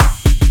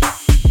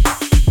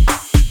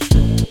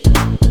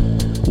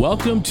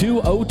Welcome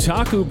to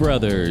Otaku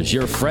Brothers,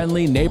 your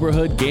friendly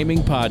neighborhood gaming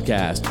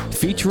podcast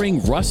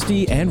featuring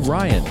Rusty and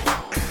Ryan.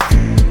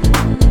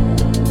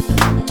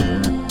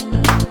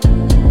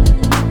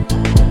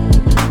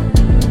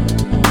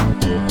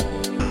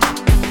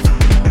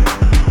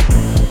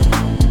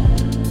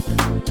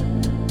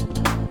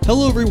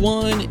 Hello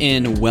everyone,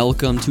 and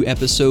welcome to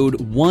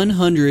episode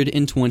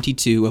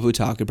 122 of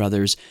Otaku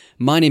Brothers.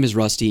 My name is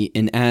Rusty,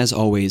 and as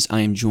always, I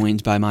am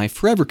joined by my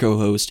forever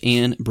co-host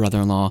and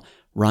brother-in-law,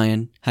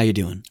 Ryan. How you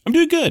doing? I'm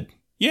doing good.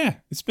 Yeah,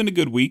 it's been a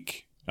good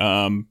week.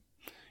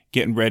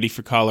 Getting ready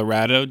for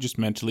Colorado, just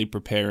mentally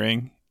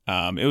preparing.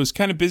 It was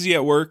kind of busy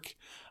at work.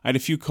 I had a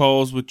few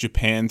calls with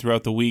Japan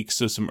throughout the week,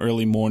 so some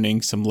early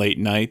mornings, some late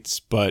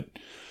nights, but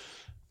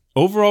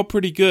overall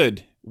pretty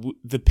good.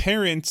 The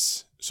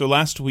parents... So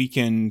last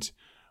weekend,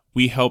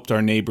 we helped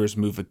our neighbors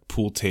move a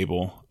pool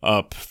table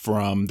up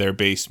from their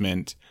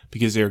basement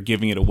because they were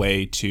giving it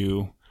away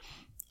to,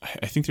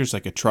 I think there's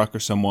like a truck or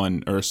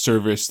someone or a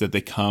service that they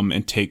come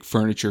and take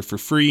furniture for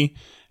free,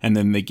 and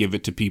then they give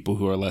it to people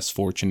who are less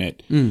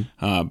fortunate.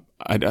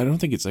 I don't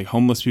think it's like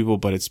homeless people,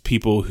 but it's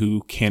people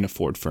who can't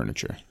afford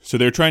furniture. So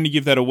they're trying to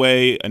give that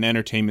away, an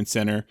entertainment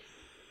center.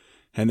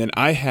 And then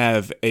I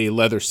have a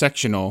leather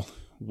sectional,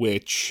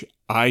 which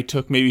I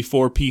took maybe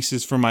 4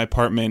 pieces from my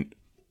apartment,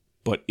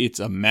 but it's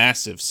a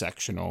massive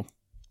sectional.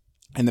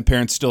 And the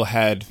parents still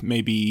had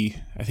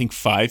maybe, I think,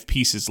 5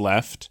 pieces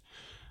left.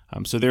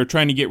 So they're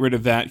trying to get rid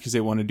of that because they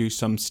want to do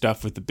some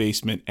stuff with the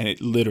basement. And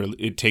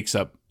it takes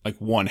up like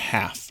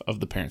 1/2 of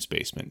the parents'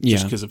 basement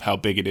just because of how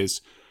big it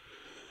is.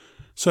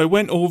 So I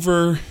went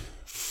over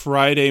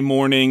Friday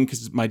morning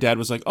because my dad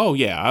was like, oh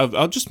yeah,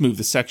 I'll just move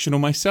the sectional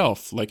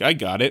myself. Like, I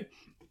got it.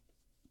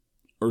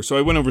 So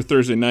I went over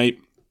Thursday night,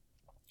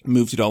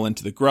 moved it all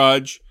into the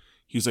garage.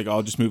 He was like,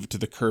 I'll just move it to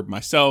the curb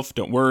myself.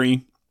 Don't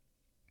worry.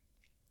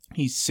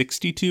 He's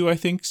 62, I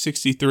think,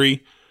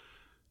 63.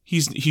 He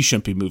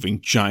shouldn't be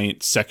moving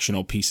giant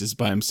sectional pieces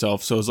by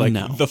himself. So I was like,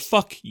 no. The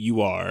fuck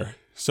you are.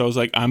 So I was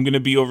like, I'm going to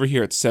be over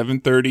here at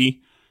 7:30.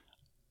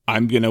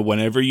 I'm going to,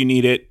 whenever you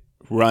need it,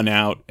 run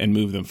out and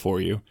move them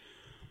for you.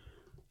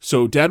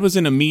 So Dad was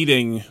in a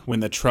meeting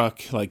when the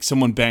truck, like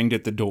someone banged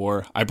at the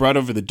door. I brought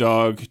over the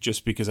dog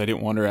just because I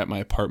didn't want her at my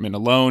apartment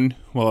alone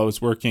while I was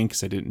working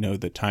because I didn't know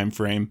the time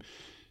frame.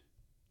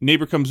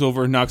 Neighbor comes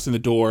over, knocks on the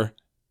door.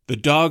 The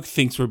dog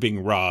thinks we're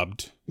being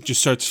robbed. Just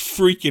starts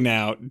freaking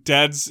out.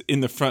 Dad's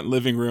in the front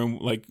living room,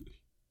 like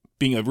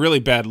being a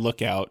really bad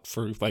lookout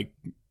for like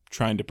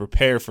trying to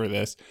prepare for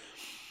this.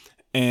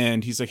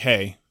 And he's like,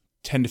 hey,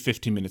 10 to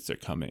 15 minutes they're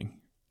coming.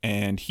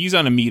 And he's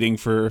on a meeting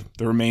for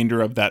the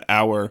remainder of that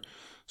hour.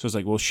 So I was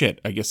like, well, shit,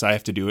 I guess I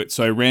have to do it.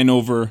 So I ran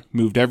over,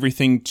 moved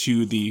everything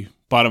to the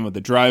bottom of the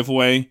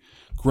driveway,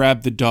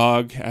 grabbed the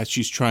dog as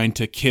she's trying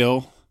to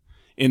kill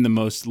in the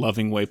most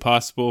loving way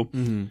possible.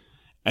 Mm-hmm.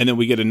 And then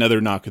we get another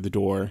knock at the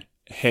door.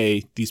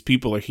 Hey, these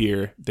people are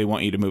here. They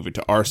want you to move it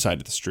to our side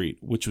of the street,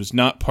 which was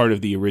not part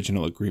of the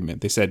original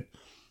agreement. They said,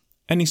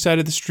 any side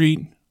of the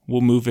street,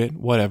 we'll move it,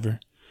 whatever.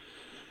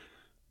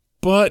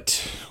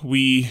 But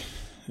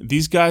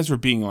these guys were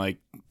being like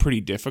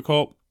pretty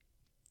difficult.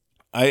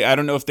 I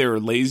don't know if they were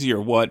lazy or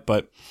what,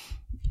 but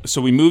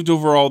so we moved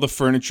over all the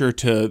furniture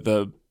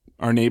to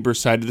our neighbor's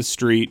side of the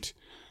street.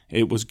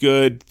 It was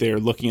good. They're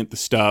looking at the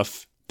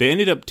stuff. They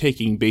ended up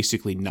taking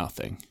basically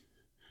nothing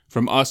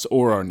from us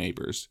or our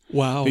neighbors.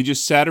 Wow. They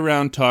just sat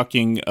around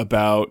talking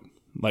about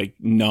like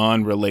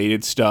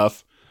non-related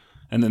stuff.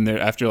 And then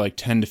after like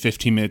 10 to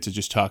 15 minutes of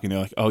just talking, they're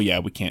like, oh yeah,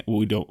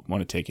 we don't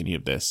want to take any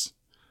of this.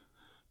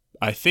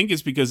 I think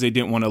it's because they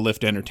didn't want to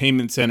lift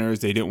entertainment centers.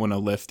 They didn't want to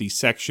lift these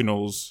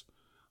sectionals,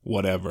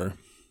 whatever.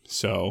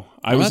 So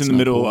I was in the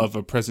middle of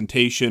a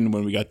presentation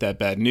when we got that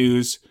bad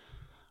news.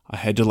 I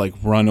had to like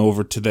run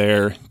over to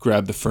there,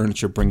 grab the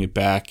furniture, bring it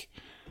back.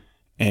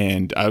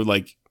 And I would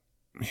like,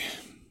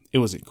 it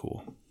wasn't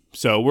cool.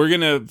 So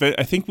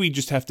I think we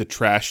just have to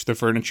trash the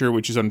furniture,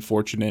 which is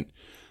unfortunate.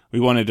 We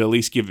wanted to at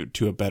least give it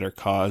to a better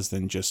cause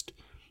than just,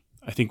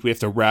 I think we have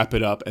to wrap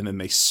it up and then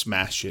they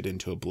smash it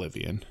into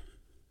oblivion.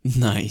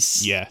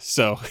 Nice. Yeah.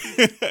 So,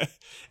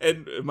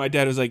 and my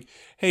dad was like,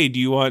 hey, do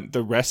you want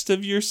the rest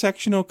of your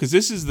sectional? Because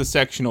this is the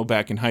sectional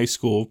back in high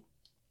school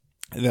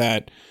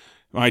that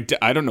I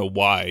don't know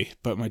why,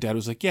 but my dad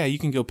was like, yeah, you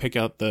can go pick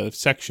out the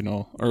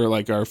sectional or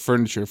like our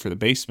furniture for the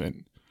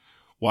basement.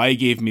 Why he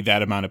gave me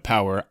that amount of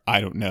power,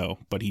 I don't know,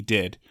 but he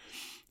did.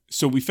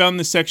 So we found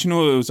the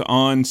sectional. It was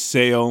on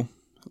sale,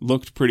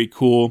 looked pretty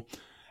cool.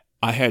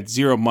 I had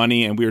zero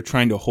money and we were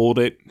trying to hold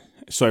it.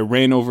 So I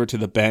ran over to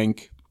the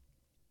bank.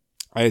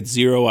 I had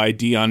zero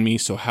ID on me.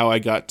 So how I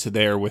got to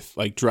there with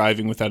like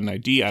driving without an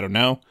ID, I don't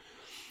know.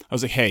 I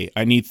was like, hey,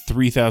 I need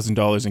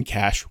 $3,000 in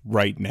cash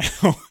right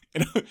now.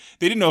 And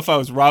they didn't know if I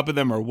was robbing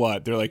them or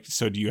what. They're like,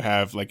 so do you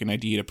have like an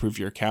ID to prove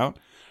your account?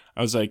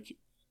 I was like,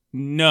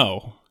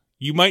 no.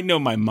 You might know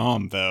my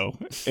mom, though.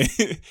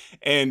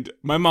 And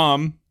my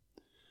mom,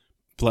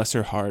 bless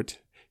her heart,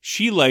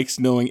 she likes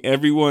knowing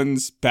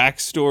everyone's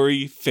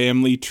backstory,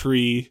 family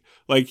tree.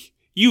 Like,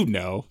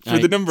 for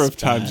the number of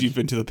times bad. you've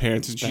been to the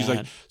parents, and she's bad.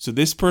 like, so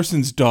this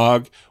person's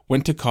dog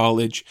went to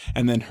college,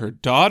 and then her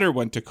daughter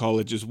went to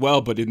college as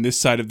well, but in this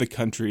side of the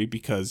country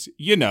because,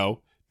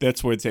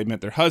 that's where they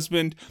met their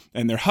husband,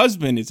 and their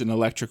husband is an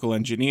electrical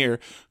engineer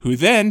who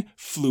then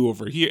flew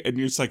over here, and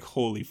you're just like,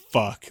 holy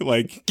fuck,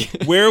 like,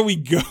 where are we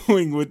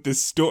going with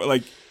this story?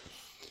 Like,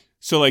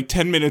 so like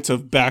 10 minutes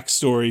of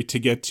backstory to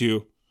get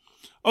to,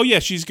 oh yeah,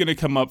 she's going to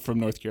come up from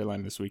North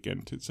Carolina this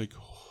weekend. It's like,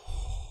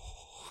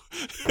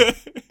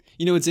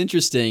 It's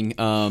interesting.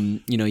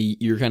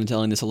 You're kind of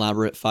telling this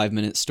elaborate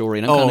 5-minute story,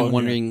 and I'm kind of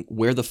wondering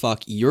where the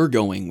fuck you're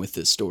going with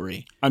this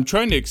story. I'm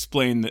trying to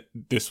explain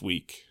this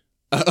week.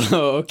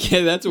 Oh,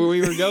 okay, that's where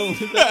we were going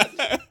with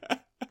that.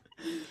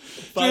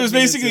 So it was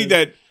basically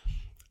that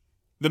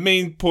the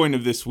main point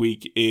of this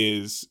week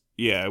is,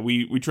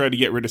 we tried to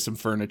get rid of some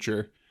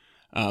furniture.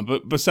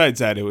 But besides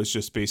that, it was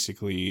just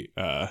basically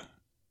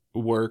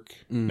work.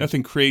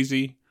 Nothing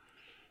crazy.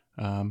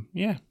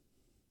 Yeah.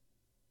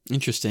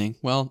 Interesting.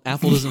 Well,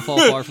 apple doesn't fall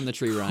far from the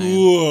tree, Ryan.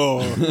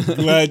 Whoa.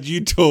 Glad you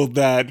told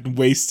that and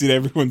wasted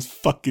everyone's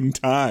fucking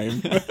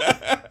time.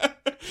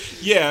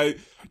 Yeah.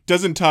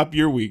 Doesn't top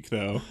your week,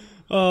 though.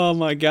 Oh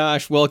my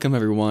gosh. Welcome,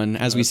 everyone.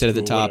 As we said at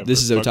the top, whatever.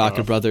 this is Fuck Otaku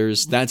off.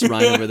 Brothers. That's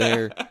Ryan over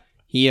there.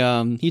 He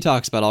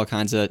talks about all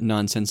kinds of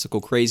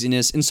nonsensical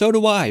craziness, and so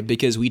do I,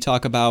 because we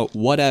talk about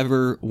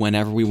whatever,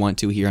 whenever we want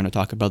to here on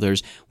Otaku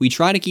Brothers. We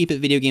try to keep it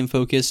video game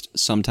focused.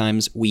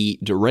 Sometimes we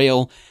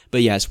derail,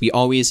 but yes, we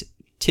always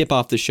tip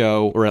off the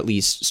show, or at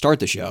least start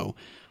the show,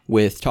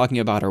 with talking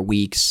about our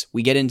weeks.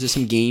 We get into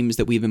some games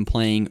that we've been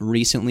playing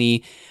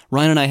recently.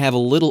 Ryan and I have a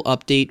little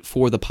update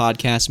for the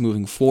podcast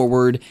moving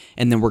forward,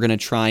 and then we're going to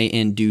try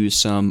and do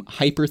some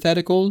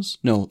supertheticals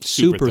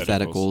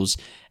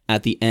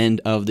at the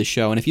end of the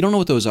show. And if you don't know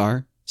what those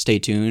are, stay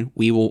tuned.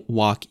 We will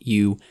walk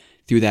you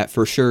through that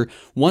for sure.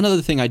 One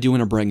other thing I do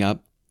want to bring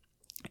up,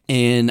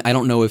 and I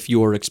don't know if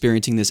you're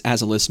experiencing this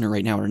as a listener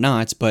right now or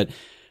not, but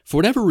for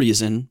whatever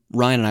reason,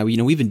 Ryan and I,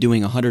 we've been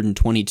doing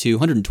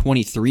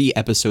 123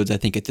 episodes, I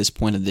think, at this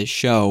point of this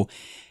show.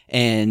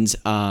 And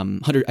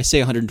I say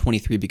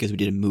 123 because we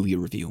did a movie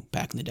review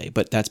back in the day,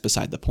 but that's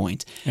beside the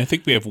point. I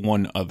think we have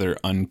one other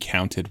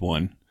uncounted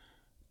one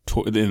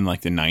in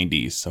like the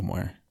 90s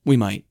somewhere. We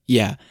might,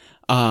 yeah.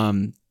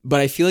 But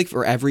I feel like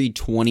for every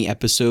 20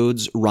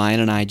 episodes, Ryan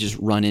and I just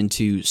run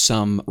into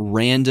some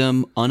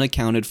random,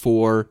 unaccounted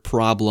for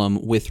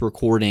problem with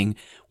recording,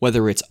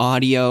 whether it's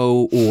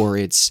audio or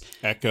it's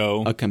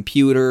Echo, a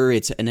computer,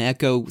 it's an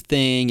echo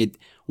thing,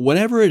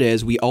 whatever it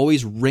is, we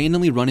always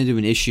randomly run into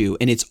an issue,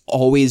 and it's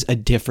always a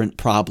different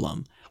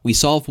problem. We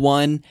solve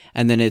one,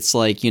 and then it's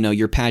like,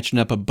 you're patching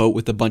up a boat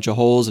with a bunch of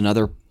holes,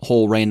 another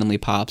hole randomly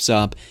pops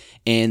up.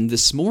 And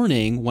this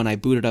morning, when I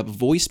booted up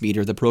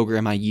Voicemeeter, the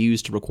program I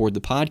use to record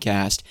the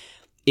podcast,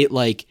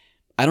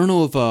 I don't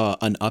know if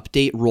an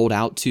update rolled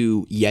out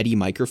to Yeti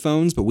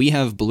microphones, but we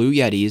have Blue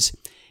Yetis.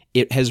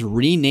 It has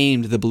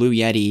renamed the Blue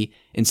Yeti,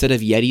 instead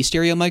of Yeti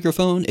stereo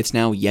microphone, it's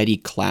now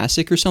Yeti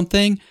Classic or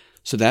something.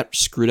 So that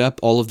screwed up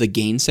all of the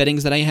gain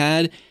settings that I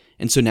had.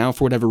 And so now,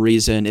 for whatever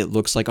reason, it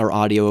looks like our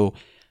audio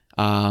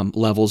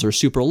levels are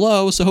super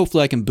low. So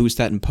hopefully I can boost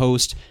that in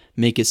post,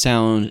 make it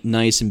sound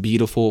nice and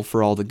beautiful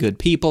for all the good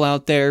people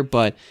out there.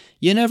 But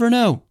you never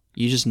know.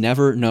 You just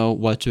never know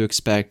what to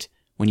expect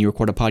when you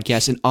record a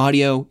podcast. And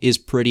audio is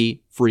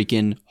pretty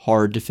freaking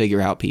hard to figure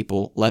out,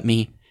 people. Let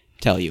me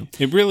tell you.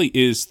 It really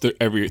is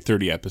every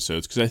 30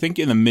 episodes, because I think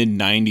in the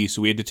mid-90s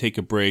we had to take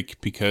a break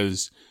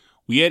because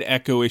we had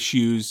echo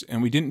issues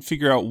and we didn't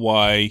figure out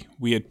why.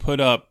 We had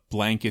put up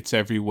blankets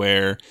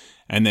everywhere,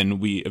 and then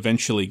we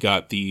eventually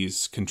got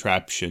these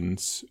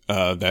contraptions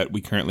that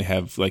we currently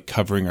have like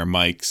covering our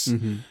mics.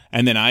 Mm-hmm.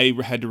 And then I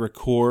had to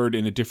record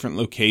in a different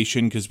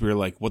location because we were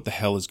like, what the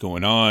hell is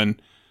going on?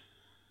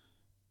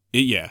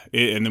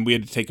 And then we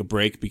had to take a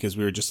break because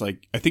we were just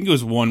like, I think it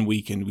was one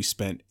weekend we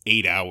spent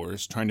 8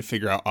 hours trying to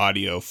figure out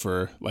audio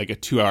for like a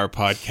 2-hour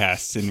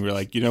podcast. And we were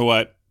like, you know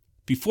what?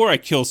 Before I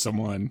kill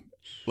someone,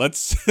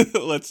 let's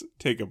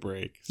take a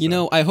break.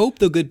 So. I hope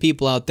the good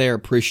people out there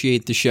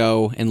appreciate the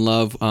show and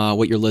love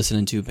what you're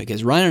listening to,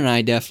 because Ryan and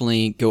I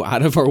definitely go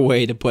out of our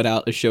way to put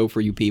out a show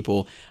for you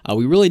people.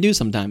 We really do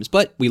sometimes,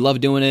 but we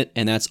love doing it,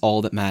 and that's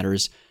all that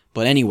matters.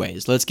 But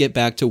anyways, let's get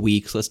back to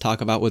weeks. Let's talk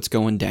about what's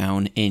going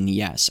down. And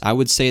yes, I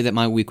would say that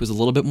my week was a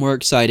little bit more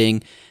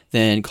exciting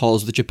than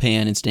calls with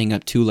Japan and staying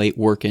up too late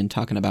working,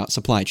 talking about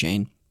supply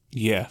chain.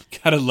 Yeah,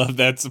 gotta love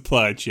that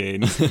supply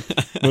chain.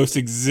 Most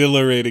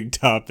exhilarating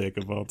topic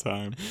of all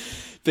time.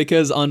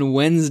 Because on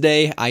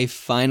Wednesday, I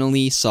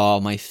finally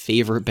saw my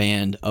favorite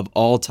band of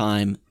all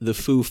time, the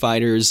Foo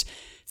Fighters.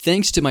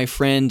 Thanks to my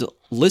friend,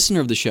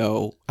 listener of the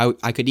show,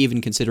 I could even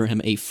consider him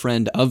a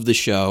friend of the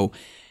show.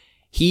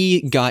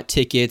 He got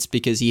tickets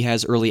because he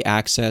has early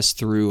access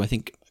through, I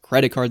think, a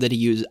credit card that he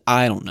used.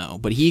 I don't know.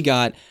 But he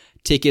got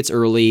tickets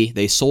early.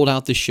 They sold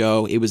out the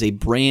show. It was a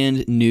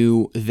brand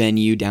new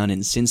venue down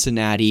in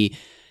Cincinnati.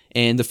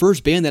 And the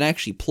first band that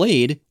actually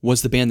played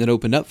was the band that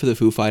opened up for the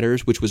Foo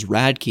Fighters, which was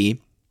Radke.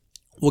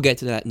 We'll get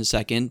to that in a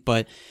second.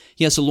 But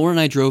yeah, so Lauren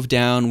and I drove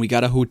down. We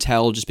got a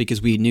hotel just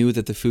because we knew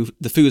that the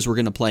Foos were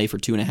going to play for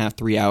 2.5,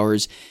 3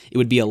 hours. It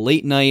would be a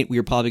late night. We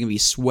were probably going to be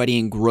sweaty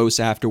and gross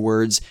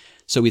afterwards.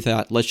 So we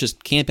thought, let's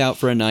just camp out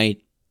for a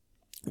night,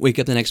 wake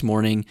up the next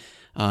morning,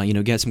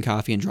 get some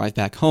coffee and drive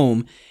back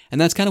home. And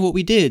that's kind of what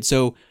we did.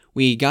 So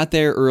we got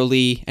there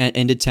early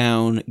into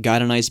town,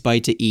 got a nice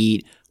bite to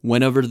eat,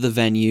 went over to the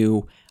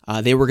venue.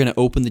 They were going to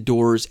open the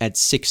doors at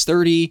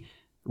 6:30.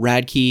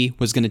 Radkey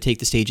was going to take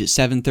the stage at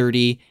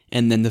 7:30,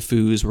 and then the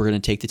Foos were going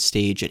to take the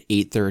stage at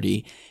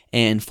 8:30.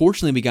 And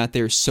fortunately, we got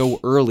there so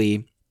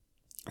early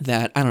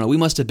that, I don't know, we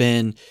must have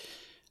been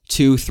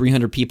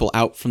 200-300 people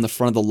out from the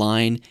front of the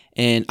line.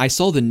 And I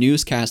saw the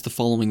newscast the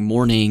following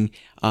morning,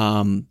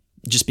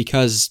 just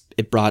because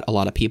it brought a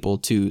lot of people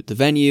to the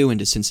venue and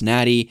to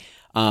Cincinnati.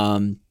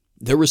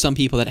 There were some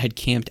people that had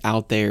camped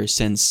out there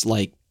since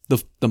like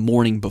the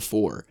morning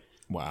before.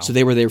 Wow. So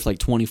they were there for like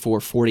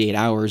 24, 48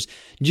 hours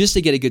just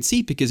to get a good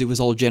seat because it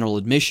was all general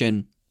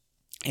admission.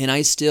 And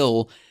I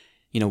still,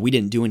 we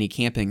didn't do any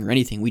camping or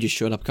anything. We just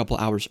showed up a couple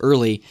hours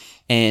early,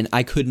 and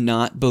I could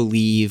not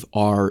believe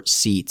our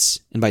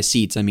seats. And by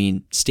seats, I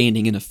mean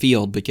standing in a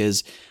field,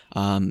 because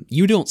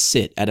you don't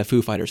sit at a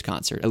Foo Fighters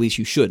concert. At least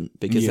you shouldn't,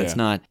 because that's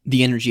not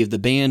the energy of the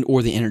band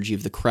or the energy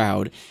of the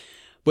crowd.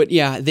 But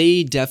yeah,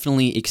 they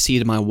definitely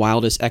exceeded my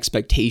wildest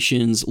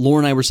expectations. Laura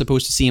and I were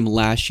supposed to see them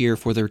last year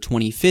for their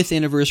 25th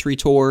anniversary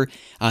tour.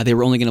 They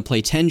were only going to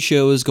play 10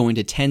 shows, going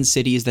to 10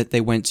 cities that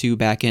they went to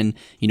back in,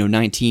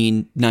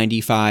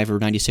 1995 or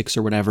 96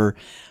 or whatever.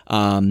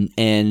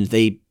 And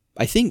they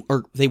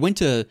went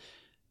to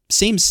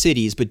same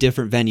cities but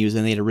different venues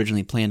than they had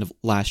originally planned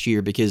last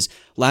year, because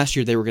last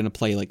year they were going to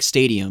play like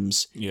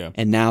stadiums,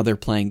 and now they're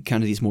playing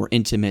kind of these more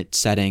intimate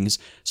settings.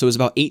 So it was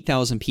about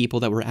 8,000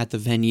 people that were at the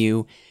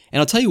venue. And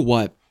I'll tell you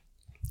what,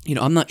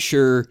 I'm not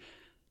sure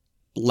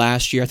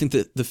last year. I think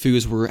that the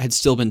Foos had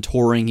still been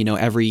touring,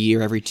 every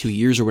year, every 2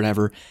 years or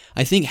whatever.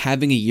 I think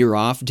having a year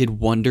off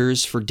did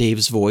wonders for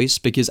Dave's voice,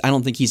 because I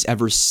don't think he's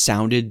ever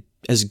sounded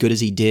as good as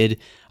he did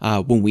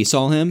when we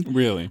saw him.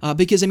 Really?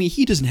 Because,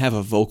 he doesn't have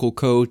a vocal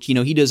coach.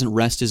 He doesn't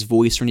rest his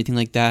voice or anything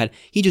like that.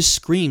 He just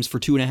screams for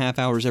 2.5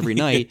 hours every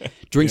night,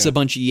 drinks a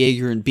bunch of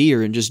Jaeger and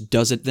beer, and just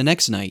does it the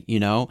next night,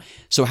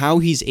 So how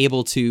he's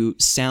able to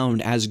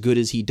sound as good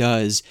as he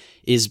does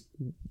is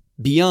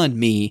beyond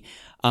me.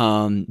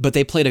 But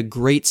they played a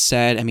great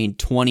set.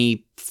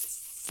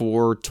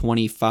 24,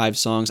 25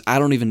 songs. I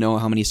don't even know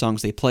how many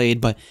songs they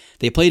played, but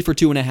they played for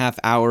 2.5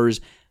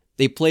 hours.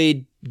 They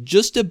played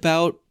just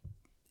about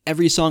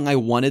every song I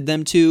wanted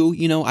them to.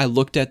 I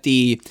looked at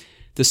the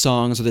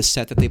songs or the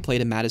set that they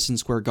played at Madison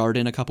Square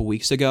Garden a couple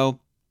weeks ago,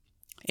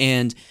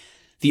 and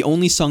the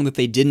only song that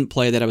they didn't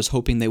play that I was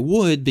hoping they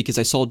would, because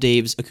I saw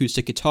Dave's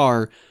acoustic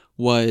guitar,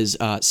 was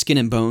Skin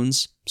and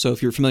Bones. So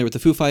if you're familiar with the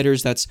Foo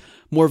Fighters, that's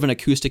more of an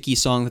acoustic-y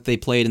song that they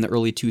played in the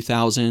early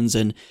 2000s,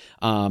 and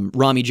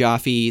Rami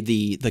Jaffe,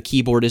 the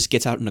keyboardist,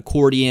 gets out an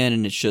accordion,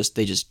 and they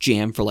just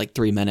jam for like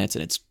 3 minutes,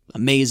 and it's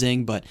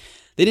amazing. But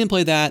they didn't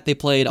play that. They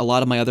played a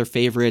lot of my other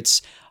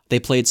favorites. They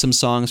played some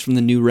songs from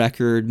the new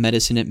record,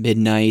 Medicine at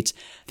Midnight.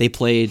 They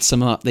played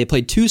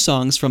 2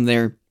 songs from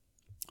their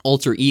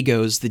alter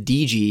egos, the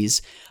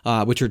DGs,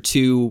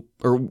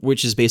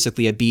 which is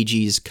basically a Bee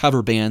Gees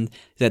cover band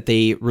that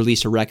they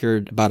released a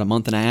record about a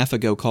month and a half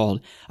ago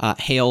called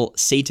Hail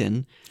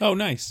Satan. Oh,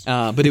 nice.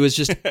 But it was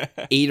just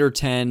 8 or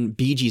 10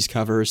 Bee Gees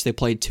covers. They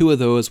played 2 of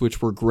those,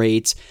 which were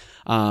great.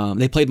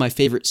 They played my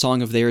favorite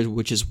song of theirs,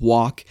 which is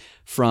Walk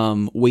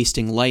from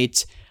Wasting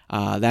Light.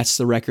 That's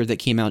the record that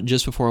came out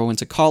just before I went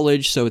to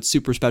college, so it's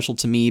super special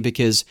to me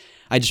because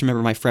I just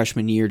remember my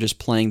freshman year just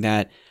playing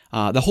that,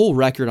 the whole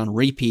record on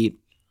repeat,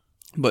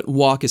 but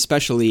Walk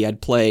especially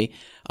I'd play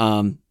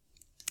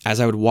as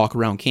I would walk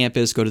around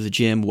campus, go to the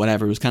gym,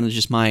 whatever. It was kind of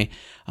just my,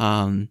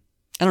 I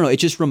don't know, it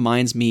just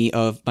reminds me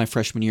of my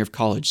freshman year of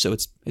college, so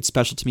it's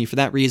special to me for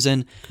that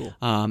reason. Cool.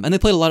 And they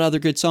played a lot of other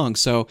good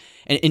songs, so,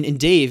 and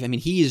Dave,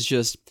 he is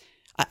just,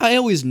 I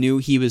always knew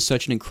he was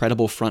such an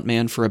incredible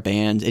frontman for a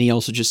band, and he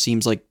also just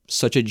seems like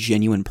such a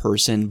genuine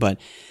person. But,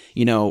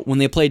 when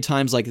they played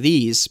times like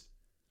these,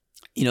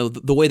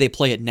 the way they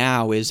play it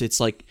now is it's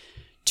like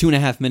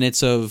 2.5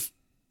 minutes of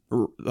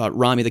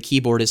Rami, the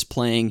keyboardist,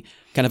 playing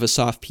kind of a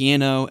soft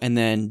piano, and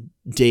then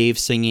Dave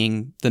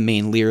singing the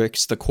main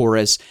lyrics, the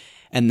chorus,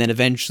 and then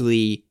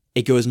eventually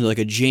it goes into like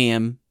a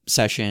jam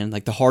session,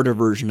 like the harder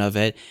version of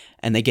it,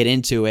 and they get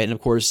into it, and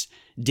of course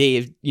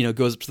Dave,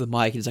 goes up to the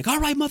mic and he's like, "All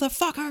right,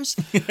 motherfuckers,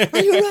 are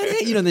you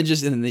ready?" And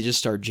then they just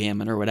start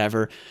jamming or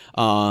whatever.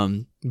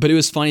 But it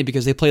was funny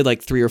because they played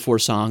like 3 or 4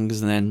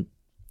 songs, and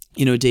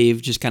then,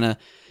 Dave just kind of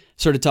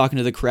started talking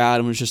to the crowd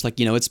and was just like,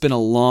 it's been a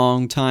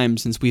long time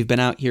since we've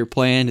been out here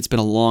playing. It's been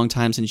a long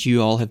time since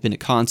you all have been at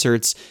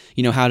concerts.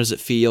 How does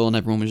it feel? And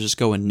everyone was just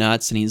going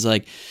nuts. And he's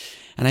like,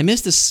 and I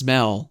miss the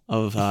smell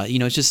of,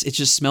 it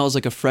just smells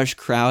like a fresh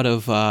crowd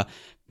of,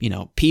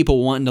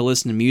 people wanting to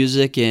listen to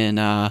music and,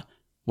 a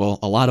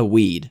lot of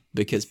weed,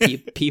 because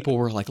people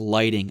were like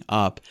lighting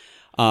up.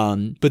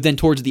 But then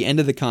towards the end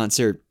of the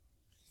concert,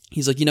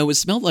 he's like, it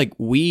smelled like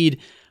weed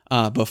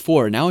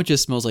before. Now it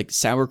just smells like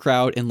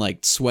sauerkraut and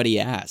like sweaty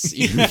ass,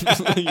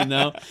 you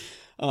know?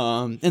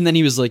 And then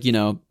he was like,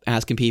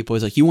 asking people,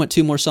 he's like, you want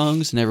 2 more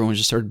songs? And everyone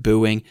just started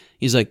booing.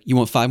 He's like, you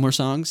want 5 more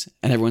songs?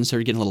 And everyone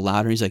started getting a little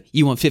louder. He's like,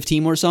 you want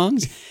 15 more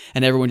songs?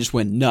 And everyone just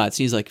went nuts.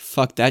 He's like,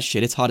 fuck that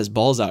shit. It's hot as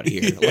balls out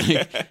here.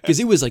 Because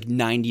it was like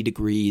 90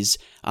 degrees,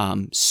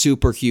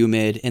 super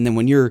humid. And then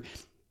when you're,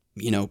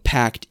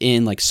 packed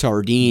in like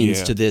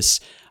sardines to this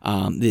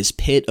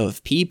pit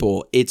of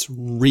people, it's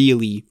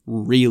really,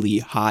 really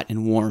hot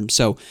and warm.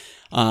 So,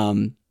 how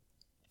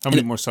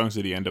many more songs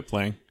did he end up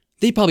playing?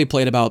 They probably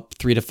played about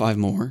 3 to 5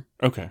 more.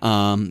 Okay.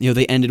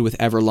 They ended with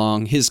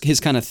Everlong. His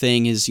kind of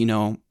thing is,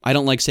 I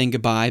don't like saying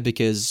goodbye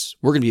because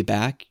we're gonna be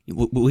back.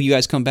 Will you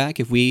guys come back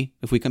if we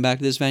come back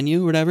to this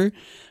venue or whatever?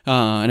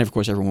 And of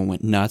course, everyone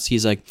went nuts.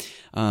 He's like,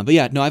 but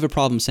yeah, no, I have a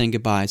problem saying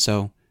goodbye.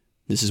 So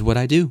this is what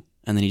I do.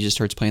 And then he just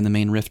starts playing the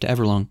main riff to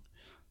Everlong.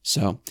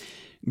 So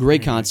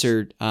great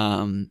concert.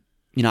 Nice.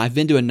 I've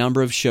been to a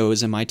number of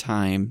shows in my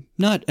time.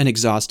 Not an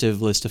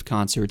exhaustive list of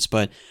concerts,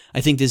 but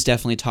I think this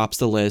definitely tops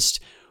the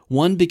list.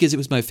 1, because it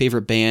was my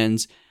favorite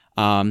band.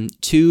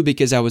 2,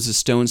 because I was a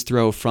stone's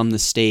throw from the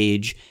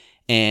stage.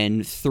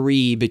 And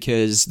 3,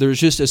 because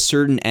there's just a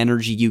certain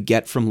energy you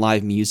get from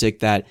live music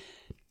that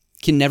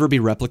can never be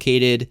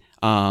replicated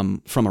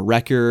from a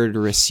record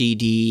or a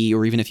CD,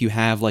 or even if you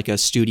have like a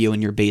studio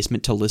in your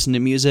basement to listen to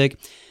music.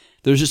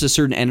 There's just a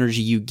certain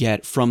energy you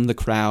get from the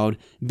crowd,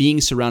 being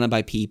surrounded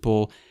by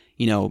people,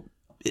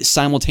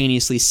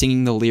 simultaneously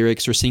singing the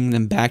lyrics or singing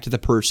them back to the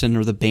person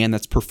or the band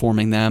that's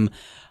performing them.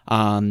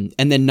 And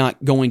then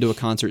not going to a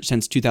concert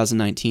since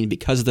 2019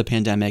 because of the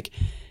pandemic,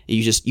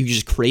 you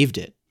just craved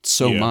it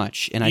so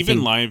much. And even I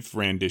think live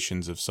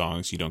renditions of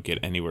songs, you don't get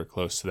anywhere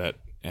close to that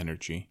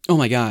energy. Oh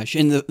my gosh.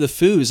 And the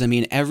Foos, I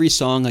mean, every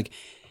song, like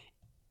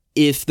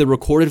if the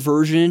recorded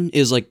version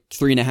is like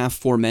 3.5,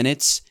 4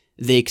 minutes,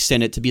 they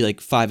extend it to be like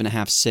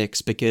 5.5,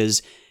 6,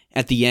 because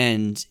at the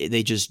end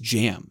they just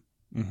jam.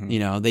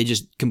 Mm-hmm. They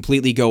just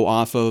completely go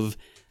off of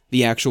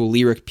the actual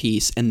lyric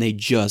piece and they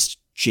just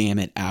jam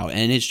it out,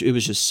 and it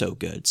was just so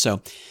good.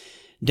 So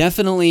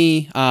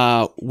definitely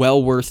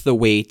well worth the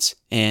wait,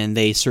 and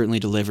they certainly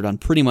delivered on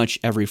pretty much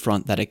every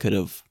front that I could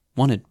have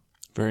wanted.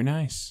 Very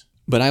nice.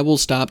 But I will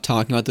stop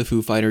talking about the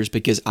Foo Fighters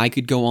because I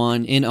could go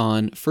on and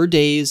on for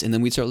days, and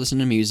then we'd start listening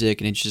to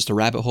music, and it's just a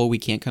rabbit hole we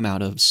can't come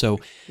out of. So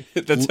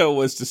that's how it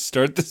was to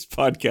start this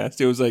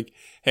podcast. It was like,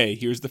 hey,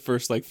 here's the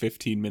first like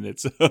 15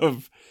 minutes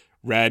of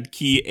Rad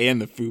Key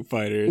and the Foo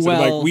Fighters. Well,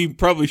 I'm like, we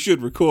probably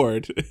should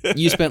record.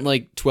 You spent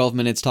like 12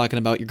 minutes talking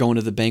about you're going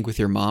to the bank with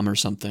your mom or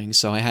something,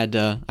 so I had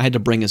to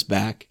bring us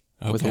back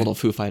with a little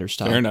Foo Fighter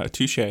stuff. Fair enough.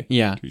 Touche.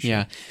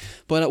 Yeah.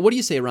 But what do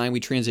you say, Ryan? We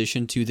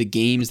transition to the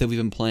games that we've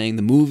been playing,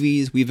 the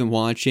movies we've been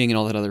watching, and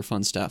all that other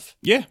fun stuff.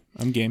 Yeah,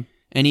 I'm game.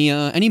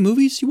 Any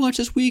movies you watched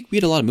this week? We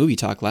had a lot of movie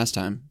talk last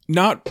time.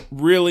 Not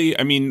really.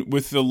 I mean,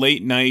 with the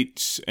late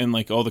nights and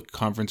like all the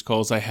conference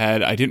calls I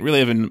had, I didn't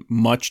really have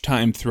much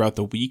time throughout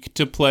the week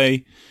to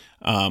play.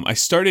 I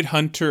started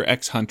Hunter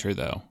x Hunter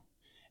though,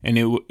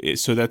 and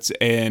so that's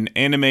an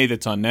anime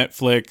that's on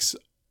Netflix.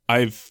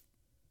 I've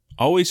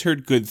always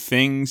heard good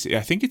things. I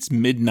think it's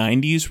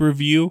mid-90s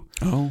review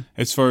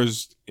as far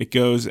as it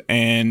goes,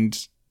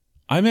 and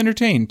I'm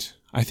entertained.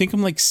 I think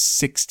I'm like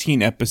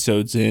 16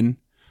 episodes in.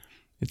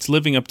 It's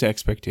living up to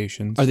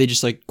expectations. Are they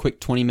just like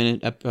quick 20-minute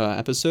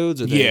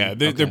episodes? Or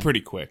They're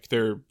pretty quick.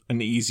 They're an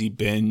easy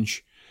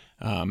binge.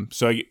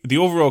 The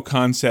overall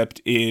concept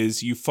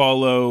is you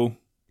follow,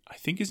 I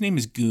think his name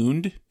is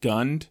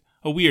Gund,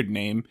 a weird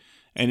name,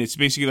 and it's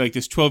basically like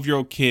this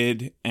 12-year-old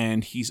kid,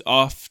 and he's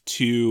off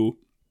to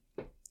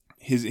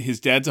his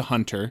dad's a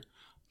hunter.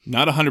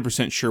 Not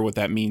 100% sure what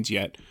that means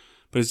yet,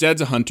 but his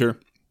dad's a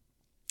hunter.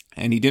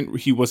 And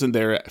he wasn't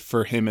there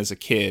for him as a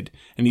kid,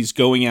 and he's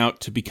going out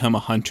to become a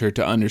hunter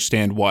to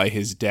understand why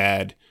his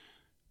dad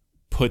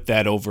put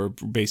that over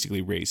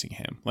basically raising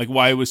him. Like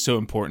why it was so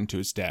important to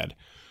his dad.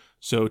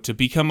 So to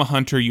become a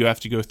hunter, you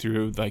have to go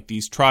through like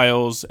these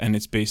trials, and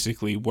it's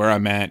basically where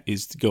I'm at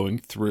is going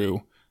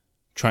through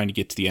trying to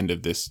get to the end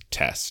of this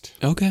test.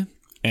 Okay.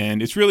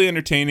 And it's really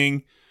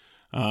entertaining.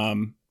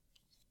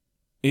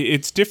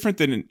 It's different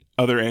than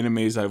other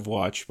animes I've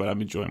watched, but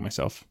I'm enjoying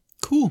myself.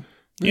 Cool.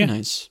 Very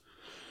nice.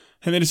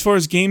 And then as far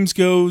as games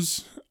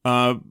goes,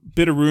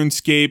 bit of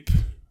RuneScape.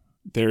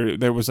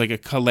 There was like a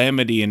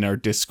calamity in our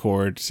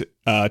Discord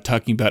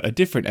talking about a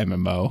different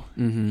MMO.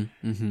 Mm-hmm,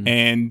 mm-hmm.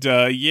 And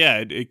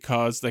it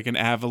caused like an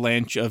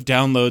avalanche of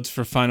downloads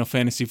for Final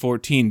Fantasy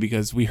XIV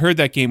because we heard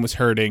that game was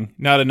hurting.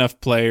 Not enough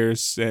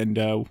players,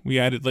 and we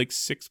added like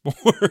 6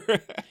 more.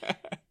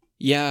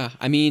 Yeah,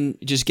 I mean,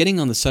 just getting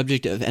on the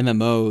subject of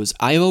MMOs,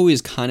 I've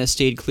always kind of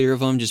stayed clear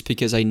of them just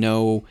because I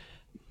know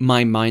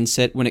my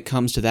mindset when it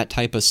comes to that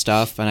type of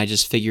stuff, and I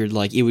just figured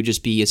like it would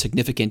just be a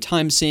significant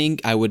time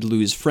sink. I would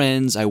lose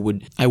friends. I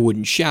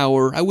wouldn't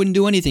shower. I wouldn't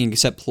do anything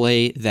except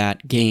play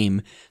that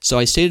game. So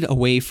I stayed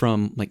away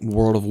from like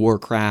World of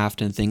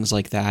Warcraft and things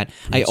like that.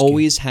 RuneScape. I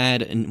always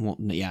had,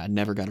 I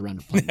never got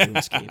around to playing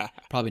RuneScape.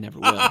 Probably never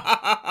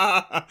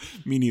will.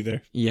 Me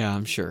neither. Yeah,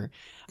 I'm sure.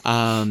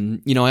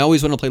 I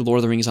always want to play Lord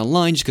of the Rings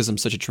online just because I'm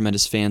such a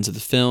tremendous fan of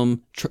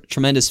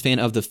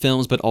the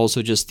films, but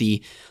also just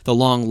the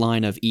long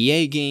line of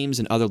EA games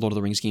and other Lord of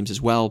the Rings games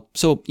as well.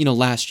 So,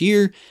 last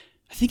year,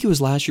 I think it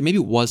was last year, maybe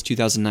it was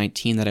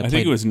 2019 that I played. I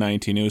think it was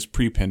 19. It was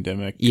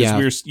pre-pandemic. Yeah.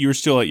 You were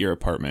still at your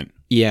apartment.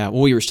 Yeah,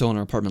 well, we were still in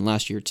our apartment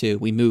last year, too.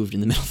 We moved in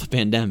the middle of the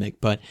pandemic,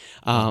 but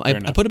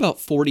I put about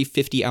 40,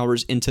 50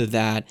 hours into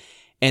that,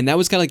 and that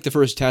was kind of like the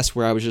first test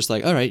where I was just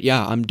like, all right,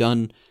 yeah, I'm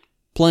done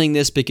playing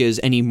this because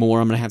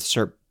anymore I'm going to have to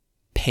start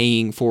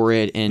paying for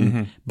it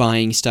and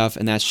buying stuff,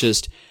 and that's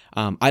just,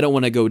 I don't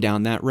want to go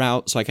down that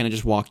route, so I kind of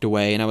just walked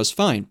away, and I was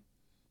fine.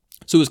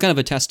 So it was kind of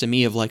a test to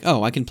me of like,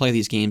 oh, I can play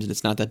these games, and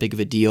it's not that big of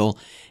a deal,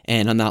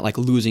 and I'm not like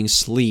losing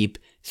sleep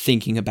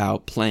thinking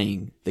about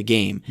playing the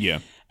game. Yeah.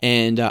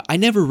 And I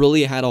never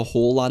really had a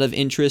whole lot of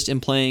interest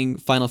in playing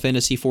Final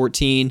Fantasy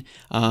XIV.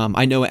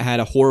 I know it had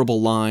a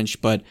horrible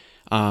launch, but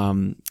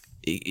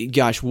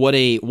gosh, what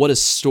a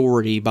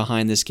story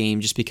behind this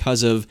game! Just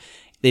because of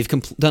they've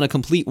done a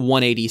complete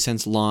 180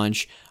 since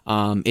launch.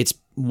 It's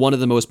one of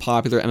the most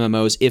popular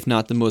MMOs, if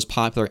not the most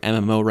popular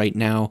MMO right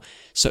now.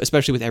 So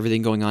especially with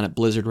everything going on at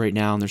Blizzard right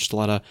now, and there's just a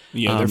lot of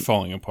they're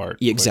falling apart.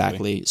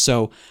 Exactly. Quickly.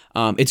 So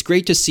it's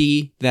great to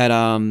see that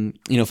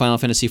Final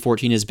Fantasy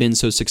XIV has been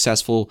so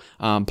successful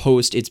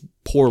post its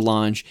poor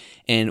launch.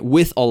 And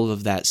with all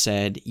of that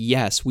said,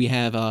 yes, we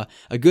have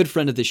a good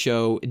friend of the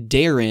show,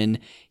 Darren.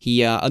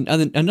 He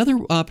another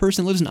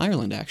person lives in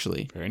Ireland,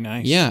 actually. Very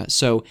nice. Yeah.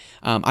 So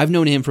I've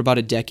known him for about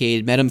a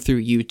decade. Met him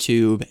through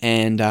YouTube,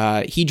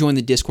 and he joined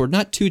the Discord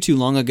not too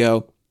long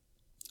ago.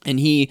 And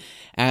he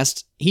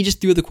just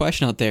threw the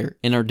question out there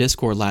in our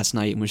Discord last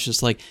night and was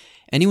just like,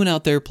 anyone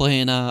out there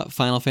playing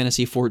Final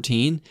Fantasy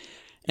XIV?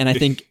 And I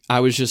think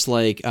I was just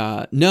like,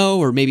 no,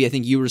 or maybe I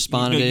think you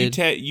responded.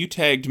 You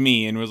tagged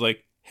me and was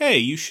like, hey,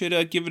 you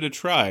should give it a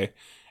try.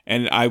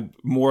 And I,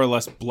 more or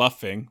less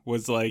bluffing,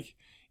 was like,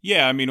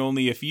 yeah, I mean,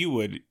 only if you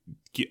would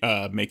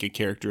make a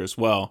character as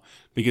well.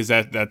 Because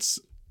that's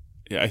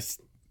I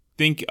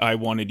think I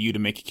wanted you to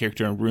make a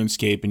character on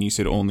RuneScape, and you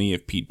said only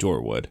if Pete Dorr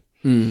would.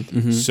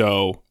 Mm-hmm.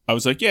 So I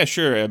was like, yeah,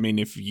 sure. I mean,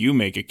 if you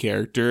make a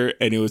character,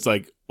 and it was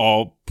like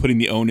all putting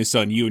the onus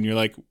on you, and you're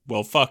like,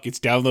 well, fuck, it's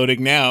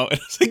downloading now. And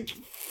I was like,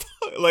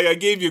 fuck. Like, I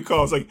gave you a call.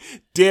 I was like,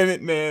 damn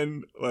it,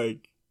 man.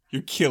 Like,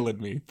 you're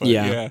killing me. But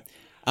yeah.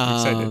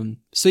 Excited.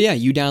 So yeah,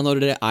 you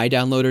downloaded it. I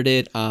downloaded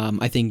it.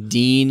 I think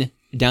Dean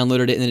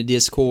downloaded it in the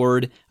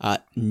Discord.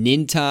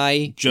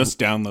 Nintai just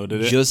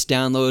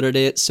downloaded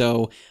it.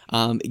 So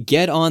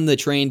get on the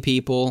train,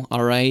 people.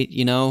 All right,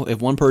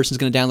 if one person's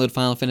going to download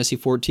Final Fantasy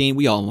XIV,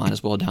 we all might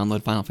as well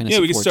download Final Fantasy XIV.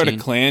 Yeah, we can start a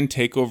clan,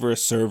 take over a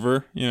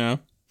server.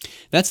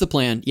 That's the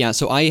plan. Yeah,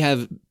 so I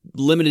have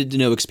limited to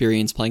no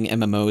experience playing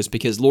MMOs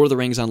because Lord of the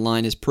Rings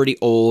Online is pretty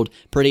old,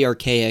 pretty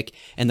archaic,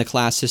 and the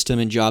class system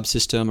and job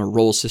system or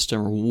role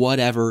system or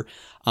whatever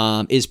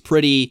is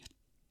pretty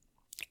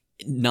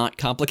not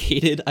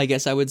complicated, I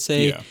guess I would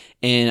say. Yeah.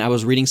 And I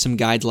was reading some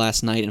guides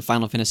last night in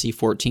Final Fantasy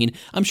XIV.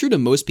 I'm sure to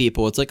most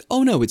people it's like,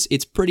 oh no,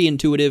 it's pretty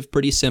intuitive,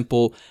 pretty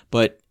simple,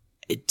 but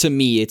to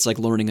me it's like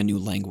learning a new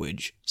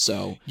language.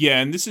 So yeah,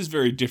 and this is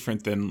very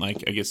different than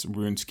like I guess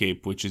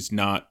RuneScape, which is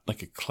not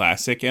like a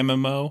classic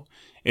MMO.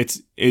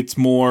 It's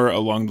more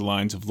along the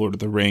lines of Lord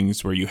of the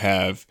Rings, where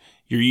you're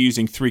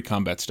using 3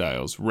 combat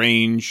styles: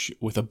 range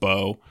with a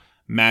bow,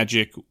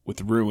 magic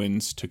with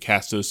ruins to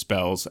cast those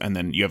spells, and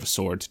then you have a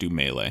sword to do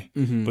melee.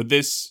 Mm-hmm. But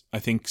this, I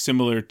think,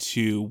 similar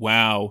to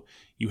WoW,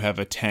 you have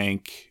a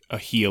tank, a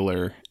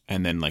healer,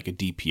 and then like a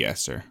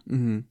DPSer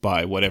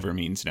by whatever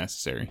means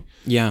necessary.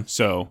 Yeah.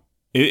 So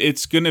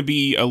it's going to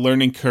be a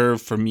learning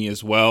curve for me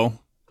as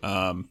well.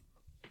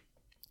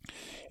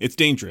 It's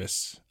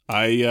dangerous.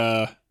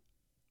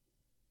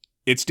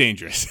 It's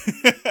dangerous.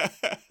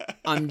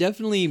 I'm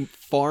definitely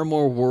far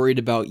more worried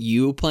about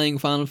you playing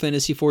Final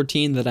Fantasy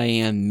XIV than I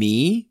am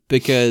me,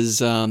 because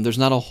there's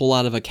not a whole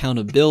lot of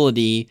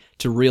accountability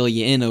to reel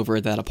you in over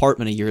at that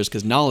apartment of yours,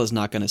 because Nala's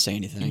not going to say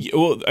anything.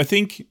 Well, I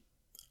think,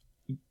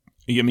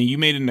 you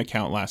made an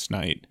account last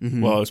night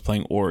while I was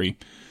playing Ori.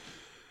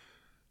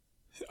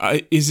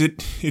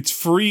 It's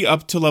free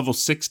up to level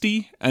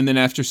 60, and then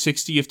after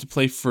 60 you have to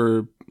play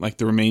for like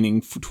the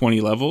remaining 20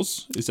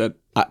 levels? Is that...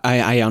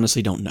 I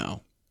honestly don't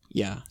know.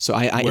 Yeah, so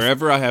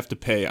wherever I have to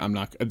pay, I'm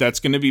not. That's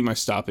going to be my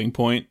stopping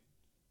point.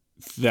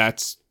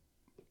 That's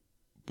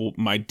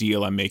my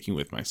deal I'm making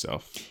with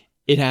myself.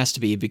 It has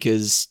to be,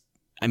 because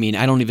I mean,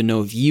 I don't even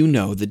know if you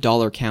know the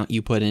dollar count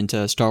you put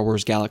into Star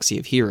Wars Galaxy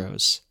of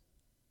Heroes.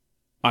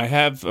 I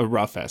have a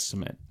rough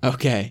estimate.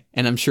 Okay,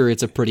 and I'm sure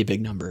it's a pretty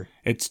big number.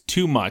 It's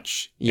too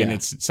much, and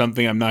it's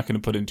something I'm not going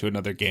to put into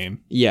another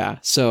game. Yeah,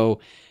 so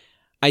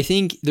I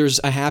think there's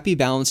a happy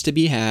balance to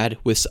be had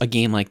with a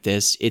game like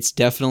this. It's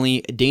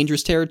definitely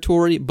dangerous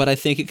territory, but I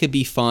think it could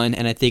be fun,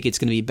 and I think it's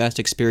going to be best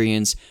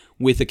experience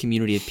with a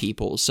community of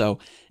people. So,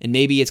 and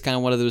maybe it's kind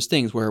of one of those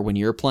things where when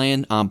you're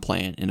playing, I'm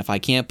playing, and if I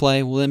can't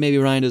play, well, then maybe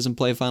Ryan doesn't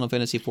play Final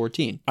Fantasy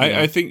XIV.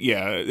 I think,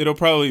 yeah, it'll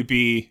probably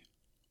be...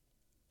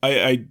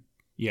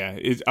 Yeah,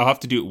 I'll have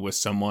to do it with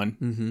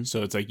someone.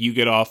 So it's like you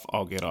get off,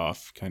 I'll get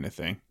off kind of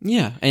thing.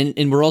 Yeah,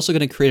 and we're also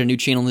going to create a new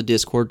channel in the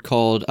Discord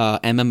called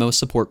MMO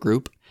Support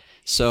Group.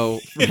 So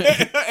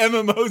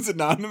MMO's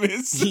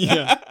anonymous.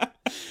 Yeah.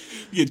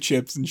 Get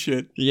chips and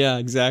shit. Yeah,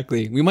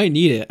 exactly. We might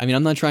need it. I mean,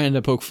 I'm not trying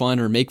to poke fun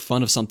or make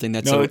fun of something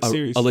that's a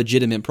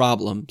legitimate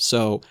problem.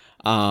 So,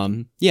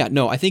 I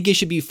think it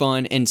should be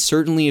fun. And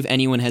certainly if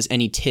anyone has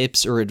any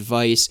tips or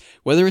advice,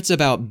 whether it's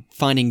about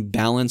finding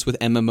balance with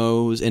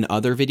MMOs and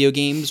other video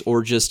games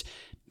or just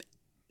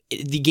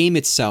the game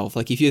itself,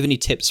 like if you have any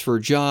tips for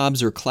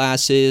jobs or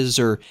classes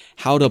or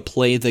how to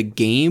play the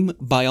game,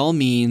 by all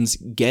means,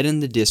 get in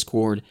the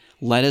Discord.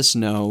 Let us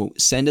know.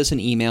 Send us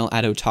an email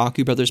at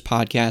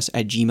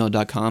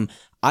otakubrotherspodcast@gmail.com.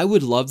 I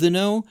would love to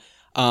know.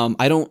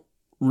 I don't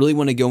really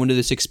want to go into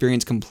this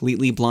experience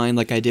completely blind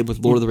like I did with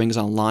Lord of the Rings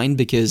Online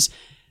because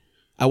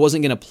I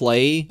wasn't going to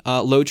play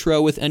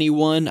Lotro with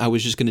anyone. I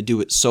was just going to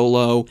do it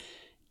solo,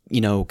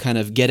 kind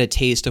of get a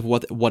taste of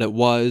what it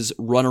was,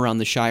 run around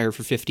the Shire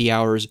for 50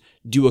 hours,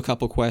 do a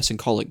couple quests, and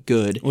call it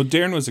good. Well,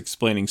 Darren was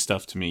explaining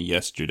stuff to me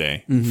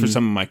yesterday for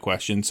some of my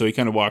questions. So he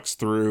kind of walks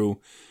through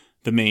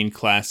the main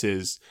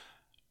classes.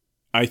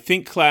 I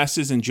think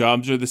classes and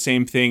jobs are the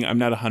same thing. I'm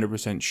not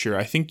 100% sure.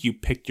 I think you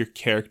pick your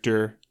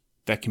character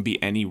that can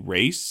be any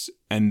race,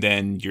 and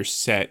then you're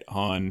set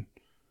on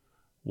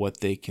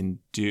what they can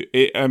do.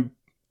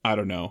 I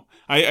don't know.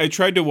 I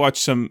tried to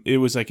watch it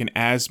was like an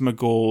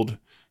Asmongold,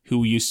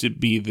 who used to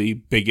be the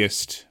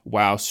biggest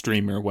WoW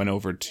streamer, went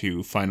over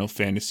to Final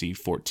Fantasy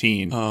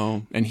 14.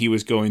 Oh. And he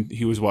was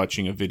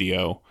watching a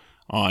video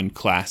on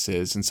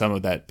classes and some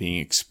of that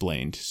being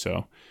explained.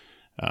 So,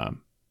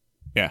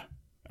 yeah.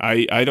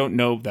 I don't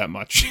know that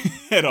much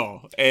at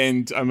all.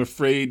 And I'm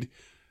afraid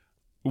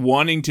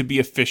wanting to be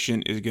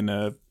efficient is going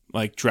to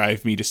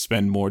drive me to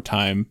spend more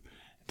time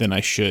than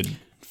I should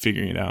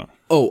figuring it out.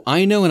 Oh,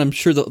 I know, and I'm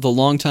sure the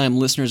longtime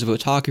listeners of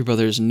Otaku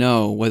Brothers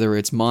know, whether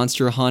it's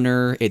Monster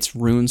Hunter, it's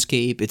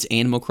RuneScape, it's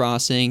Animal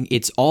Crossing,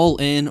 it's all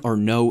in or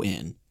no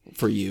in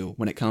for you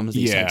when it comes to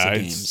these types of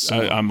games. So,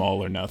 I'm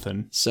all or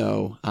nothing.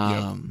 So,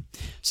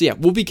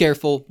 we'll be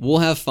careful. We'll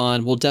have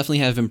fun. We'll definitely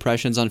have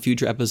impressions on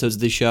future episodes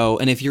of the show.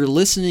 And if you're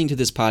listening to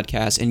this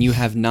podcast and you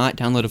have not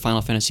downloaded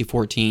Final Fantasy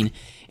XIV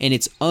and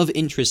it's of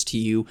interest to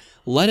you,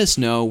 let us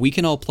know. We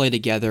can all play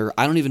together.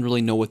 I don't even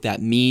really know what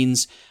that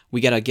means.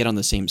 We got to get on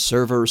the same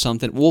server or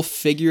something. We'll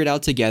figure it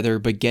out together,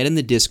 but get in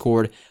the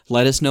Discord.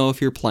 Let us know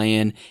if you're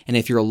playing. And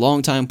if you're a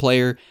longtime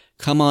player,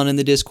 come on in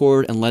the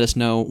Discord and let us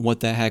know what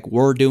the heck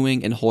we're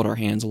doing and hold our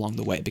hands along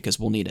the way because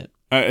we'll need it.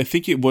 I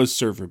think it was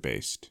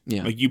server-based.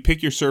 Yeah. You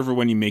pick your server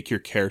when you make your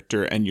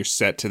character and you're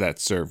set to that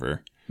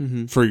server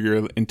for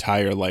your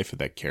entire life of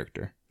that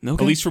character.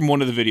 Okay. At least from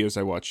one of the videos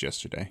I watched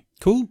yesterday.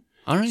 Cool.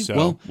 All right.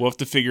 So we'll have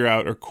to figure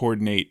out or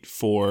coordinate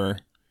for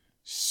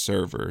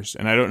servers.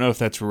 And I don't know if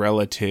that's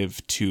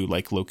relative to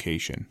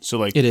location.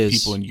 So it is.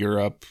 People in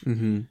Europe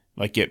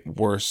get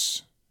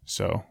worse.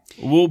 So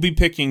we'll be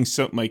picking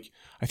some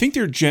I think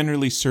there are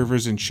generally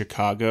servers in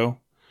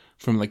Chicago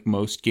from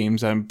most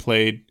games I've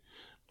played.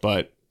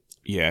 But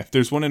yeah, if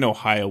there's one in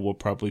Ohio, we'll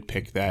probably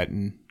pick that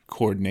and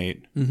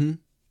coordinate. Yeah,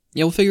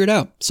 we'll figure it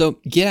out. So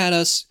get at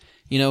us,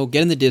 get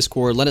in the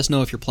Discord. Let us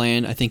know if you're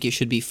playing. I think it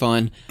should be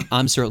fun.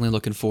 I'm certainly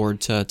looking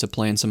forward to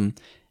playing some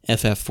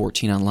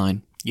FF14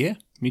 online. Yeah,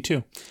 me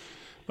too.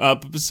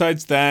 But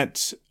besides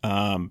that,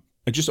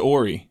 just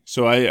Ori.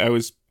 So I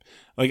was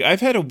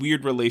I've had a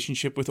weird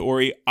relationship with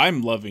Ori.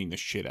 I'm loving the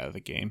shit out of the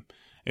game.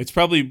 It's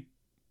probably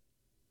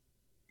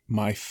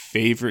my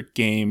favorite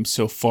game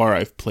so far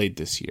I've played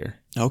this year.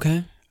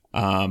 Okay.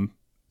 And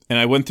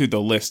I went through the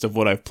list of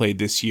what I've played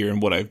this year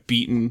and what I've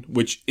beaten,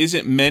 which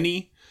isn't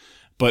many,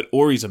 but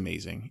Ori's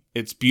amazing.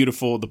 It's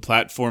beautiful. The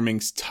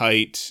platforming's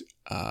tight.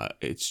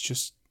 It's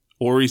just,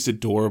 Ori's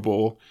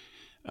adorable.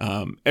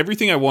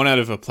 Everything I want out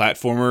of a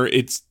platformer,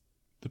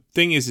 the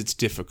thing is it's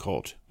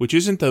difficult, which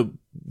isn't the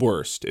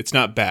worst. It's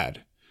not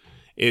bad.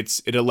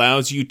 It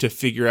allows you to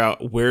figure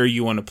out where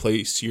you want to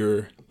place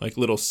your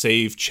little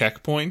save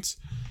checkpoints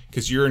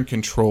because you're in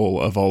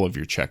control of all of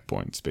your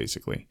checkpoints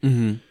basically.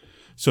 Mm-hmm.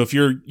 So if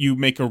you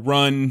make a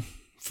run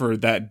for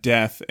that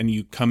death and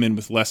you come in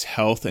with less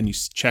health and you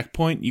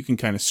checkpoint, you can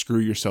kind of screw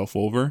yourself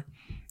over.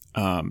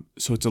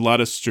 So it's a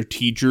lot of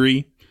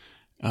strategery,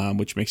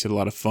 which makes it a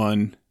lot of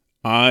fun.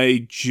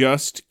 I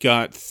just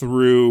got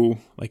through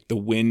the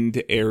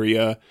wind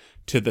area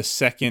to the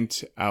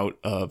second out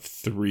of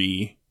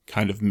 3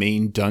 kind of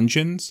main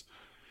dungeons,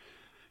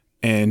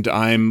 and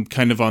I'm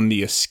kind of on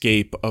the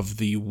escape of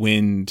the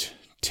wind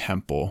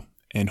temple,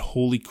 and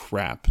holy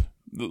crap,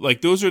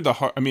 those are the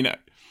hard,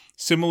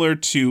 similar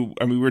to,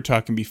 we were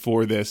talking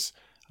before this,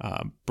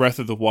 Breath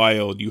of the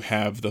Wild, you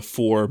have the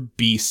 4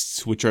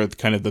 beasts, which are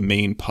kind of the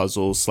main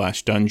puzzles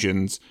 /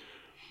 dungeons.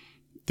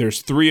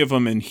 There's 3 of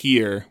them in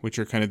here, which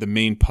are kind of the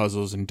main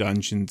puzzles and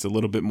dungeons, a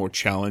little bit more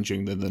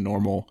challenging than the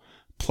normal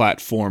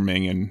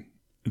platforming and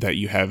that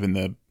you have in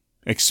the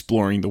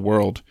exploring the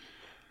world.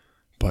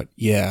 But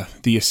yeah,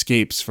 the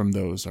escapes from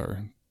those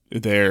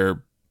they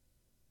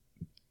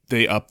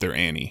up their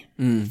ante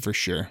for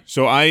sure.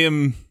 So I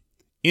am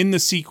in the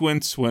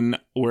sequence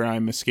where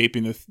I'm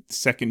escaping the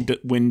second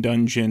wind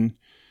dungeon,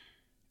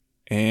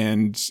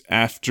 and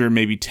after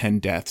maybe 10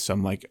 deaths,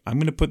 I'm like, I'm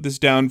going to put this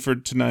down for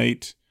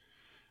tonight.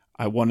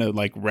 I want to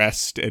like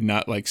rest and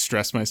not like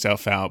stress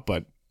myself out.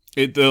 But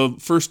the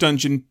first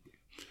dungeon,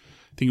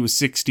 I think it was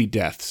 60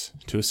 deaths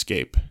to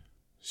escape.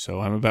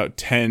 So I'm about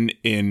 10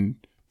 in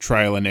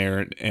trial and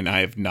error, and I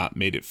have not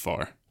made it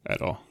far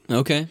at all.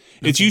 Okay.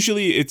 It's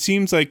usually, it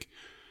seems like,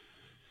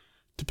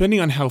 depending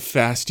on how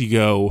fast you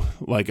go,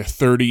 like a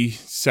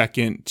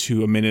 30-second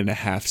to a minute and a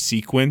half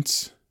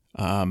sequence.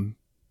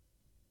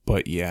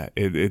 But yeah,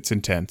 it's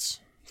intense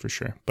for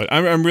sure. But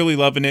I'm really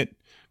loving it.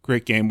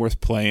 Great game, worth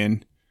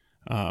playing.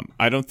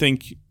 I don't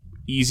think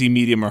easy,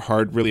 medium, or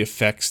hard really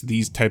affects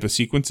these type of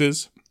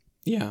sequences.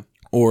 Yeah.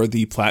 Or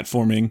the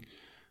platforming.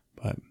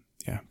 But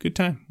yeah, good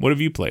time. What have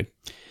you played?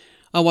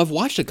 Oh, I've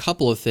watched a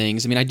couple of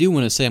things. I mean, I do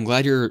want to say I'm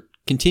glad you're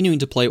continuing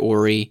to play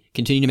Ori,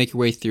 continuing to make your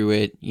way through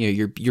it. You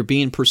know, you're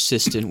being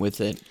persistent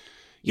with it.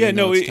 Yeah,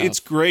 no, it's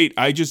great.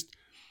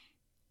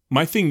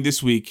 My thing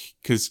this week,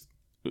 because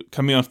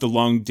coming off the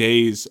long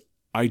days,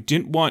 I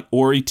didn't want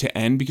Ori to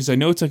end because I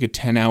know it's like a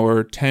 10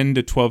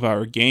 to 12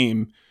 hour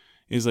game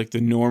is like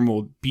the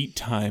normal beat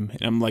time.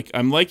 And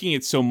I'm liking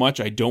it so much,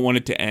 I don't want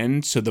it to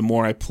end. So the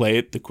more I play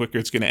it, the quicker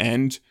it's going to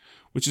end,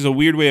 which is a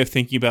weird way of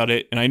thinking about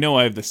it. And I know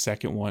I have the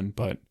second one,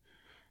 but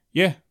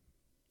yeah.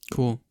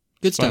 Cool.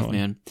 Good stuff,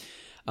 man.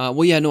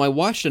 Well, yeah, no, I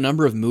watched a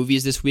number of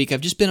movies this week.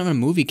 I've just been on a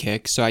movie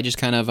kick, so I just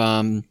kind of,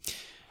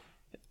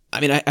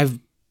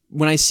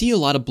 when I see a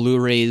lot of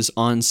Blu-rays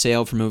on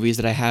sale for movies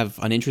that I have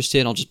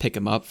uninterested, I'll just pick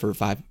them up for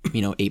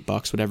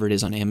 $8, whatever it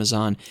is on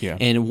Amazon. Yeah.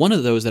 And one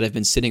of those that I've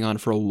been sitting on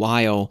for a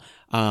while,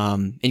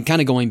 and kind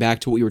of going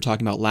back to what we were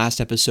talking about last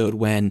episode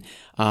when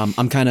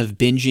I'm kind of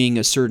binging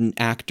a certain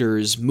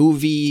actor's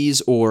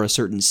movies or a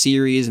certain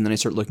series, and then I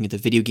start looking at the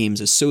video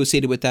games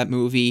associated with that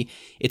movie.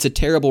 It's a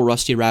terrible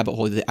rusty rabbit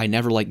hole that I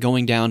never like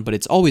going down, but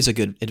it's always a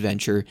good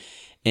adventure.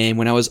 And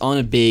when I was on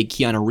a big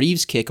Keanu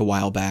Reeves kick a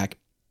while back,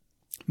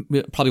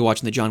 probably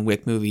watching the John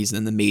Wick movies and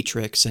then The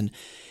Matrix, and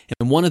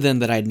one of them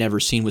that I'd never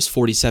seen was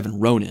 47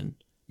 Ronin.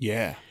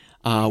 Yeah.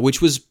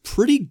 Which was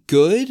pretty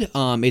good.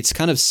 It's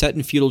kind of set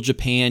in feudal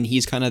Japan.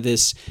 He's kind of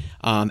this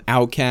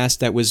outcast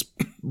that was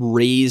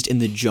raised in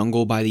the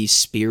jungle by these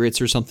spirits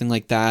or something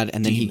like that,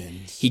 and then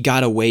he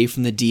got away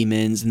from the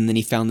demons, and then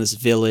he found this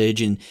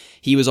village, and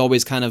he was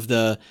always kind of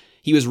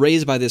he was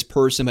raised by this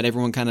person, but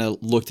everyone kind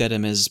of looked at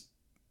him as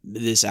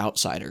this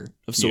outsider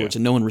of sorts,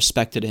 and no one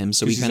respected him.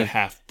 So he's a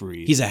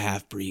half-breed. He's a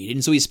half-breed.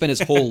 And so he spent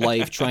his whole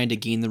life trying to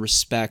gain the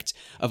respect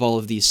of all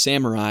of these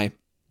samurai.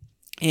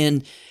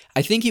 And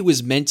I think it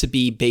was meant to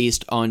be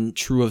based on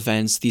true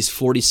events, these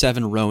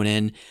 47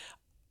 Ronin.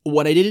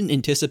 What I didn't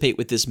anticipate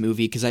with this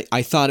movie, because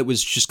I thought it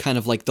was just kind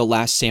of like The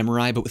Last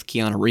Samurai, but with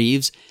Keanu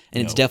Reeves,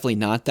 and it's definitely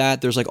not that.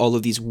 There's like all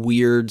of these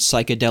weird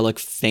psychedelic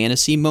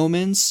fantasy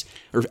moments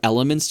or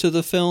elements to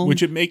the film.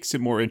 Which it makes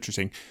it more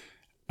interesting.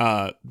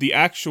 The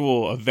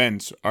actual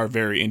events are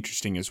very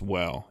interesting as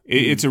well.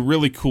 It's a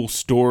really cool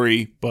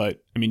story,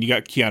 but I mean, you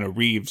got Keanu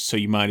Reeves, so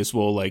you might as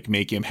well like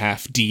make him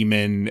half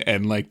demon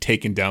and like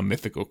taking down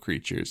mythical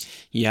creatures.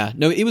 Yeah,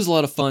 no, it was a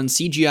lot of fun.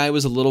 CGI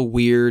was a little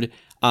weird.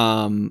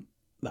 I don't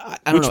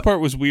know. Which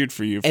part was weird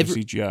for you for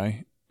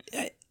CGI?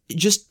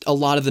 Just a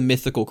lot of the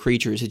mythical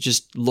creatures. It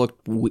just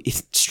looked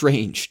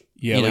strange.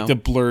 Yeah, like the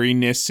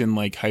blurriness in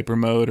like hyper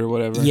mode or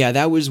whatever. Yeah,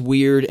 that was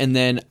weird. And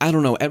then, I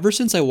don't know, ever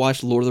since I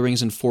watched Lord of the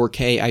Rings in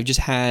 4K, I've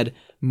just had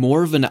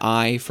more of an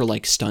eye for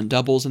like stunt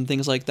doubles and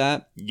things like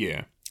that.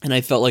 Yeah. And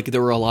I felt like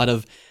there were a lot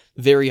of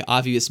very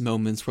obvious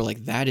moments where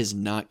like, that is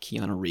not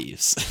Keanu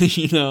Reeves,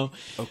 you know?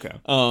 Okay.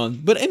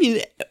 But I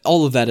mean,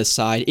 all of that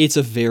aside, it's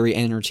a very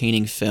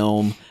entertaining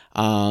film.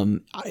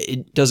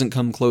 It doesn't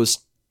come close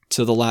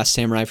to The Last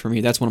Samurai for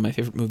me. That's one of my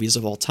favorite movies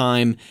of all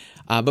time.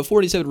 But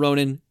 47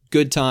 Ronin,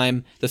 good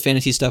time. The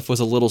fantasy stuff was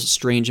a little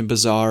strange and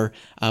bizarre,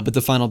 but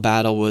the final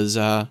battle was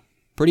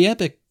pretty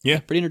epic. Yeah.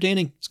 Pretty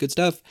entertaining. It's good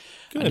stuff.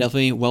 Good.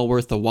 Definitely well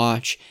worth the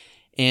watch.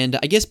 And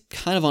I guess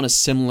kind of on a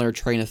similar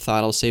train of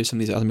thought, I'll save some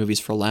of these other movies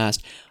for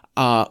last.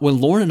 When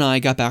Lauren and I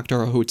got back to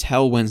our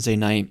hotel Wednesday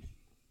night,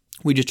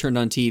 we just turned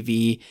on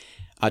the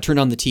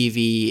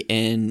TV,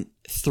 and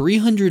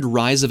 300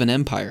 Rise of an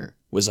Empire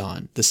was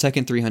on. The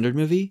second 300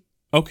 movie.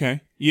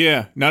 Okay.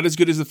 Yeah. Not as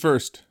good as the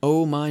first.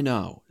 Oh my,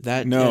 no.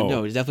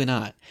 No, definitely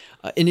not.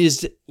 And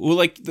is well,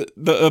 like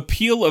the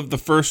appeal of the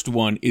first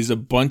one is a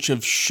bunch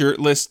of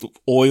shirtless,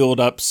 oiled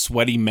up,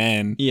 sweaty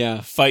men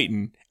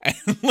fighting.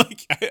 And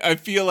like I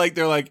feel like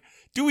they're like,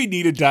 do we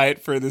need a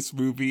diet for this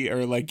movie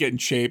or like get in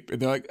shape?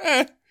 And they're like,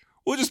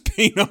 we'll just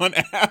paint on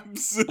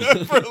abs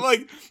for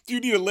like, do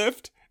you need a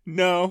lift?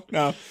 No.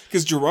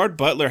 Because Gerard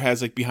Butler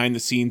has like behind the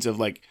scenes of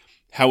like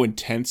how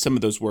intense some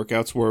of those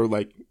workouts were,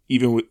 like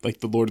even with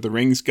like the Lord of the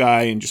Rings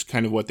guy and just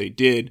kind of what they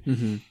did.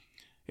 Mm-hmm.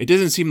 It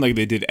doesn't seem like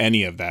they did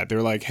any of that.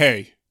 They're like,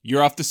 hey,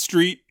 you're off the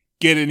street.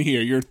 get in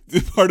here. You're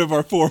part of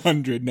our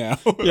 400 now.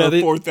 Yeah,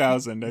 or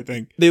 4,000, I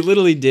think. They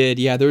literally did.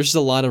 Yeah, there was just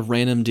a lot of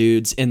random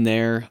dudes in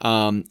there.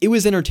 It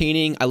was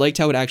entertaining. I liked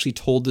how it actually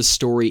told the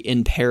story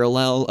in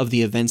parallel of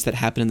the events that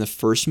happened in the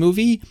first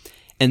movie.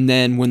 And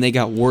then when they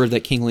got word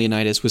that King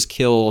Leonidas was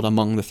killed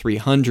among the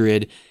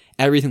 300,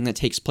 everything that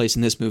takes place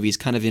in this movie is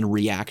kind of in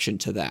reaction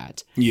to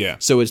that. Yeah.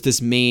 So it's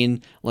this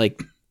main,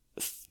 like,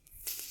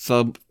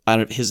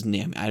 his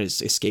name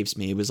escapes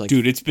me. It was like,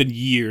 dude, it's been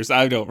years.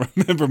 I don't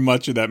remember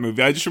much of that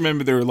movie. I just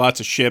remember there were lots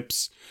of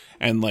ships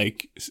and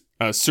like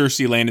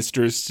Cersei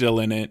Lannister is still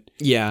in it.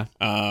 Yeah.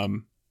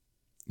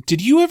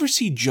 Did you ever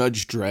see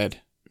Judge Dredd?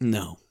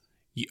 No.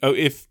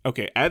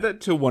 Add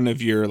that to one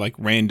of your like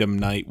random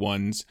night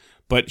ones.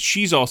 But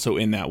she's also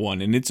in that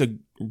one, and it's a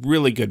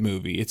really good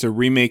movie. It's a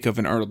remake of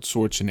an Arnold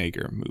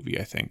Schwarzenegger movie,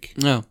 I think.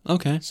 Oh,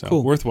 okay. So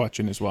cool. Worth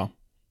watching as well.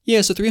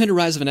 Yeah, so 300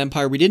 Rise of an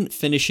Empire, we didn't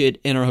finish it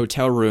in our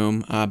hotel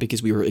room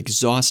because we were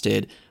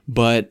exhausted,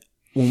 but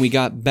when we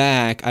got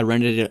back, I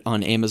rented it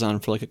on Amazon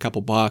for like a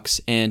couple bucks,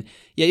 and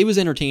yeah, it was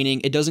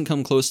entertaining. It doesn't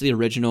come close to the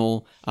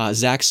original.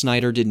 Zack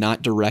Snyder did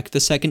not direct the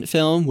second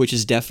film, which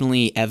is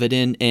definitely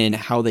evident in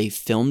how they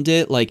filmed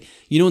it. Like,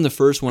 you know, in the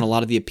first one, a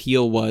lot of the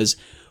appeal was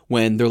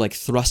when they're like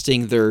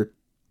thrusting their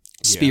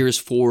spears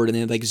forward and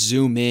they like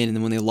zoom in, and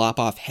then when they lop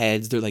off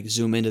heads, they're like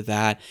zoom into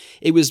that.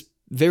 It was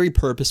very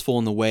purposeful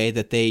in the way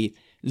that they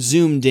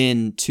zoomed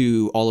in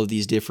to all of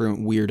these different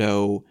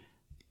weirdo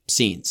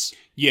scenes.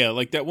 Yeah,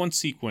 like that one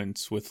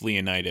sequence with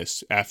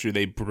Leonidas after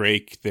they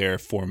break their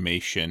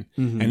formation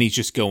and he's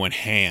just going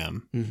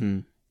ham. Mm-hmm.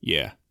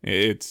 Yeah,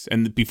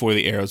 and before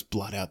the arrows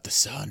blot out the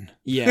sun.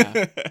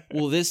 Yeah.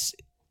 Well,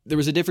 there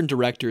was a different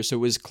director, so it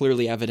was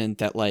clearly evident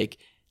that like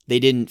they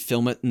didn't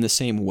film it in the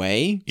same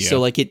way. Yeah. So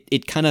like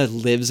it kind of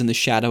lives in the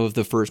shadow of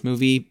the first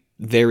movie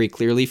very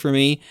clearly for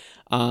me.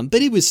 But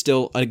it was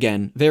still,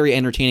 again, very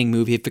entertaining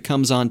movie. If it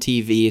comes on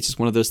TV, it's just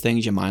one of those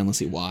things you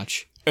mindlessly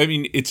watch. I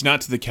mean, it's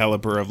not to the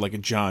caliber of like a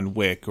John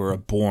Wick or a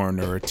Bourne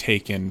or a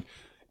Taken.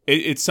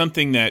 It's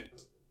something that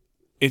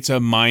it's a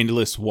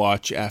mindless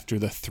watch after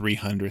the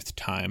 300th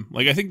time.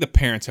 Like, I think the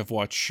parents have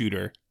watched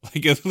Shooter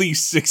like at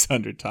least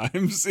 600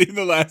 times in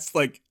the last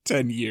like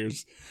 10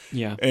 years.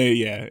 Yeah.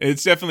 Yeah,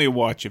 it's definitely a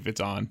watch if it's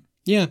on.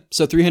 Yeah,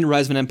 so 300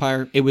 Rise of an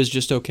Empire, it was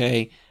just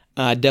okay.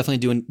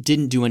 Definitely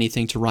didn't do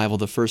anything to rival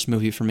the first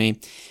movie for me.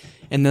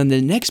 And then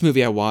the next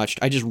movie I watched,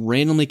 I just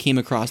randomly came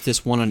across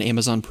this one on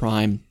Amazon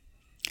Prime.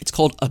 It's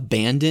called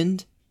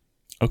Abandoned.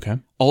 Okay.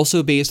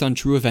 Also based on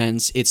true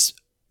events. It's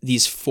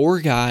these 4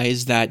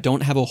 guys that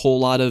don't have a whole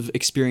lot of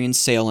experience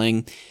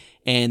sailing,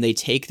 and they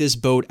take this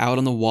boat out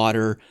on the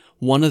water.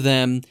 One of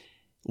them,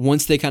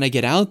 once they kind of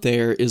get out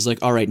there, is like,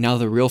 all right, now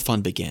the real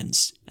fun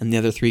begins. And the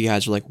other 3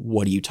 guys are like,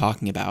 what are you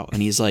talking about?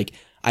 And he's like,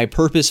 I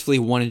purposefully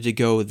wanted to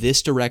go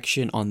this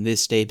direction on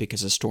this day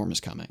because a storm is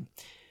coming.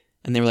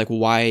 And they were like,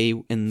 why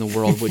in the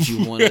world would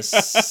you want to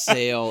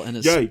sail in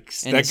a,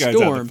 Yikes, in that a guy's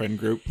storm? out of the friend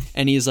group.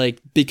 And he's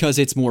like, because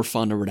it's more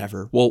fun or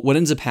whatever. Well, what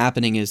ends up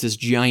happening is this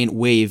giant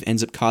wave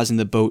ends up causing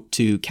the boat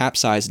to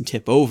capsize and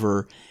tip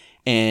over,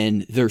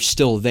 and they're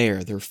still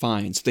there. They're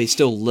fine. So they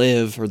still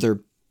live, or they're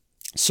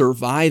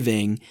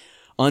surviving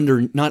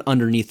not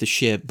underneath the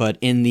ship, but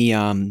in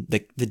the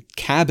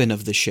cabin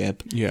of the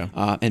ship.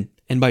 Yeah.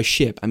 And by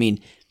ship, I mean,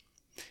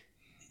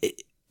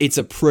 it's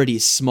a pretty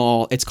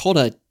small, it's called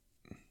a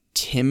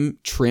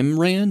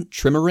trimaran.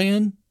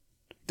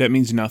 That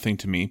means nothing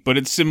to me, but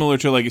it's similar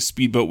to like a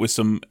speedboat with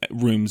some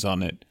rooms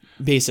on it.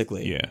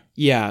 Basically. Yeah.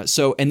 Yeah.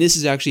 So, and this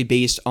is actually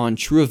based on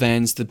true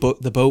events. The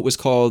boat was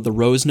called the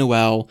Rose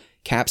Noel,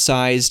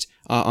 capsized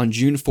on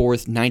June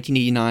 4th,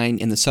 1989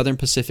 in the Southern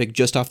Pacific,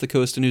 just off the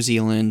coast of New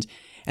Zealand.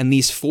 And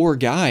these 4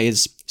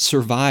 guys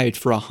survived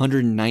for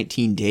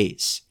 119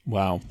 days.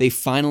 Wow. They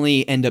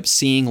finally end up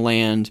seeing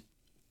land.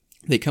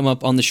 They come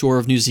up on the shore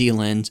of New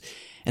Zealand.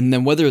 And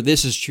then whether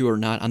this is true or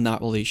not, I'm not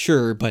really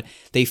sure, but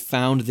they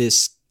found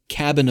this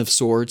cabin of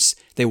sorts.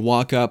 They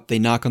walk up, they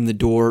knock on the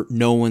door,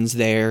 no one's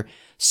there.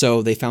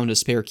 So they found a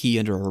spare key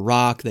under a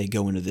rock. They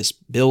go into this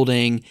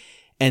building,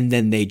 and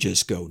then they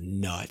just go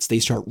nuts. They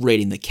start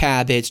raiding the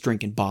cabins,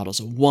 drinking bottles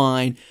of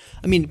wine.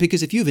 I mean,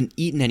 because if you haven't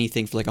eaten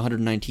anything for like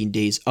 119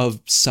 days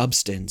of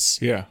substance,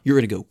 yeah, you're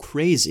going to go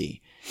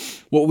crazy.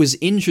 What was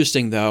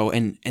interesting, though,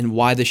 and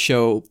why the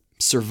show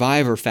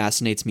Survivor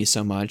fascinates me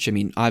so much, I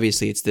mean,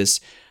 obviously it's this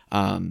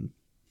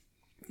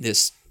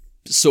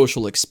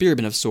social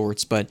experiment of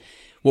sorts, but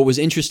what was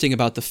interesting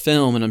about the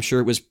film, and I'm sure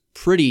it was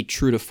pretty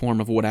true to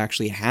form of what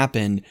actually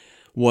happened,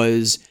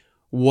 was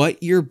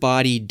what your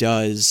body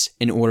does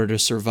in order to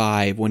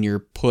survive when you're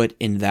put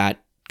in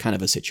that kind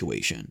of a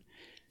situation.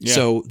 Yeah.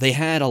 So they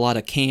had a lot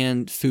of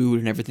canned food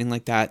and everything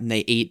like that, and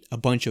they ate a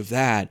bunch of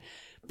that.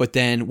 But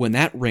then when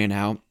that ran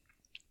out,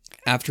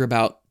 after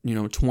about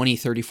 20,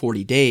 30,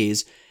 40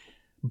 days,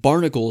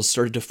 barnacles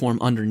started to form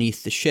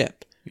underneath the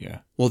ship. Yeah.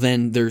 Well,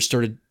 then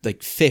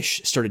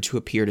fish started to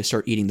appear to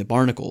start eating the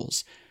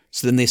barnacles.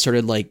 So then they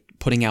started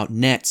putting out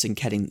nets and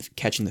catching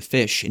the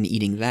fish and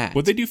eating that.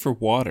 What'd they do for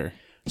water?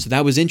 So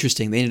that was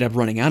interesting. They ended up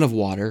running out of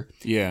water.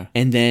 Yeah.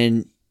 And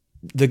then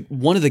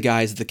one of the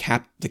guys, the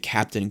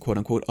captain, quote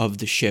unquote, of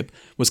the ship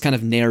was kind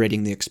of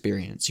narrating the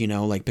experience,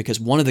 like because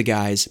one of the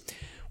guys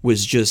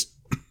was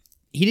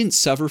he didn't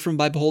suffer from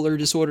bipolar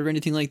disorder or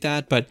anything like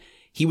that, but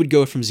he would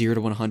go from 0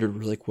 to 100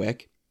 really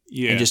quick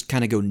and just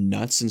kind of go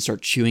nuts and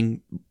start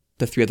chewing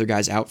the 3 other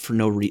guys out for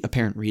no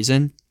apparent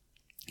reason.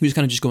 He was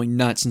kind of just going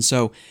nuts. And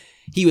so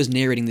he was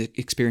narrating the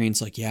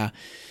experience like, yeah,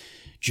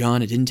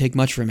 John, it didn't take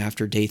much for him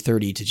after day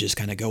 30 to just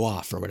kind of go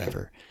off or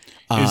whatever.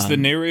 Is the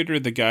narrator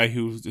the guy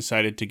who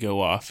decided to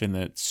go off in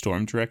the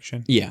storm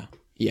direction? Yeah,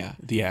 yeah.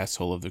 The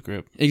asshole of the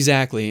group.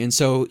 Exactly. And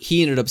so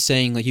he ended up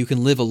saying, like, you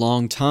can live a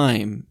long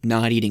time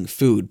not eating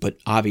food, but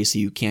obviously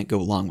you can't go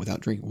long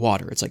without drinking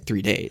water. It's like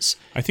 3 days.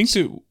 I think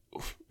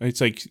it's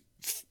like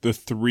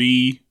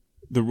the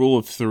rule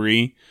of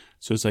 3.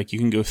 So it's like you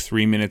can go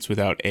 3 minutes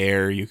without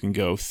air, you can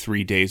go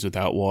 3 days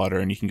without water,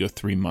 and you can go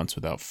 3 months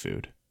without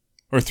food.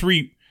 Or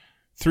 3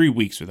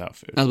 weeks without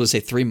food. I was going to say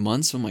 3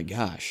 months? Oh my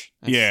gosh.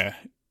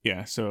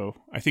 Yeah, so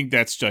I think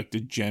that's like the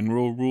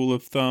general rule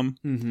of thumb.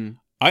 Mm-hmm.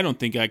 I don't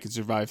think I could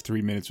survive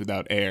 3 minutes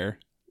without air,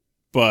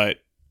 but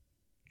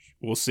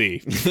we'll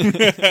see.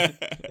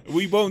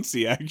 We won't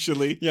see,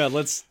 actually. Yeah,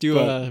 let's do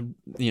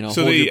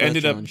So they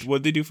ended up,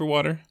 what'd they do for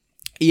water?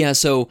 Yeah,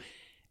 so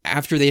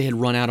after they had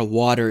run out of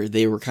water,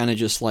 they were kind of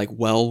just like,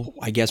 well,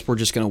 I guess we're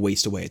just going to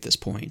waste away at this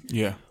point.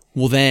 Yeah.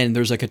 Well, then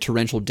there's like a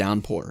torrential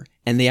downpour,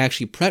 and they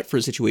actually prepped for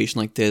a situation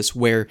like this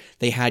where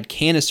they had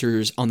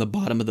canisters on the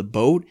bottom of the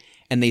boat,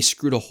 and they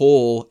screwed a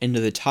hole into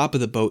the top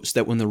of the boat so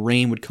that when the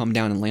rain would come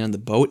down and land on the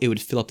boat, it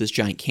would fill up this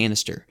giant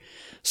canister.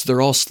 So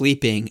they're all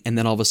sleeping, and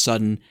then all of a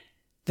sudden,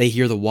 they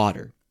hear the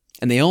water.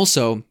 And they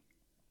also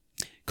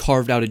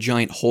carved out a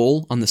giant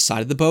hole on the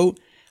side of the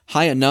boat,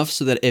 high enough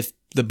so that if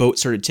the boat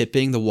started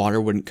tipping, the water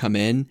wouldn't come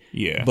in.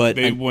 Yeah, but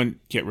they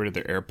wouldn't get rid of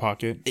their air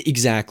pocket.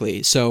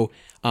 Exactly. So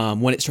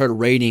when it started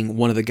raining,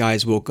 one of the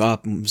guys woke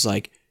up and was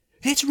like,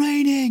 it's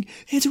raining!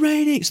 It's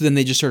raining! So then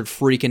they just started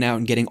freaking out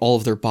and getting all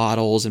of their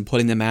bottles and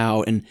putting them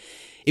out. And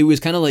it was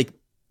kind of like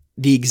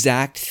the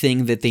exact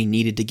thing that they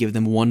needed to give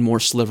them one more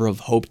sliver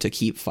of hope to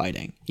keep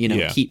fighting,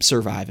 keep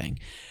surviving.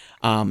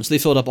 So they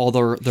filled up all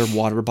their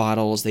water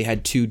bottles. They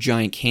had 2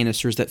 giant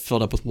canisters that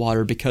filled up with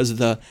water because of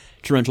the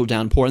torrential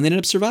downpour, and they ended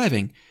up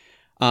surviving.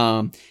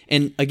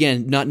 And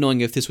again, not knowing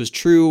if this was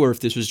true or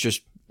if this was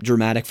just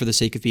dramatic for the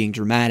sake of being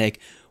dramatic,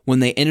 when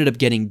they ended up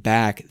getting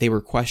back, they were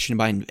questioned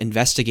by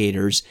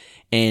investigators,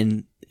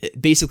 and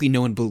basically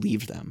no one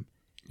believed them.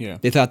 Yeah.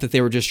 They thought that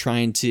they were just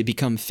trying to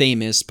become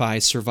famous by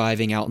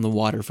surviving out in the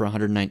water for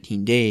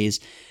 119 days.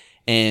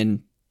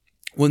 And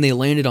when they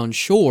landed on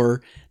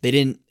shore, they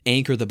didn't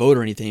anchor the boat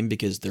or anything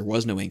because there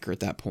was no anchor at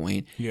that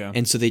point. Yeah.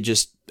 And so they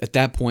just, at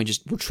that point,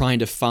 just were trying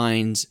to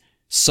find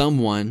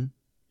someone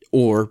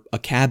or a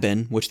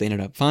cabin, which they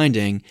ended up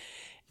finding.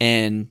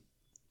 And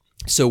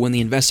so when the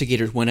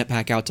investigators went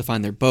back out to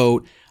find their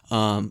boat,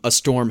 a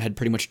storm had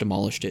pretty much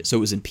demolished it. So it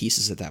was in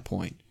pieces at that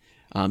point.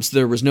 So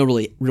there was no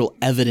real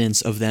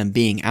evidence of them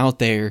being out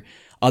there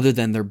other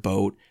than their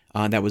boat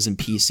that was in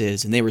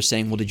pieces. And they were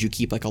saying, well, did you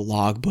keep like a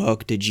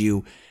logbook? Did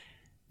you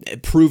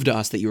prove to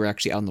us that you were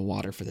actually out in the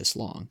water for this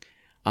long?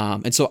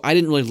 And so I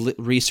didn't really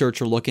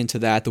research or look into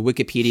that. The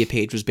Wikipedia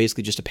page was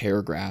basically just a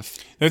paragraph.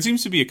 That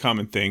seems to be a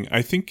common thing.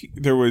 I think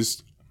there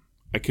was,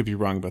 I could be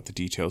wrong about the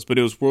details, but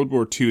it was World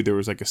War II. There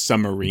was like a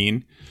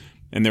submarine,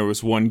 and there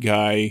was one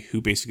guy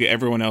who basically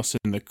everyone else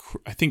in the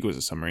I think it was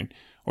a submarine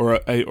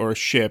or a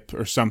ship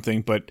or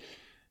something, but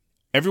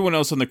everyone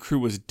else on the crew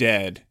was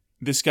dead.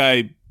 This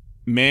guy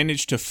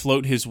managed to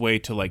float his way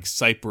to like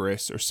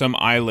Cyprus or some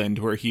island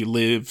where he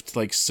lived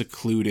like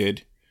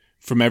secluded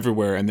from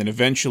everywhere, and then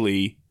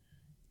eventually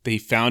they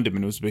found him,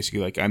 and it was basically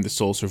like, I'm the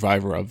sole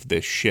survivor of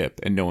this ship,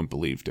 and no one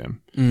believed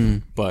him.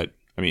 But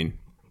I mean,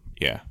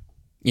 yeah.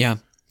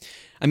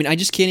 I mean, I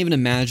just can't even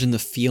imagine the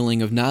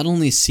feeling of not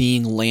only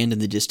seeing land in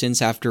the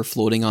distance after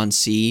floating on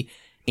sea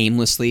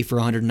aimlessly for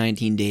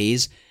 119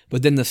 days,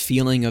 but then the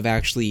feeling of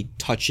actually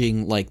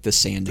touching like the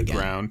sand again.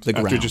 The ground.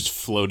 After just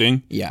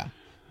floating. Yeah.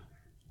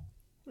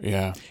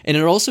 Yeah. And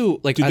it also,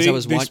 like, as I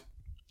was watching...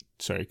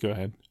 Sorry, go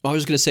ahead. I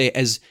was going to say,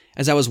 as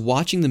I was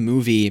watching the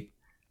movie,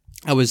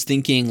 I was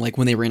thinking, like,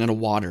 when they ran out of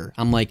water,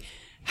 I'm like,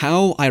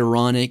 how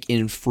ironic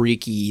and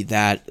freaky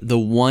that the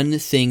one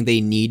thing they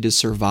need to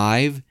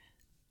survive,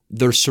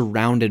 they're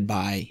surrounded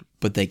by,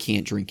 but they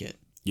can't drink it.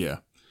 Yeah.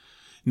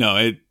 No,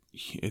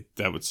 it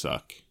that would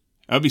suck.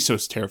 That would be so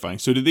terrifying.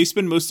 So did they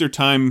spend most of their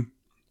time,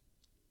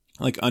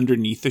 like,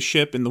 underneath the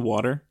ship in the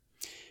water?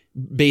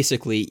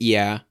 Basically,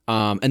 yeah.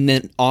 And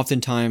then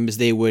oftentimes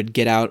they would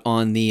get out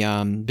on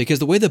the, because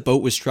the way the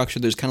boat was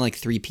structured, there's kind of like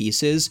 3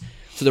 pieces.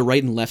 So the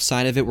right and left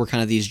side of it were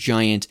kind of these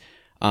giant,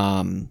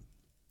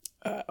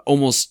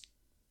 almost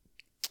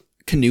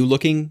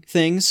canoe-looking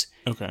things.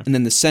 Okay. And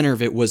then the center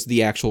of it was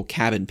the actual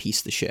cabin piece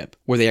of the ship,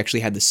 where they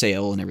actually had the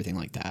sail and everything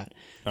like that.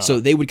 So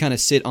they would kind of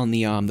sit on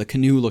the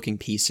canoe-looking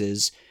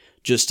pieces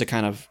just to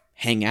kind of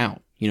hang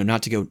out,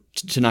 not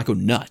to not go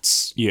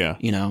nuts. Yeah.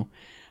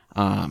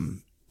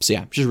 So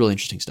yeah, just really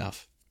interesting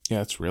stuff. Yeah,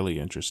 it's really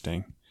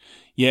interesting.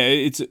 Yeah,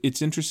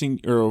 it's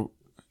interesting. Or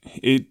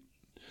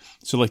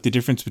So like the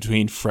difference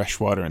between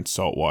freshwater and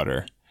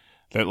saltwater,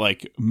 that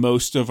like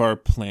most of our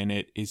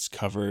planet is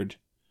covered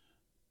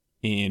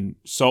in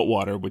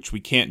saltwater, which we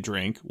can't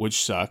drink,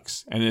 which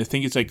sucks. And I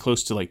think it's like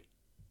close to like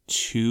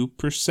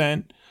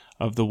 2%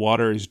 of the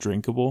water is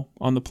drinkable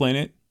on the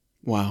planet.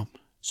 Wow.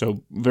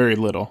 So very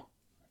little.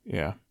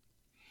 Yeah.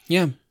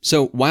 Yeah.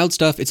 So Wild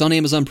Stuff, it's on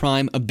Amazon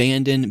Prime,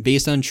 Abandoned,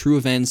 based on true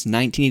events,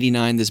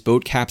 1989. This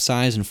boat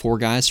capsized and 4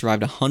 guys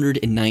survived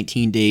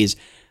 119 days.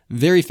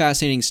 Very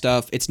fascinating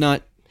stuff. It's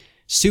not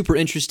super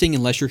interesting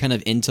unless you're kind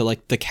of into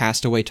like the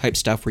Castaway type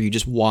stuff where you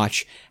just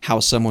watch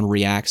how someone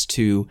reacts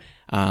to,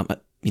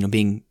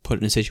 being put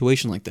in a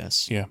situation like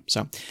this. Yeah.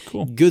 So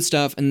Cool. Good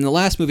stuff. And the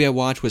last movie I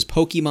watched was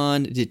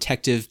Pokemon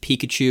Detective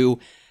Pikachu.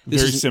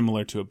 Very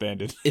similar to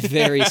Abandoned.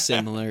 Very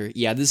similar.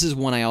 Yeah, this is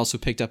one I also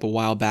picked up a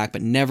while back,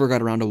 but never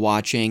got around to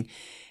watching.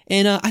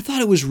 And I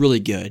thought it was really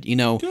good.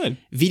 Good.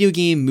 Video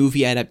game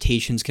movie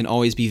adaptations can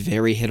always be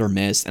very hit or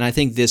miss. And I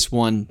think this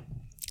one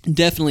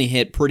definitely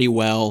hit pretty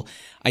well.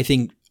 I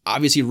think,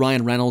 obviously,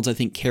 Ryan Reynolds,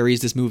 carries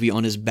this movie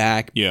on his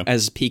back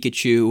as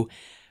Pikachu.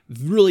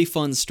 Really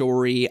fun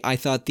story. I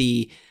thought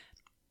the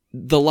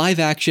live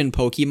action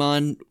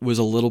Pokemon was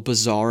a little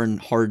bizarre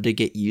and hard to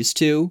get used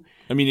to.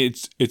 I mean,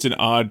 it's an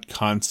odd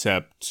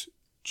concept,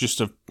 just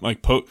of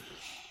like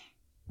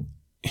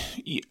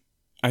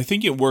I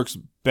think it works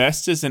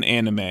best as an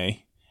anime,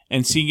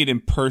 and seeing it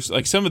in person,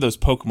 like some of those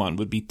Pokemon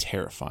would be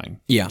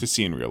terrifying to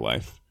see in real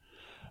life.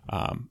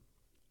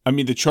 I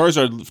mean, the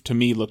Charizard to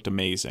me looked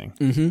amazing.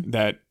 Mm-hmm.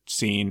 That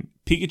scene,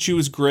 Pikachu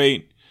was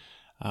great.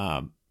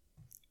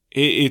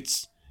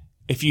 It's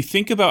if you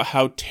think about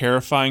how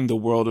terrifying the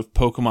world of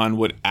Pokemon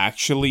would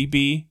actually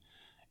be,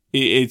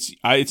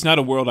 it's not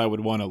a world I would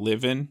want to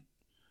live in.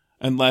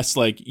 Unless,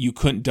 like, you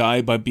couldn't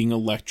die by being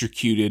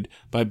electrocuted,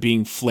 by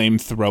being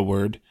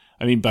flamethrowered.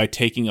 I mean, by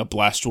taking a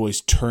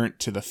Blastoise turret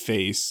to the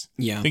face.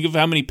 Yeah. Think of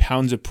how many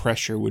pounds of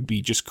pressure would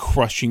be just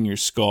crushing your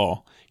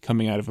skull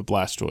coming out of a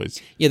Blastoise.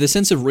 Yeah, the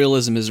sense of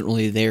realism isn't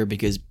really there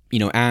because,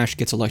 Ash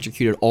gets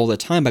electrocuted all the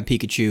time by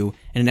Pikachu,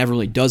 and it never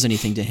really does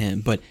anything to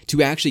him. But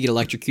to actually get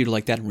electrocuted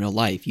like that in real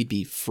life, you'd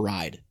be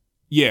fried.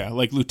 Yeah,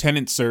 like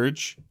Lieutenant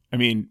Surge. I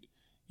mean,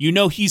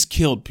 he's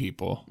killed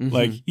people. Mm-hmm.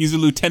 Like, he's a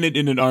lieutenant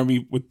in an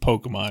army with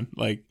Pokemon.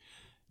 Like,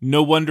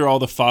 no wonder all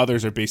the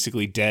fathers are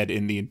basically dead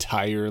in the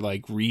entire,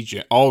 like,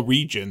 region, all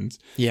regions.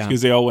 Yeah.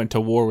 Because they all went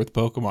to war with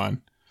Pokemon.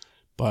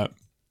 But,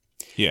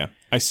 yeah.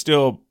 I'm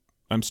still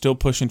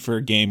pushing for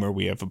a game where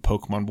we have a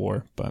Pokemon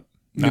war, but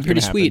it'd be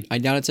pretty sweet. I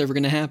doubt it's ever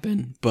going to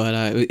happen,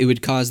 but it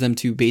would cause them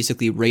to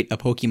basically rate a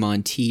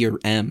Pokemon T or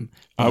M.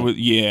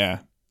 Yeah.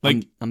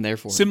 Like, I'm there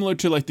for it. Similar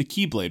to, like, the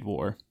Keyblade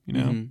War,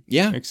 Mm-hmm.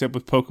 Yeah. Except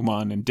with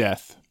Pokemon and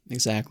death.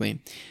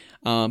 Exactly.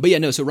 But yeah,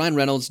 no, so Ryan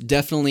Reynolds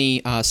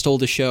definitely stole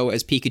the show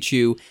as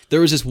Pikachu.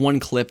 There was this one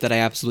clip that I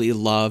absolutely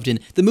loved, and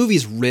the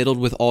movie's riddled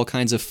with all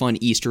kinds of fun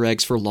Easter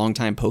eggs for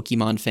longtime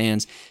Pokemon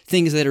fans.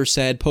 Things that are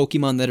said,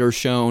 Pokemon that are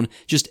shown,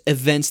 just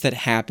events that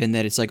happen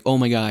that it's like, oh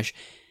my gosh,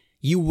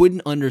 you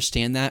wouldn't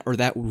understand that, or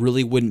that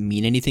really wouldn't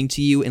mean anything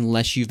to you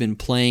unless you've been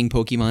playing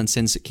Pokemon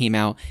since it came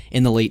out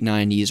in the late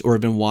 90s, or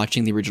have been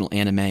watching the original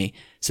anime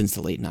since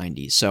the late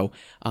 90s. So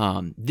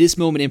this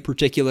moment in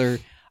particular,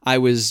 I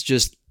was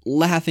just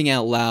laughing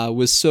out loud,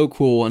 was so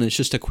cool, and it's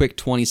just a quick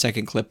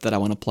 20-second clip that I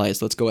want to play,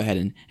 so let's go ahead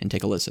and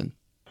take a listen.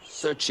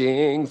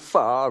 Searching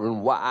far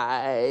and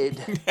wide,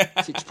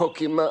 teach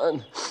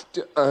Pokemon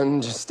to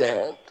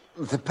understand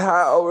the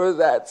power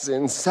that's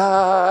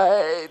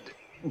inside.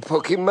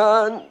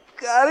 Pokemon,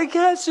 gotta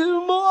catch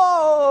 'em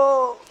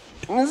all.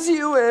 It's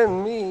you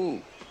and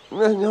me.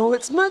 I know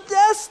it's my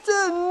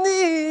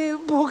destiny.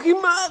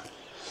 Pokemon.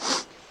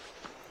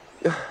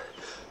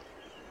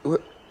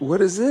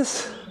 What is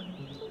this?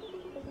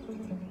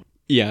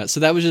 Yeah, so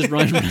that was just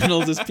Ryan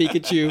Reynolds as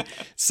Pikachu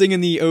singing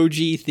the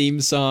OG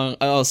theme song.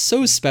 Oh,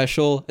 so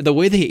special. The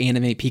way they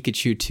animate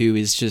Pikachu too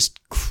is just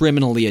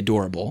criminally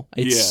adorable.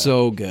 It's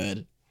so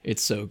good.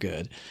 It's so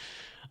good.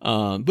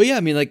 But yeah, I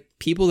mean, like,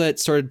 people that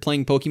started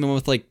playing Pokemon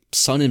with, like,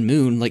 Sun and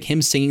Moon, like,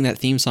 him singing that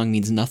theme song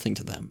means nothing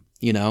to them,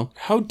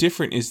 How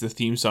different is the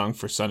theme song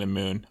for Sun and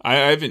Moon? I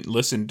haven't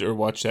listened or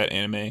watched that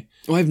anime.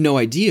 Oh, I have no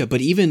idea,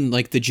 but even,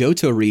 like, the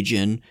Johto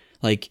region,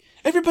 like...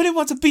 Everybody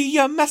wants to be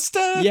your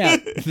master! Yeah.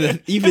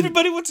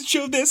 Everybody wants to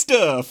show their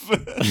stuff!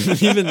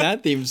 Even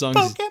that theme song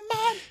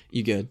Pokemon!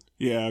 You good?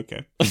 Yeah,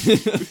 okay.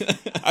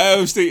 I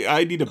always think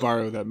I need to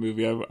borrow that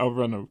movie. I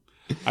want to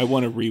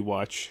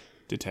rewatch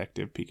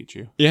Detective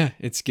Pikachu. Yeah,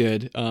 it's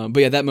good. But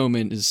yeah, that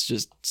moment is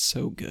just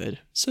so good.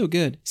 So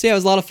good. So yeah, it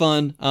was a lot of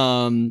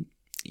fun.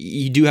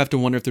 You do have to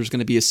wonder if there's going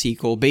to be a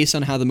sequel. Based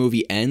on how the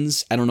movie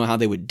ends, I don't know how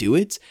they would do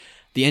it.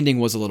 The ending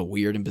was a little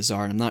weird and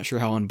bizarre, and I'm not sure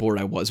how on board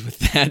I was with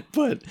that,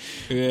 but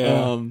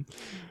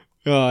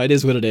it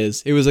is what it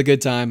is. It was a good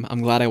time.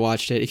 I'm glad I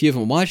watched it. If you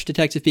haven't watched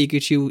Detective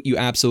Pikachu, you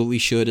absolutely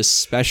should,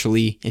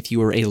 especially if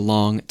you are a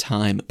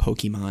long-time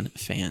Pokemon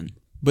fan.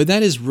 But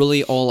that is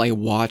really all I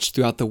watched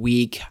throughout the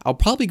week. I'll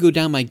probably go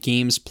down my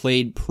games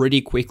played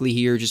pretty quickly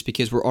here just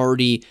because we're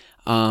already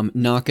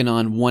knocking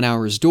on 1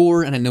 hour's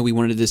door, and I know we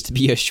wanted this to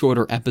be a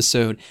shorter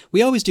episode.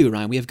 We always do,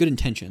 Ryan. We have good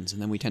intentions,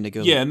 and then we tend to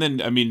go... Yeah, and then,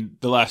 I mean,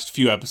 the last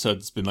few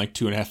episodes, it's been like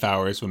 2.5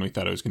 hours when we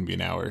thought it was going to be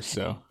an hour,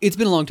 so... It's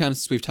been a long time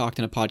since we've talked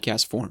in a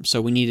podcast form,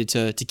 so we needed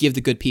to give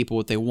the good people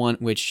what they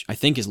want, which I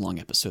think is long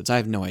episodes. I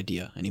have no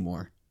idea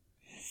anymore.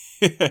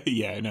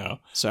 Yeah, I know.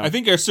 So I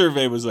think our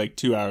survey was like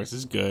 2 hours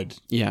is good.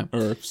 Yeah.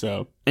 Or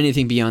so.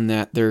 Anything beyond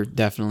that, they're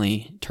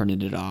definitely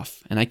turning it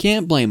off. And I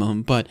can't blame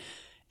them, but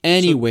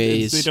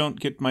anyways... So they don't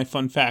get my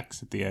fun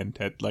facts at the end,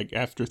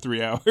 after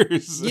 3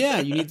 hours. Yeah,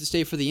 you need to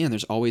stay for the end.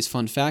 There's always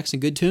fun facts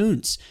and good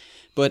tunes.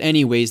 But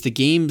anyways, the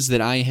games that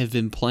I have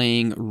been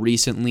playing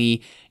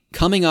recently,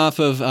 coming off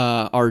of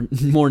our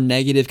more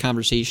negative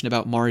conversation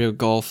about Mario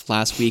Golf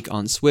last week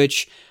on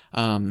Switch...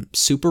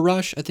 Super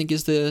Rush, I think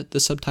is the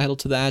subtitle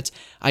to that.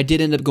 I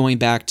did end up going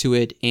back to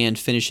it and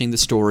finishing the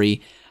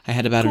story. I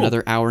had about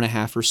another hour and a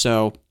half or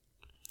so.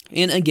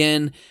 And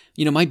again,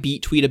 my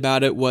beat tweet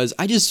about it was,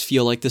 I just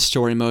feel like the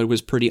story mode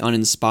was pretty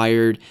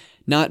uninspired,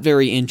 not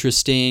very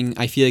interesting.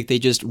 I feel like they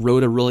just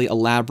wrote a really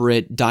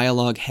elaborate,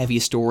 dialogue-heavy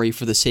story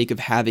for the sake of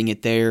having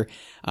it there.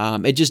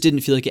 It just didn't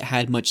feel like it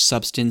had much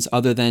substance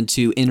other than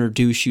to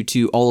introduce you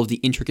to all of the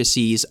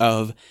intricacies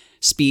of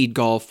Speed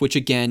Golf, which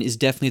again is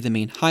definitely the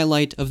main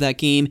highlight of that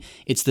game.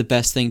 It's the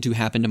best thing to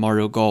happen to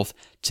Mario Golf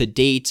to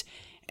date,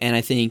 and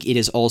I think it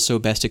is also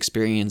best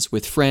experience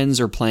with friends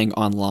or playing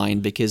online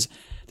because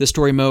the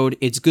story mode,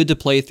 it's good to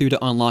play through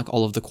to unlock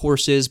all of the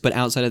courses, but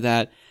outside of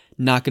that,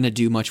 not going to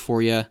do much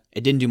for you.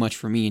 It didn't do much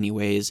for me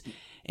anyways.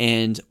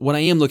 And what I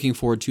am looking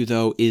forward to,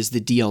 though, is the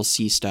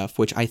DLC stuff,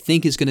 which I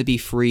think is going to be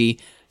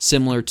free,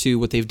 similar to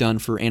what they've done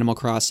for Animal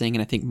Crossing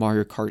and I think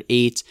Mario Kart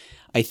 8.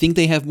 I think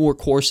they have more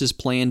courses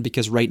planned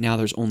because right now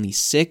there's only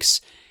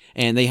 6,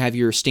 and they have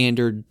your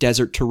standard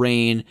desert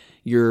terrain,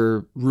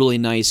 your really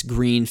nice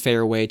green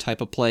fairway type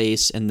of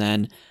place, and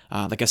then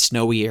like a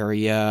snowy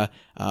area,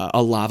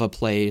 a lava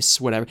place,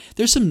 whatever.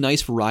 There's some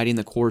nice variety in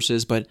the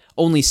courses, but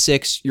only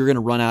 6. You're going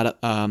to run out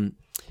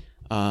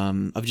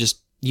of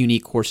just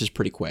unique courses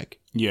pretty quick.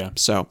 Yeah.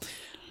 So,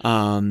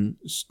 for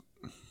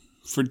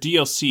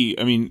DLC,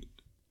 I mean,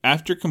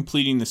 after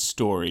completing the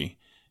story,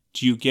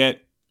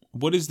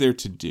 what is there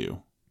to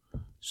do?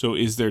 So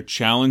is there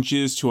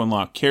challenges to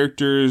unlock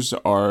characters,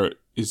 or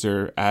is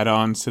there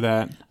add-ons to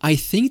that? I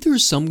think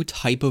there's some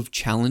type of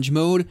challenge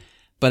mode,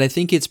 but I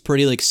think it's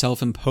pretty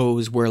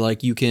self-imposed where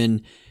you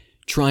can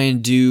try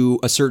and do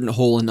a certain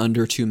hole in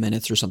under 2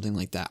 minutes or something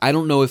like that. I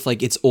don't know if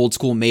it's old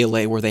school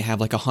Melee where they have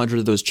 100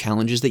 of those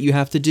challenges that you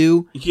have to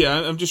do.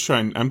 Yeah,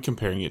 I'm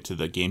comparing it to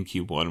the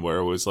GameCube one where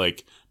it was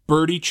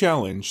birdie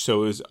challenge.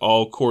 So it was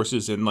all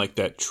courses in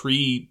that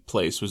tree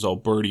place was all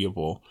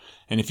birdieable.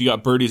 And if you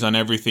got birdies on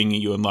everything,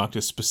 you unlocked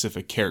a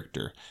specific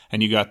character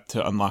and you got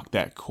to unlock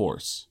that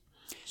course.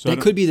 So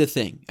that could be the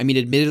thing. I mean,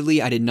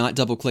 admittedly, I did not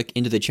double click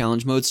into the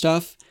challenge mode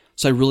stuff.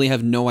 So I really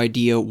have no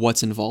idea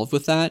what's involved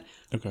with that.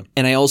 Okay.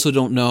 And I also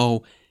don't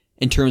know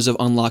in terms of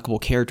unlockable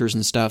characters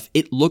and stuff.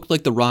 It looked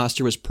like the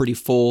roster was pretty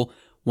full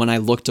when I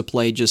looked to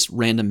play just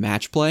random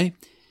match play.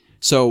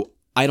 So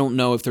I don't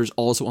know if there's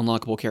also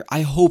unlockable characters.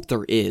 I hope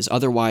there is.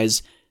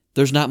 Otherwise,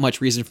 there's not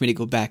much reason for me to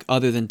go back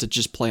other than to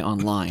just play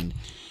online.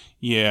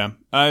 Yeah.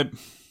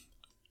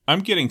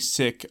 I'm getting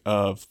sick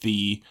of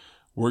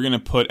we're going to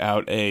put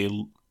out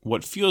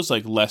what feels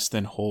like less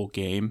than whole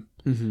game.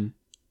 Mm-hmm.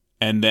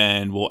 And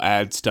then we'll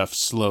add stuff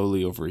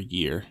slowly over a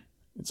year.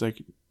 It's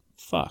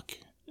fuck.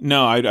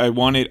 No, I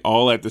want it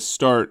all at the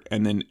start,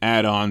 and then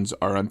add-ons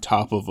are on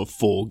top of a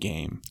full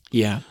game.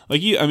 Yeah.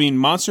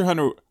 Monster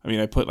Hunter,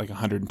 I put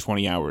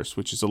 120 hours,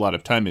 which is a lot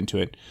of time into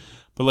it.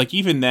 But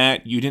even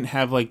that, you didn't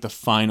have the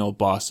final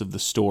boss of the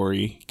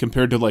story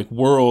compared to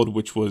World,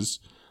 which was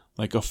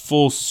a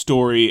full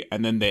story,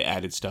 and then they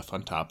added stuff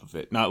on top of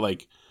it.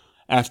 Not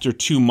after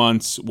 2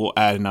 months, we'll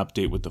add an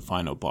update with the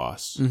final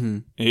boss. Mm-hmm.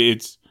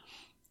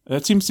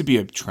 That seems to be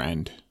a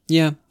trend.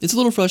 Yeah, it's a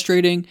little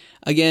frustrating.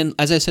 Again,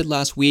 as I said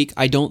last week,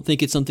 I don't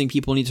think it's something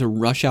people need to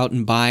rush out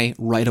and buy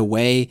right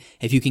away.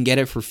 If you can get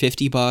it for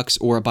 $50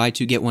 or a buy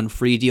two get one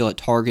free deal at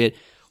Target,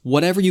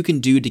 whatever you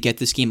can do to get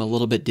this game a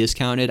little bit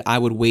discounted, I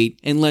would wait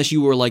unless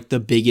you were the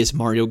biggest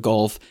Mario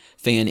Golf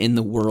fan in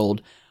the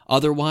world.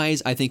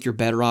 Otherwise, I think you're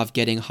better off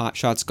getting Hot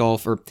Shots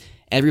Golf or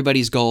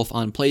Everybody's Golf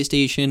on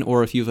PlayStation,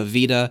 or if you have a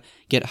Vita,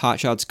 get Hot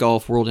Shots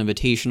Golf World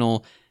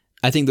Invitational.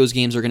 I think those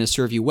games are going to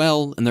serve you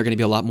well, and they're going to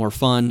be a lot more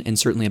fun, and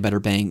certainly a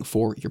better bang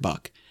for your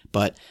buck.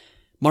 But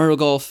Mario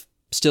Golf,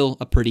 still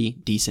a pretty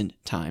decent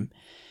time.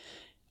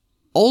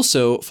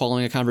 Also,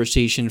 following a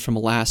conversation from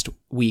last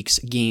week's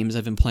games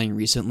I've been playing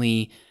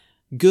recently,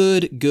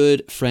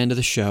 good friend of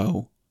the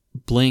show,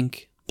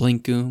 Blink,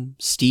 Blinkoom,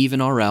 Steve,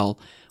 and RL,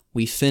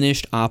 We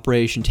finished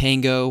Operation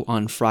Tango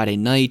on Friday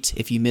night.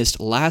 If you missed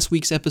last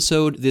week's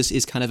episode, this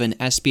is kind of an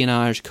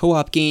espionage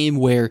co-op game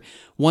where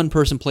one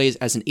person plays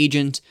as an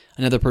agent,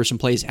 another person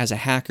plays as a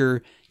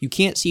hacker. You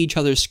can't see each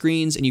other's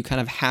screens, and you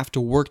kind of have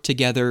to work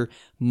together,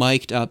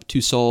 mic'd up,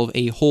 to solve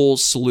a whole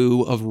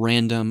slew of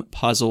random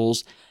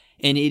puzzles.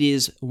 And it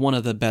is one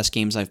of the best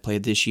games I've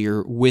played this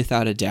year,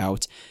 without a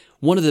doubt.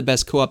 One of the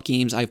best co-op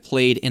games I've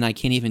played, and I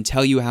can't even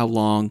tell you how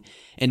long.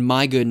 And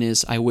my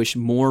goodness, I wish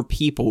more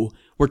people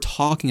were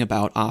talking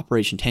about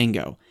Operation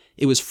Tango.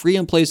 It was free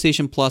on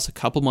PlayStation Plus a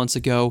couple months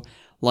ago.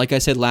 Like I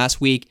said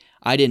last week,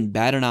 I didn't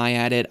bat an eye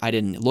at it. I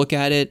didn't look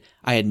at it.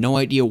 I had no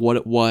idea what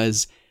it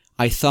was.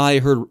 I thought I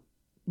heard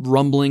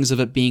rumblings of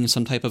it being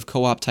some type of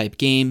co-op type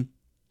game,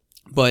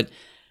 but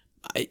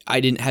I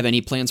didn't have any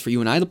plans for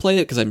you and I to play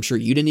it because I'm sure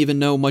you didn't even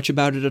know much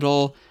about it at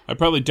all. I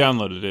probably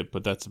downloaded it,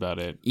 but that's about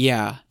it.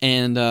 Yeah,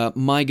 and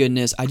my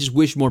goodness, I just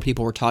wish more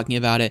people were talking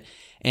about it,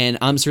 and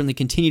I'm certainly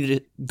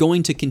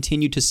going to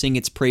continue to sing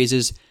its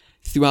praises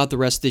throughout the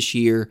rest of this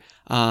year.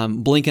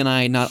 Blink and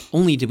I, not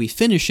only did we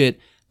finish it,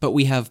 but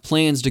we have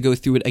plans to go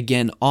through it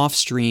again off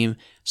stream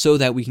so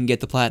that we can get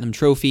the Platinum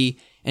Trophy.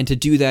 And to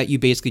do that, you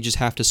basically just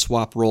have to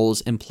swap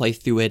roles and play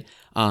through it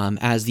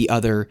as the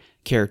other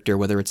character,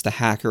 whether it's the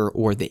hacker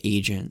or the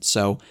agent.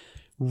 So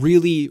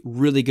really,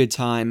 really good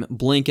time.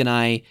 Blink and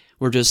I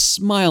were just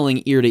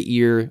smiling ear to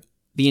ear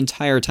the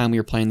entire time we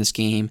were playing this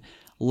game,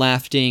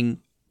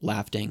 laughing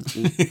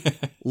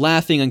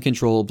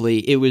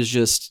uncontrollably. It was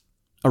just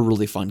a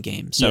really fun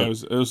game. So yeah,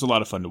 it was a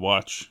lot of fun to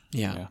watch.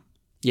 Yeah.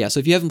 So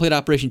if you haven't played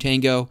Operation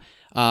Tango,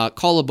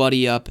 call a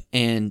buddy up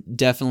and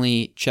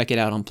definitely check it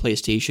out on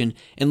PlayStation.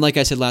 And like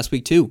I said last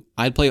week too,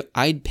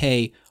 I'd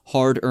pay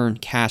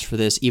hard-earned cash for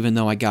this, even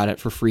though I got it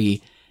for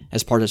free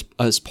as part of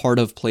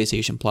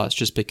PlayStation Plus,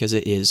 just because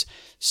it is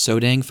so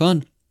dang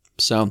fun.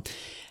 So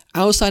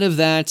outside of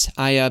that,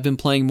 I have been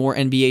playing more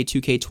NBA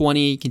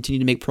 2K20, continue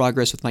to make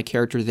progress with my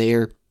character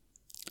there,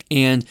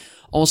 and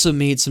also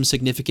made some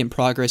significant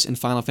progress in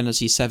Final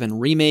Fantasy VII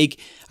Remake.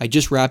 I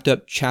just wrapped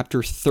up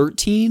Chapter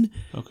 13.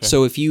 Okay.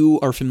 So if you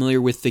are familiar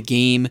with the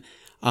game,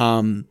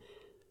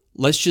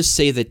 let's just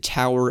say the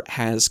tower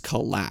has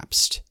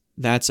collapsed.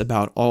 That's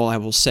about all I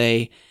will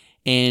say.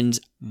 And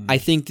I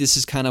think this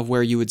is kind of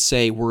where you would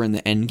say we're in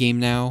the end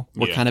game now.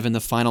 We're kind of in the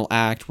final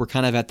act. We're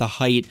kind of at the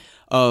height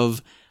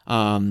of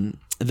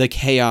the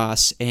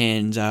chaos,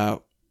 and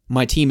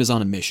my team is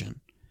on a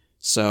mission.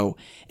 So,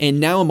 and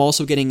now I'm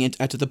also getting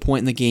to the point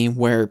in the game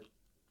where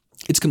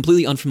it's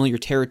completely unfamiliar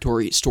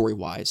territory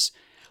story-wise.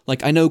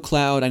 Like, I know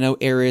Cloud, I know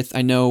Aerith,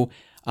 I know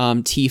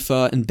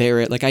Tifa and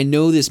Barrett. Like, I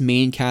know this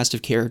main cast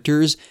of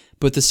characters,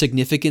 but the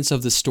significance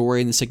of the story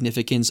and the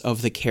significance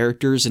of the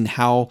characters and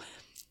how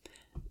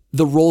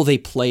the role they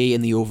play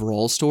in the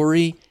overall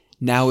story,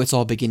 now it's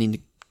all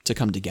beginning to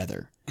come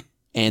together.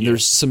 And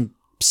there's some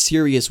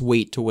serious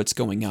weight to what's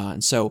going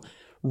on. So,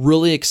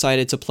 really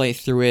excited to play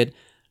through it.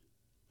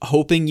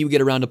 Hoping you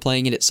get around to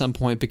playing it at some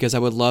point, because I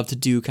would love to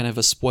do kind of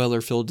a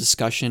spoiler-filled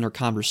discussion or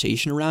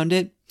conversation around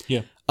it.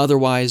 Yeah.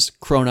 Otherwise,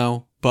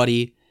 Chrono,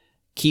 buddy,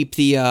 keep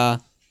the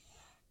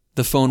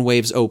phone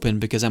waves open,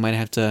 because I might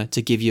have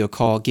to give you a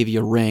call, give you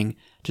a ring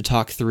to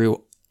talk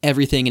through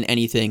everything and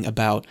anything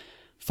about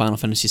Final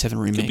Fantasy VII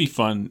Remake. It'd be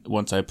fun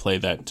once I play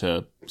that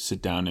to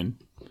sit down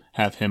and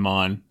have him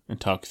on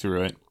and talk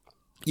through it.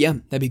 Yeah,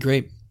 that'd be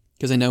great,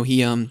 because I know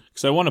he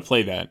because I want to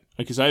play that,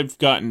 because I've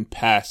gotten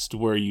past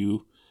where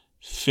you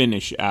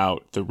finish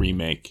out the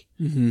remake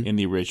in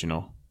the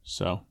original.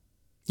 So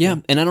yeah,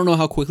 and I don't know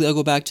how quickly I'll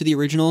go back to the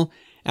original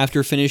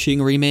after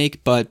finishing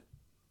Remake, but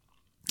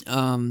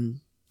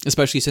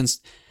especially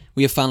since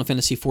we have Final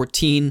Fantasy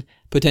XIV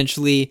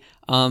potentially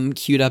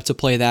queued up to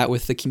play that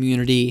with the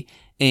community,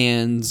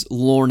 and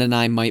Lauren and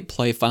I might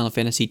play Final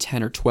Fantasy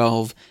X or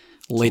 12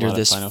 later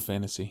this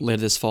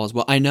fall as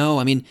well. I know.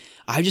 I mean,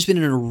 I've just been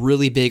in a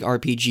really big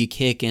RPG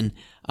kick, and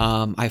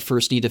I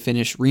first need to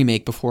finish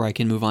Remake before I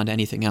can move on to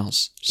anything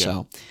else.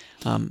 Yeah.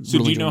 So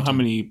really do you know how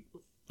many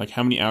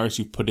hours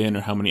you've put in,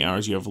 or how many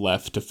hours you have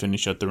left to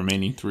finish out the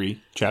remaining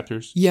 3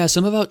 chapters? Yes,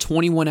 I'm about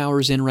 21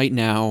 hours in right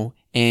now,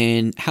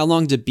 and how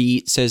long to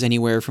beat says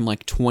anywhere from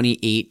like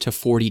 28 to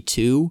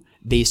 42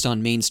 based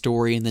on main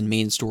story and then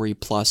main story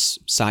plus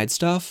side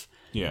stuff.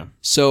 Yeah.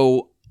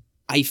 So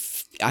I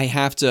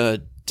have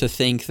to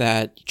think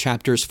that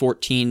chapters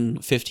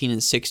 14, 15,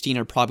 and 16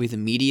 are probably the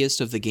meatiest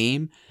of the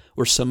game,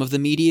 or some of the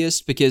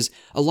meatiest, because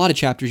a lot of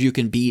chapters you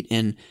can beat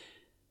in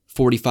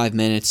 45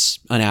 minutes,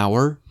 an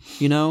hour,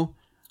 you know?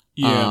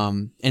 Yeah.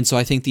 And so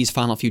I think these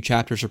final few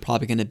chapters are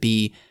probably going to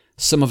be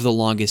some of the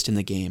longest in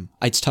the game.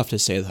 It's tough to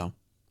say, though.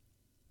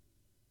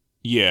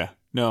 Yeah.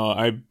 No,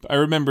 I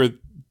remember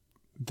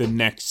the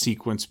next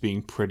sequence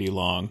being pretty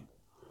long.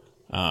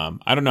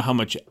 I don't know how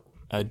much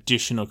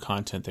additional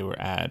content they will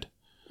add.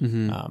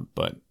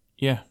 But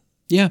yeah.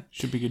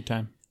 Should be a good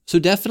time. So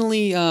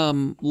definitely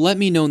let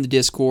me know in the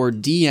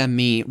Discord, DM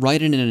me,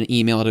 write it in an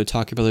email at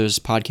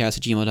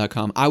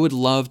otakubrotherspodcast@gmail.com. I would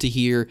love to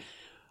hear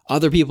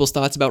other people's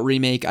thoughts about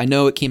Remake. I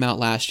know it came out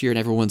last year and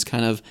everyone's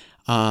kind of,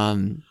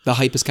 the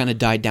hype has kind of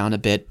died down a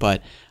bit,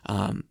 but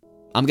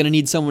I'm going to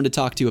need someone to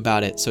talk to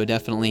about it, so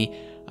definitely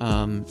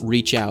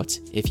reach out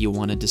if you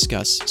want to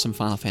discuss some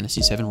Final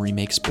Fantasy VII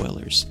Remake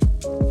spoilers.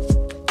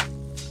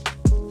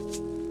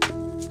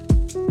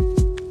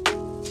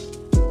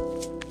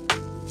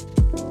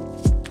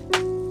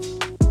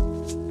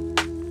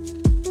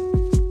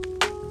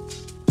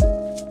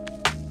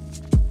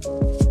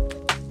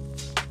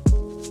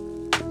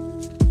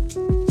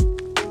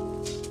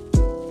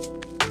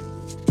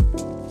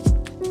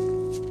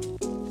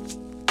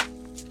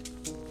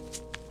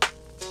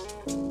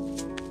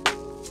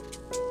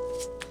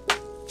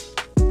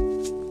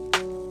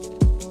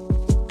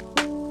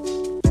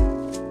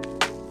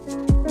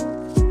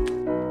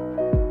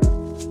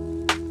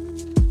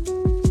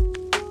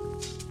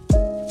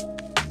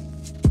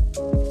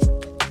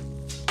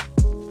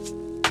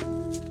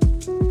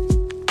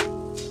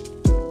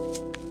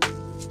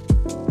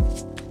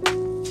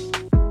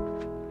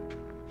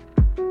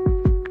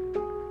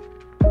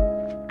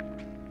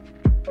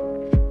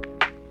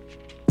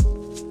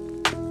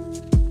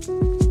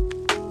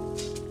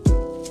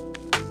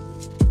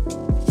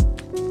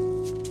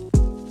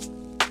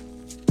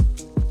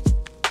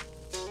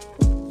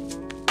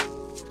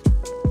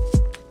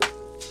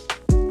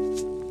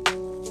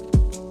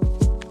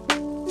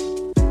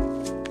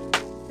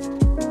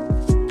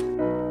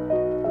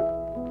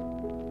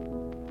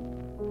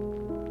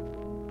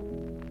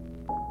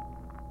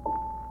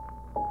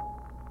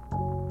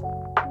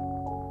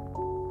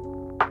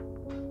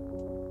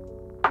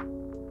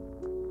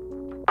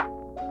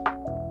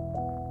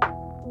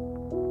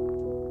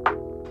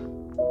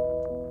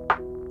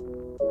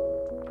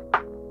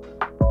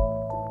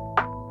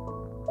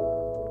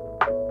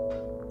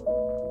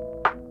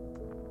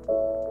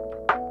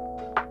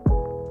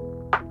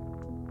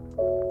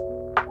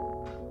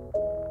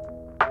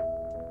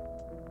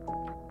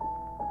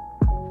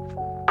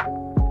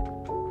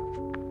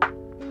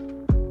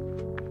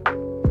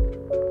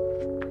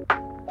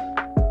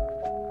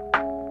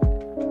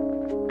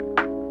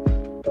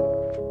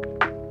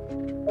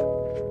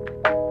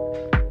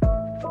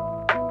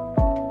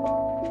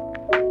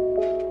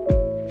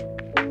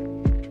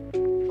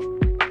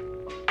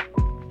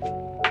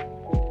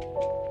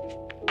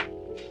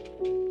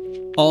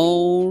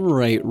 All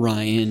right,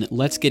 Ryan,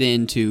 let's get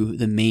into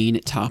the main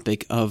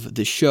topic of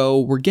the show.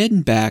 We're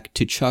getting back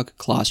to Chuck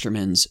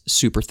Klosterman's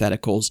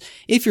Supertheticals.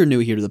 If you're new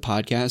here to the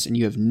podcast and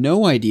you have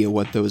no idea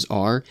what those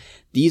are,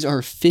 these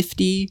are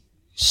 50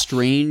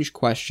 strange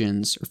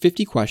questions, or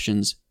 50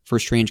 questions for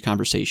strange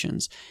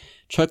conversations.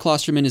 Chuck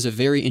Klosterman is a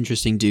very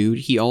interesting dude.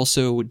 He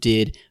also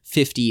did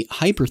 50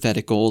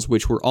 hypotheticals,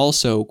 which were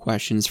also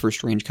questions for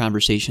strange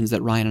conversations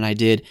that Ryan and I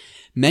did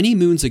many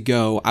moons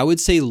ago. I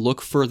would say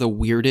look for the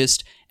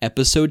weirdest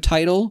episode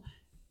title.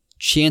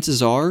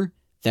 Chances are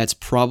that's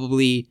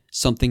probably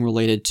something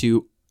related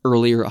to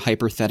earlier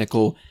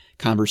hypothetical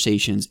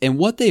conversations. And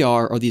what they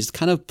are these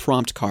kind of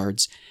prompt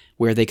cards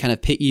where they kind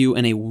of put you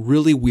in a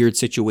really weird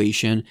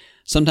situation.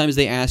 Sometimes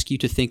they ask you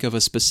to think of a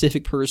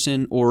specific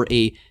person or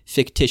a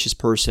fictitious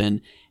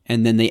person,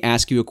 and then they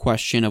ask you a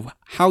question of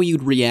how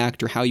you'd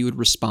react or how you would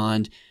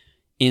respond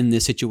in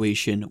this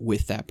situation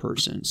with that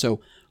person. So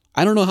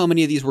I don't know how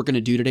many of these we're going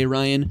to do today,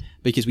 Ryan,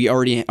 because we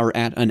already are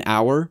at an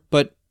hour,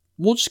 but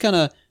we'll just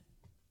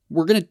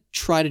we're going to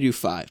try to do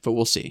 5, but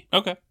we'll see.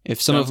 Okay.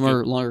 If some of them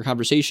are longer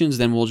conversations,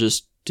 then we'll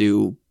just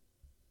do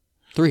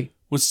 3.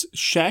 Was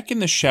Shaq in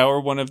the shower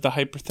one of the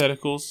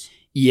hypotheticals?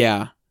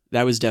 Yeah,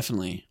 that was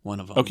definitely one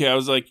of them. Okay, I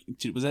was like,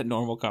 was that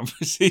normal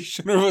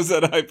conversation or was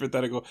that a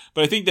hypothetical?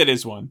 But I think that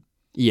is one.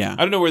 Yeah. I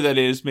don't know where that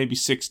is, maybe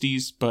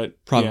 60s,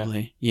 but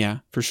probably.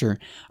 Yeah, for sure.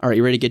 All right,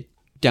 you ready to get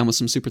down with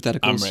some supertheticals?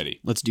 I'm ready.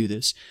 Let's do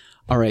this.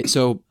 All right,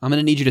 so I'm going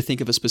to need you to think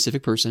of a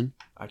specific person.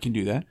 I can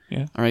do that,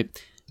 yeah. All right.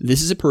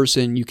 This is a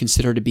person you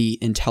consider to be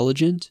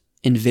intelligent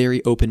and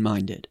very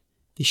open-minded.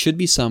 They should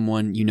be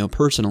someone you know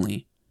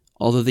personally,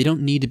 although they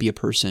don't need to be a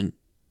person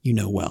you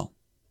know well.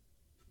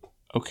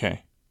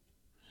 Okay.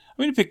 I'm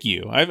going to pick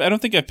you. I don't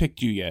think I've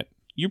picked you yet.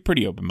 You're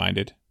pretty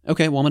open-minded.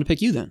 Okay, well, I'm going to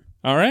pick you then.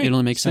 All right. It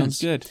only makes sense.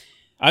 Sounds good.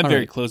 I'm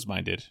very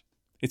closed-minded.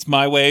 It's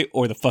my way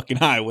or the fucking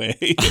highway.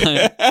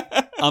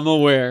 I'm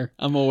aware.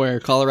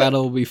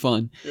 Colorado will be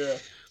fun. Yeah.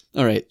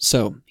 All right,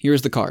 so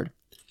here's the card.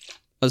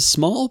 A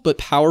small but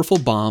powerful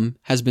bomb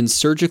has been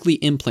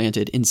surgically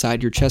implanted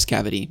inside your chest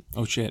cavity.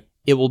 Oh, shit.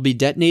 It will be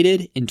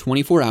detonated in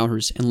 24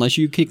 hours unless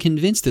you can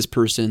convince this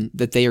person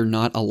that they are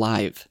not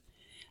alive.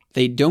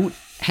 They don't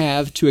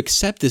have to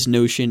accept this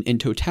notion in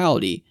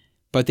totality,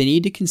 but they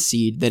need to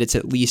concede that it's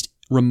at least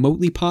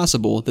remotely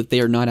possible that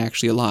they are not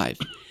actually alive.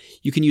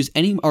 You can use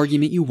any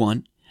argument you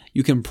want.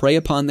 You can prey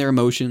upon their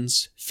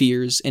emotions,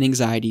 fears, and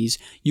anxieties.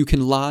 You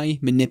can lie,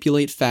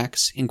 manipulate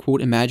facts, and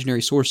quote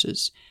imaginary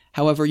sources.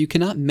 However, you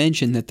cannot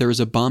mention that there is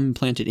a bomb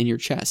implanted in your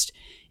chest.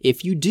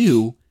 If you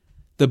do,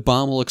 the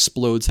bomb will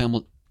explode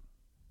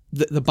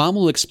the bomb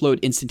will explode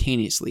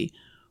instantaneously.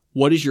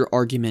 What is your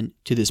argument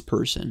to this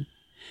person?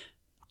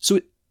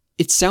 So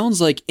it sounds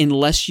like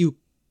unless you...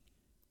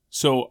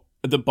 So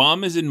the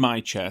bomb is in my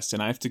chest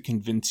and I have to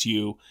convince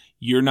you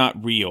you're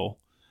not real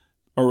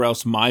or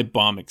else my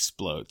bomb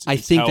explodes. I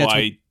think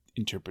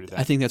interpreted that.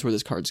 I think that's where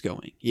this card's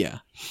going. Yeah.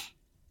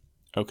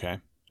 Okay.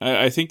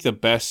 I think the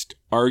best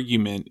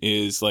argument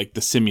is like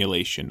the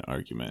simulation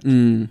argument.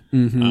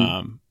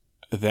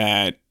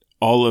 That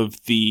all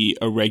of the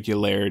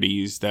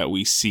irregularities that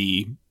we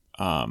see,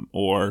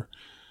 or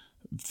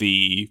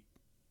the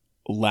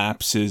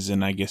lapses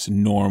in, I guess,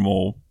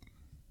 normal,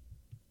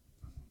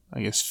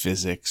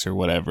 physics or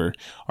whatever,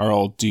 are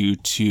all due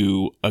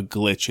to a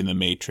glitch in the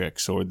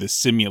Matrix or the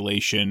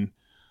simulation.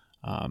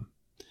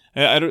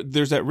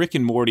 There's that Rick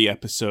and Morty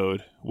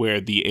episode where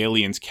the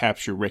aliens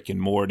capture Rick and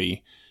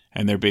Morty,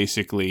 and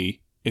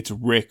it's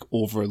Rick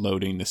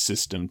overloading the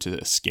system to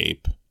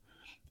escape.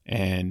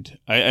 And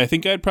I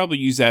think I'd probably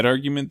use that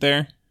argument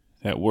there,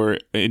 that we're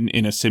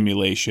in a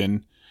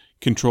simulation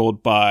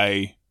controlled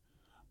by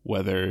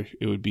whether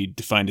it would be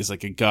defined as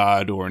like a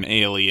god or an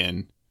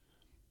alien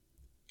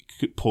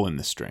pulling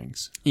the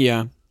strings.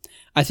 Yeah.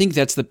 I think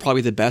that's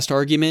probably the best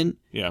argument.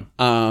 Yeah.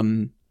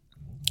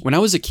 When I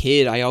was a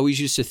kid, I always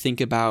used to think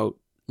about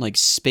like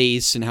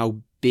space and how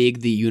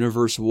big the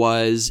universe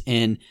was.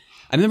 And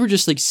I remember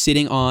just like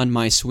sitting on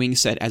my swing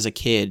set as a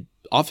kid,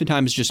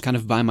 oftentimes just kind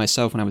of by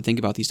myself when I would think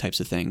about these types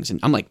of things. And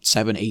I'm like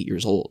 7, 8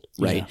 years old,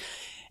 right? Yeah.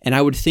 And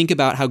I would think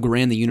about how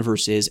grand the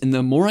universe is. And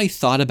the more I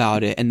thought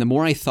about it, and the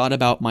more I thought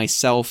about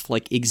myself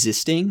like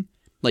existing,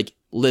 like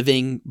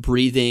living,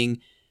 breathing,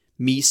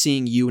 me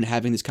seeing you and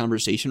having this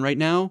conversation right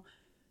now,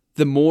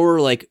 the more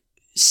like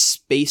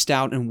spaced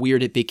out and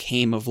weird it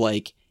became of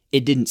like,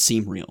 it didn't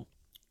seem real.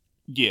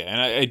 Yeah,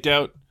 and I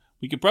doubt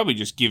we could probably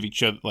just give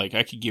each other, like,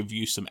 I could give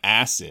you some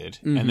acid,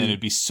 and then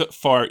it'd be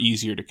far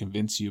easier to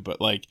convince you.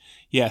 But, like,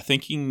 yeah,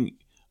 thinking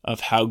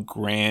of how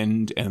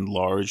grand and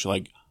large,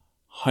 like,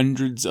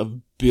 hundreds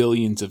of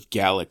billions of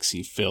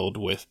galaxy filled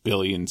with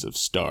billions of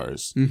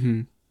stars.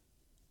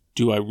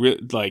 Do I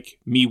like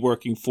me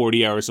working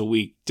 40 hours a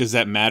week? Does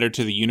that matter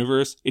to the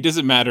universe? It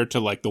doesn't matter to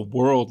like the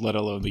world, let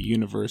alone the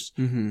universe,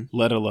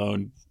 let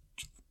alone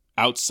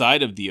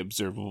outside of the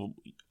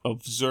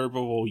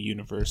observable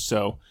universe.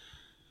 So,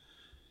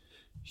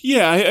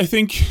 yeah, I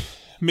think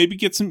maybe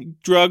get some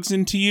drugs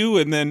into you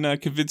and then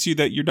convince you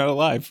that you're not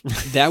alive.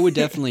 That would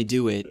definitely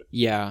do it.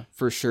 Yeah,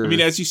 for sure. I mean,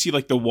 as you see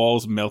like the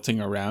walls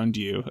melting around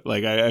you,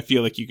 like I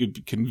feel like you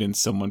could convince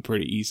someone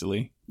pretty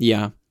easily.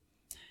 Yeah.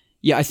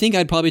 Yeah, I think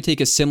I'd probably take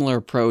a similar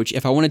approach.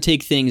 If I want to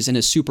take things in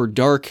a super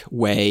dark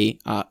way,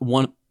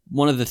 one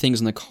of the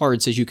things on the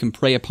card says you can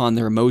prey upon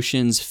their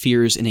emotions,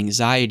 fears, and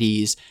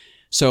anxieties.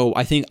 So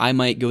I think I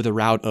might go the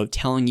route of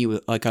telling you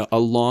like a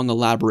long,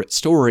 elaborate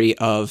story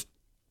of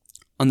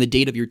on the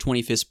date of your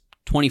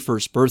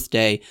 21st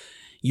birthday,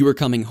 you were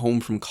coming home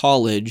from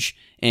college,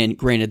 and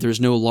granted, there's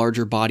no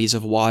larger bodies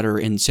of water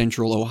in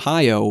central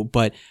Ohio,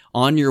 but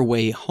on your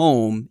way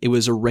home, it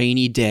was a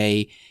rainy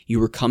day,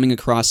 you were coming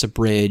across a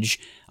bridge,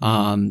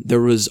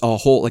 there was a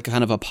hole, like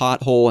kind of a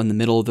pothole in the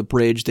middle of the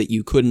bridge that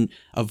you couldn't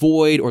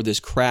avoid, or this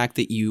crack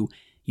that you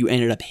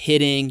ended up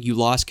hitting, you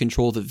lost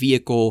control of the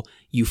vehicle,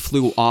 you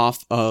flew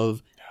off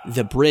of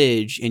the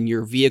bridge, and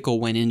your vehicle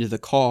went into the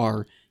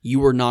car, you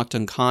were knocked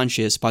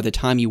unconscious. By the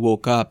time you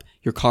woke up,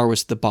 your car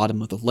was at the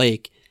bottom of the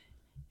lake,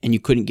 and you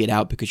couldn't get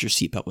out because your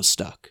seatbelt was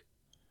stuck.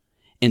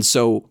 And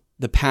so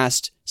the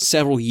past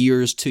several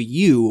years to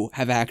you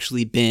have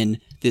actually been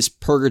this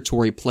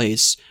purgatory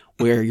place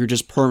where you're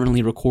just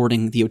permanently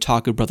recording the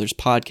Otaku Brothers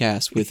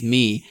podcast with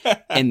me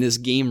in this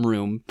game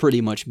room pretty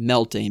much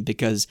melting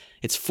because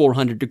it's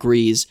 400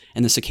 degrees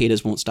and the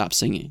cicadas won't stop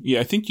singing. Yeah,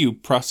 I think you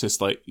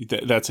process like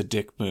that's a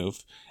dick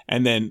move.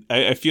 And then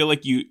I feel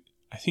like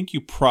I think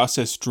you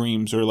process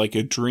dreams, or like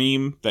a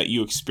dream that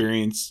you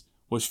experience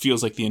what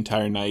feels like the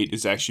entire night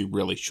is actually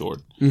really short,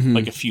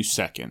 like a few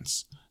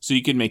seconds. So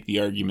you can make the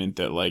argument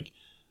that like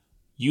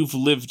you've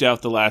lived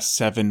out the last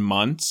 7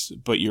 months,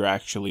 but you're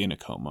actually in a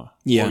coma.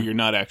 Yeah. Or you're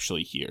not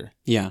actually here.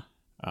 Yeah.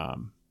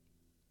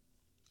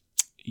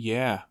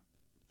 Yeah.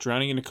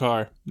 Drowning in a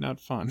car, not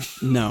fun.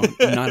 No,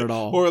 not at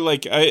all. Or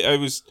like I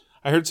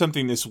heard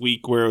something this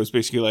week where it was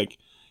basically like,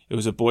 it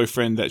was a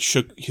boyfriend that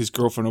shook his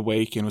girlfriend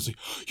awake and was like,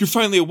 "You're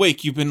finally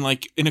awake. You've been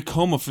like in a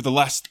coma for the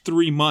last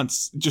 3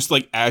 months." Just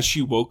like as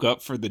she woke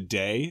up for the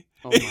day.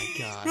 Oh my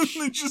gosh.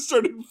 They just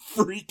started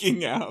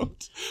freaking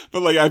out.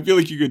 But like, I feel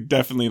like you could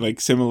definitely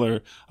like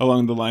similar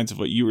along the lines of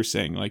what you were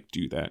saying, like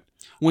do that.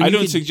 I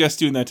don't suggest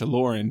doing that to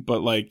Lauren,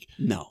 but like,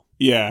 no.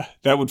 Yeah,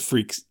 that would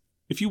freak.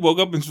 If you woke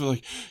up and was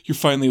like, "You're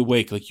finally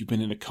awake. Like you've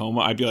been in a coma,"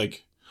 I'd be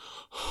like,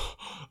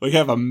 like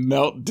have a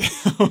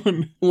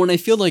meltdown. When I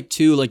feel like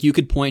too, like you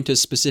could point to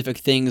specific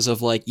things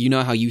of like, you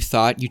know how you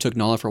thought you took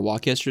Nala for a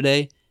walk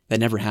yesterday? That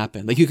never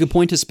happened. Like you could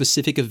point to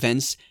specific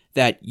events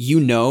that you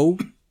know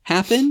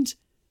happened,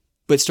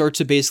 but start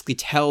to basically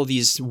tell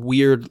these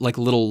weird like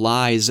little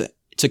lies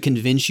to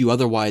convince you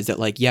otherwise that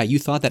like, yeah, you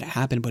thought that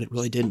happened, but it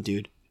really didn't,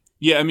 dude.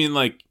 Yeah, I mean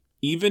like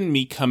even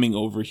me coming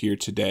over here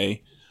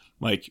today,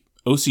 like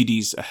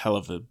OCD's a hell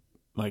of a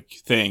like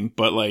thing,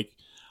 but like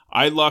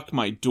I locked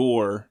my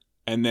door.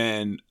 And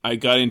then I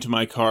got into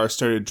my car,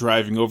 started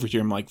driving over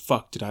here. I'm like,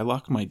 fuck, did I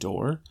lock my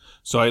door?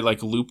 So I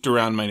like looped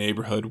around my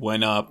neighborhood,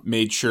 went up,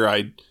 made sure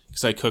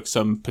because I cooked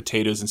some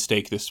potatoes and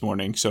steak this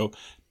morning. So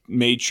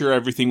made sure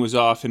everything was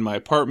off in my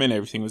apartment,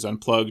 everything was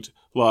unplugged,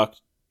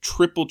 locked,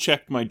 triple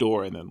checked my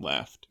door, and then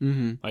left.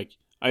 Mm-hmm. Like,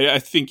 I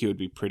think it would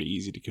be pretty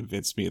easy to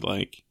convince me,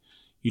 like,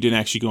 you didn't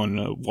actually go on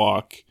a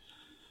walk.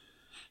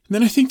 And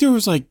then I think there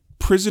was, like,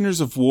 prisoners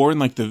of war in,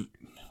 like,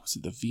 was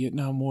it the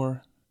Vietnam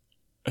War?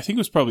 I think it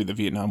was probably the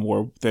Vietnam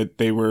War that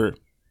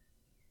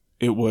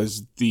it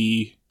was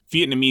the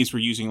Vietnamese were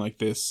using, like,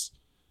 this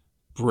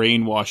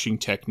brainwashing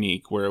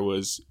technique where it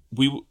was,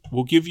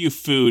 we'll give you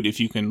food if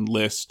you can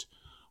list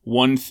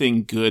one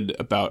thing good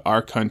about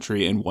our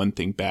country and one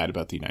thing bad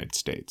about the United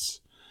States.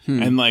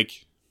 And,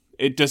 like,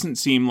 it doesn't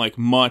seem like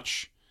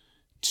much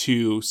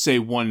to say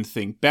one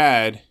thing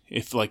bad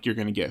if, like, you're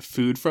going to get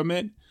food from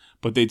it,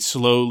 but they'd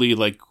slowly,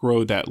 like,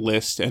 grow that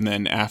list, and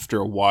then after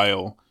a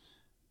while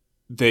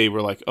they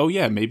were like, oh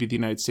yeah, maybe the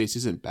United States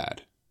isn't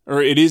bad,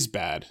 or it is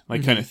bad,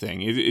 like, kind of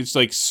thing. It's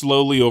like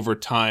slowly over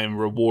time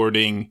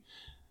rewarding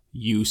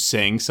you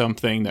saying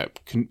something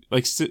that can,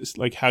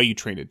 like how you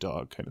train a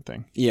dog, kind of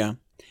thing. Yeah,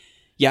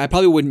 I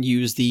probably wouldn't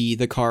use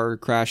the car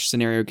crash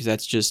scenario because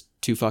that's just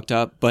too fucked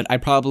up, but I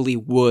probably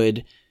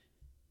would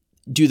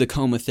do the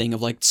coma thing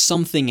of, like,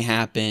 something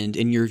happened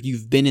and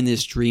you've been in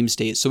this dream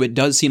state, so it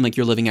does seem like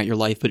you're living out your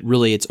life, but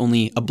really it's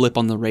only a blip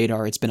on the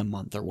radar. It's been a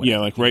month or whatever. Yeah,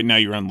 like right now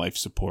you're on life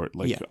support.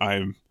 Like,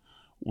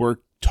 we're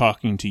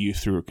talking to you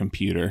through a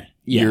computer.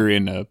 Yeah. You're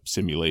in a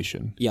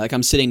simulation. Yeah, like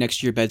I'm sitting next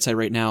to your bedside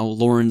right now.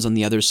 Lauren's on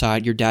the other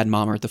side. Your dad and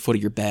mom are at the foot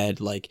of your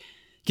bed. Like,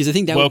 because I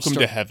think that Welcome would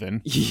to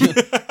heaven. Yeah,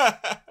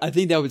 I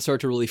think that would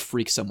start to really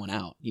freak someone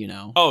out, you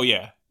know? Oh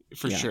yeah,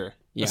 for sure.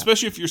 Yeah.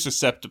 Especially if you're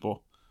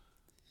susceptible.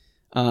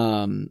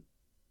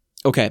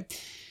 Okay.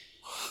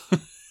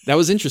 That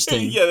was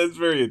interesting. Yeah, that's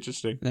very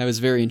interesting. That was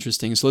very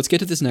interesting. So let's get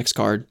to this next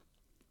card.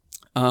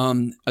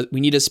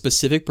 We need a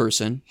specific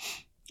person.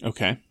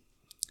 Okay.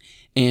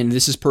 And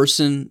this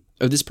person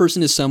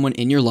is someone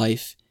in your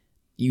life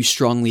you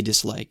strongly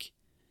dislike.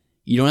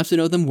 You don't have to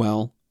know them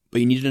well,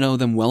 but you need to know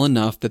them well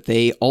enough that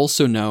they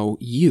also know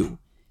you.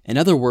 In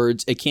other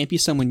words, it can't be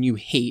someone you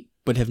hate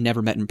but have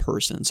never met in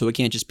person. So it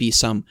can't just be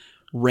some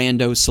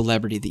rando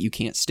celebrity that you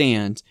can't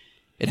stand.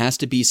 It has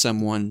to be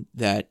someone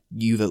that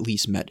you've at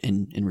least met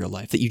in real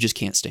life that you just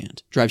can't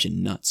stand. Drives you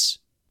nuts.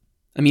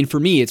 I mean, for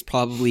me, it's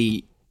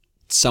probably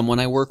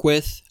someone I work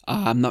with.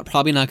 I'm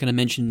probably not going to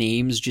mention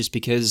names just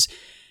because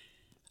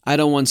I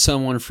don't want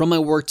someone from my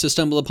work to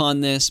stumble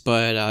upon this,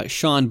 but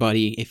Sean,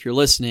 buddy, if you're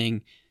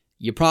listening,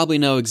 you probably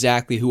know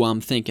exactly who I'm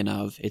thinking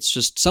of. It's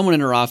just someone in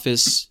her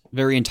office,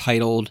 very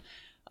entitled.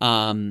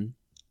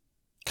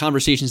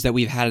 Conversations that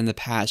we've had in the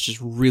past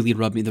just really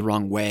rubbed me the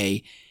wrong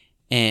way.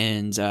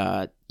 And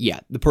the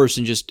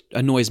person just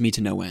annoys me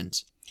to no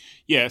end.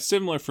 Yeah,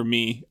 similar for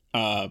me.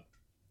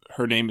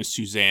 Her name is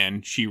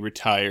Suzanne. She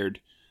retired.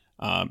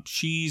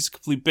 She's a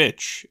complete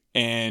bitch,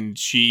 and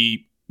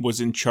she was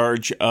in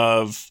charge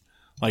of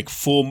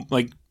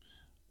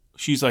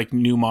she's like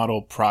new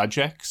model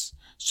projects.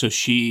 So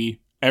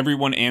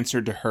everyone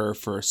answered to her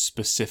for a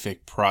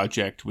specific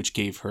project, which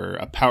gave her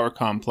a power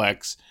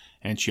complex,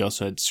 and she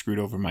also had screwed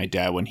over my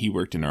dad when he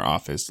worked in her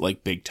office,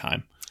 like, big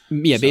time.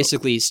 Yeah, so,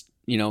 basically,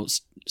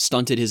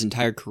 stunted his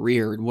entire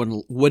career and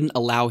wouldn't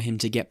allow him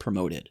to get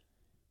promoted.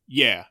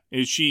 Yeah,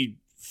 she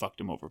fucked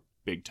him over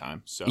big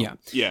time. So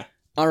yeah.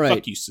 All right.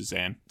 Fuck you,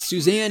 Suzanne.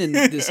 Suzanne and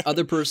this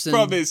other person.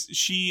 Problem is,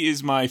 she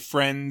is my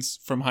friend's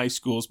from high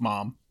school's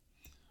mom,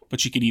 but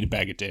she could eat a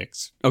bag of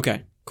dicks.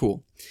 Okay,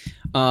 cool.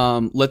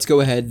 Let's go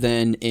ahead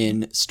then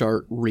and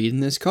start reading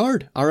this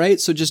card. All right,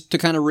 so just to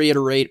kind of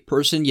reiterate,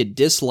 person you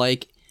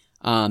dislike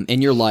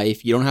in your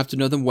life. You don't have to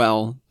know them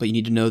well, but you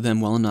need to know them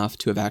well enough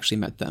to have actually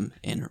met them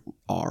in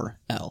RL.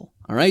 All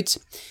right?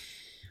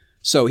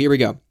 So here we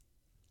go.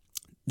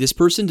 This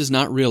person does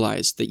not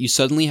realize that you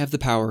suddenly have the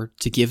power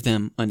to give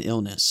them an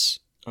illness.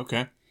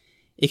 Okay.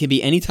 It can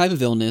be any type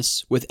of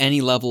illness with any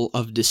level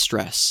of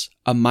distress.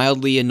 A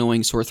mildly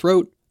annoying sore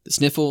throat, the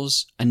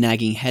sniffles, a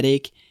nagging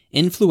headache,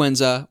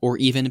 influenza, or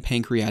even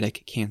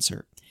pancreatic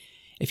cancer.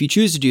 If you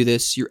choose to do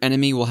this, your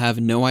enemy will have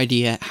no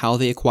idea how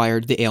they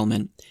acquired the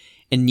ailment,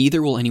 and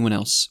neither will anyone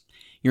else.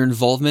 Your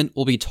involvement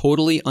will be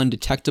totally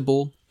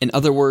undetectable. In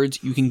other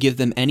words, you can give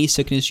them any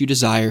sickness you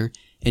desire,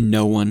 and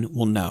no one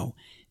will know.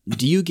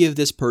 Do you give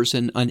this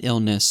person an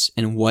illness,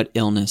 and what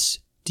illness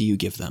do you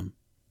give them?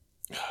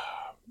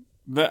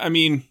 I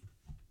mean,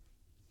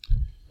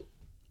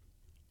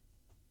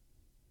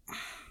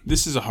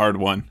 this is a hard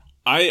one.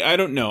 I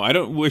don't know. I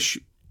don't wish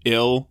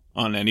ill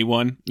on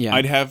anyone. Yeah.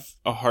 I'd have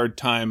a hard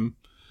time,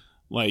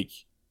 like,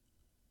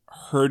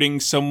 hurting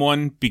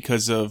someone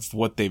because of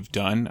what they've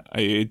done.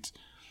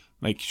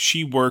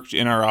 She worked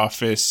in our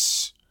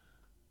office.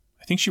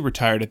 I think she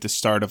retired at the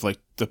start of, like,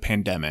 the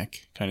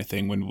pandemic kind of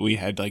thing when we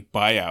had, like,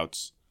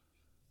 buyouts.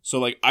 So,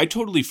 like, I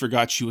totally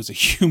forgot she was a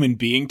human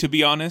being, to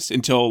be honest,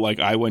 until, like,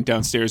 I went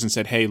downstairs and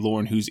said, hey,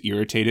 Lauren, who's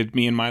irritated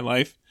me in my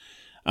life?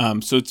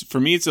 So for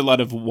me, it's a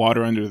lot of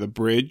water under the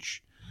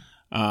bridge.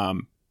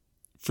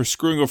 For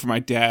screwing over my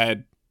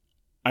dad,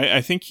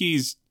 I think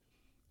he's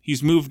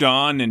moved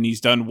on and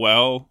he's done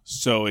well.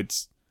 So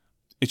it's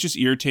just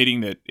irritating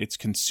that it's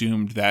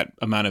consumed that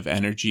amount of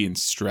energy and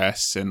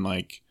stress and,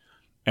 like,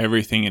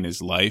 everything in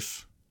his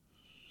life.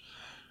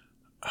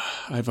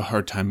 I have a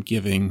hard time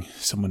giving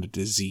someone a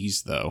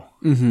disease, though,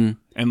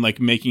 and like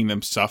making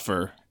them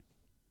suffer.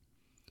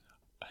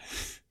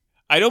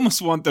 I'd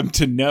almost want them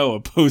to know,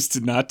 opposed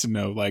to not to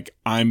know. Like,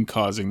 I'm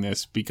causing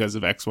this because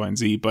of X, Y, and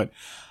Z. But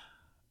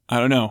I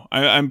don't know.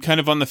 I'm kind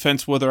of on the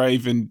fence whether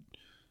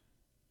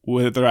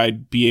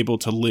I'd be able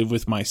to live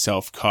with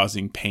myself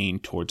causing pain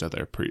towards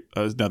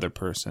another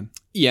person.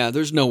 Yeah,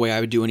 there's no way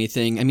I would do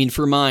anything. I mean,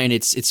 for mine,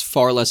 it's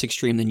far less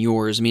extreme than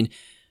yours. I mean,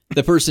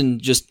 the person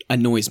just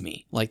annoys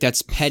me. Like,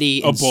 that's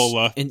petty and,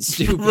 Ebola. And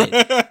stupid.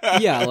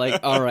 Yeah,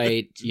 like, all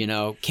right,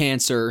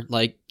 cancer,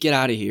 like, get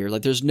out of here.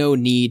 Like, there's no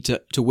need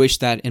to wish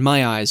that, in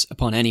my eyes,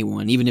 upon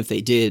anyone, even if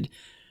they did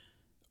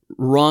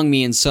wrong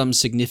me in some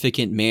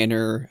significant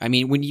manner. I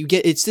mean, when you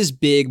get, it's this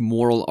big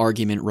moral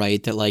argument,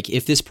 right? That, like,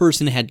 if this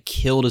person had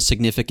killed a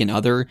significant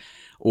other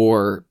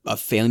or a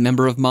family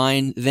member of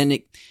mine, then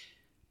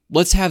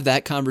let's have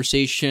that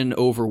conversation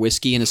over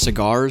whiskey and a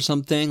cigar or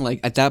something.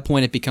 Like, at that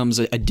point, it becomes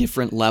a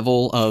different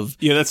level of...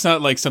 Yeah, that's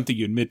not like something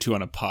you admit to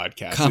on a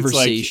podcast.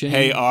 Conversation. It's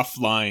like, hey,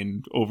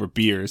 offline over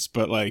beers.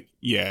 But like,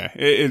 yeah,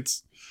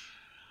 it's...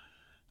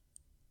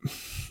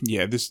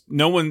 Yeah,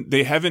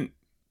 they haven't...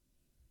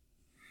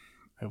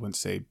 I wouldn't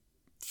say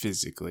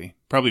physically,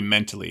 probably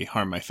mentally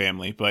harm my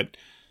family. But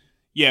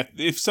yeah,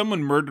 if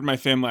someone murdered my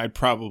family, I'd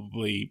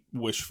probably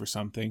wish for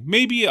something.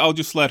 Maybe I'll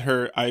just let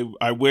her,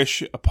 I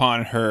wish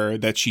upon her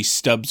that she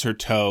stubs her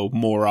toe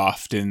more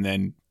often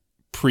than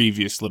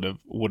previously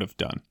would have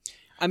done.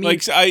 I mean,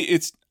 like,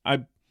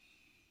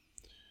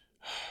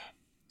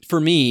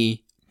 for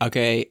me,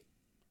 okay,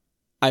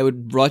 I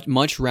would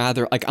much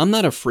rather, like, I'm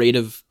not afraid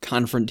of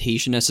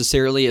confrontation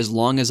necessarily as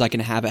long as I can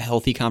have a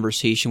healthy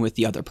conversation with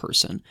the other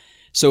person.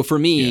 So for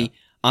me,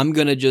 I'm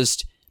going to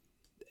just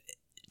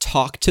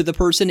talk to the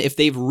person. If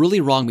they've really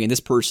wronged me, and this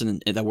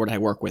person that I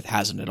work with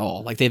hasn't at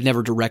all, like, they've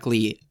never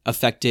directly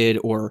affected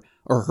or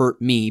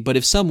hurt me. But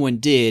if someone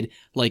did,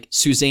 like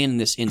Suzanne in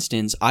this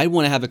instance, I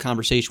want to have a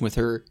conversation with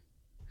her.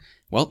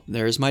 Well,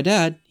 there's my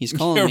dad. He's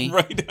calling me.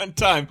 Right on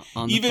time.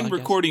 Even podcast.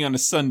 Recording on a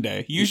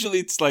Sunday. Usually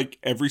it's like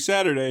every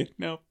Saturday.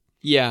 No.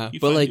 Yeah,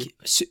 but like,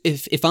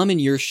 if I'm in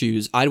your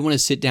shoes, I'd want to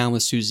sit down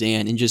with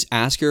Suzanne and just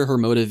ask her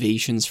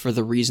motivations for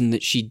the reason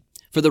she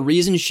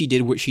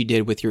did what she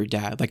did with your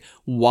dad. Like,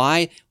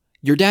 why?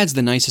 Your dad's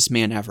the nicest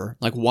man ever.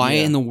 Like, why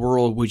in the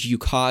world would you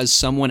cause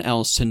someone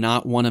else to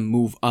not want to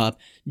move up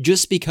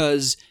just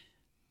because?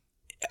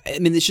 I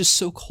mean, it's just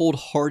so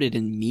cold-hearted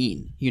and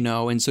mean,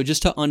 And so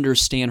just to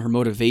understand her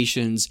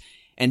motivations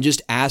and just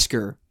ask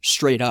her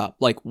straight up,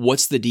 like,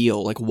 what's the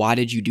deal? Like, why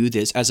did you do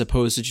this? As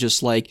opposed to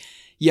just like,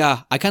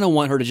 yeah, I kind of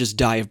want her to just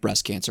die of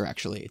breast cancer,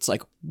 actually. It's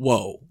like,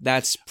 whoa,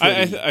 that's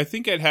pretty... I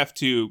think I'd have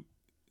to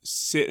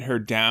sit her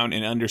down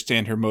and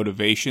understand her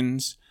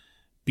motivations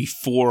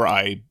before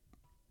I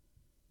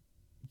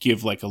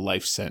give, like, a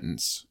life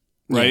sentence,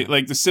 right? Yeah.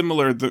 Like,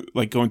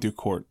 like going through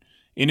court.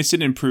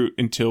 Innocent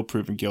until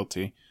proven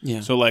guilty. Yeah.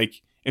 So,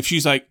 like, if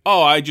she's like,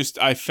 oh,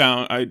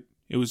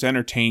 it was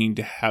entertaining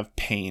to have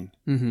pain.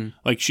 Mm-hmm.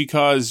 Like, she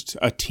caused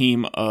a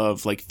team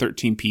of, like,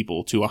 13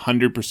 people to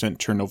 100%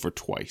 turnover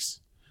twice.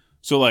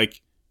 So,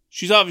 like,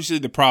 she's obviously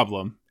the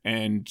problem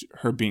and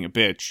her being a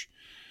bitch.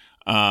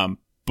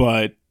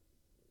 But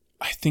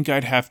I think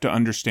I'd have to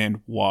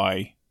understand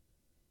why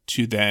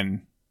to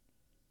then,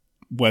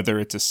 whether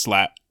it's a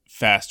slap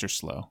fast or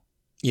slow.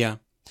 Yeah.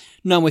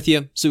 No, I'm with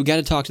you. So we got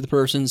to talk to the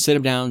person, sit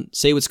them down,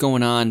 say what's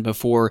going on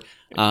before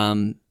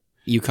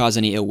you cause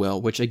any ill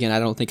will, which, again, I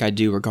don't think I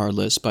do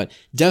regardless, but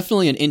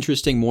definitely an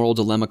interesting moral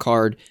dilemma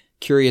card.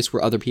 Curious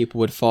where other people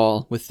would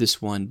fall with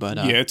this one. But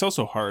yeah, it's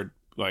also hard.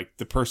 Like,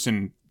 the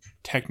person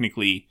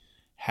technically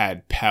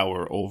had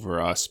power over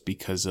us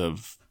because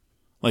of,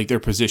 like, their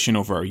position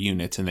over our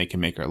units, and they can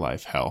make our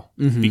life hell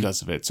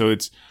because of it. So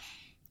it's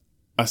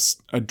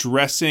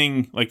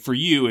addressing, like, for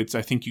you,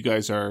 I think you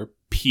guys are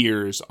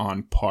peers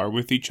on par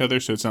with each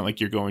other, so it's not like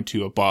you're going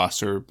to a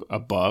boss or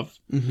above.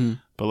 Mm-hmm.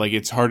 But, like,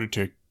 it's harder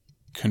to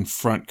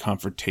confront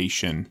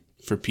confrontation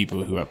for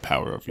people who have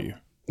power over you.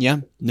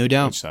 Yeah, no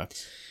doubt. Which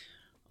sucks.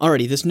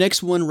 Alrighty, this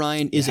next one,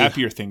 Ryan, is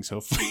happier things,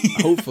 hopefully.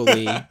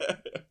 Hopefully.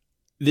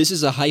 This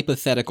is a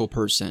hypothetical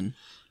person.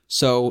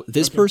 So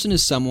this person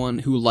is someone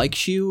who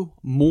likes you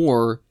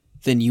more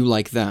than you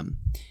like them.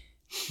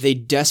 They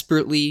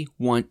desperately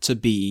want to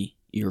be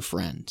your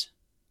friend.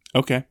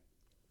 Okay.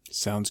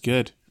 Sounds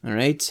good. All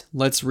right,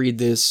 let's read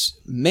this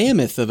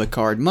mammoth of a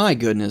card. My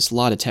goodness, a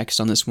lot of text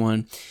on this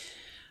one.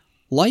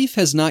 Life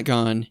has not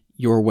gone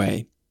your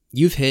way.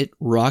 You've hit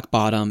rock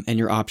bottom and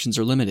your options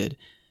are limited.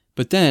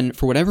 But then,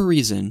 for whatever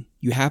reason,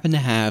 you happen to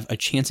have a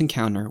chance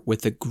encounter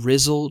with a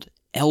grizzled,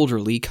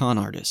 elderly con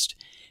artist.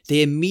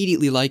 They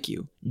immediately like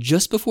you.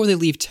 Just before they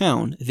leave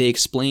town, they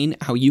explain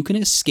how you can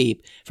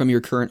escape from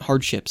your current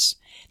hardships.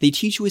 They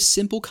teach you a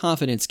simple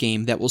confidence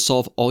game that will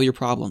solve all your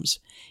problems.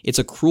 It's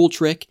a cruel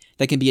trick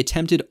that can be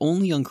attempted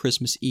only on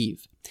Christmas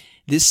Eve.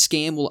 This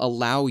scam will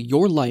allow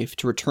your life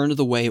to return to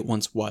the way it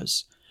once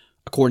was.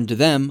 According to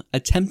them,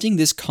 attempting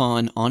this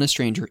con on a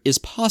stranger is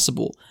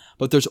possible,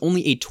 but there's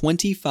only a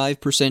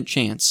 25%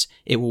 chance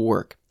it will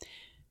work.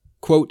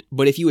 Quote,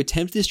 but if you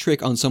attempt this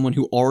trick on someone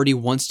who already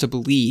wants to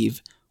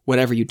believe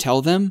whatever you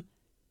tell them,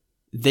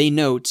 they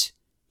note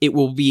it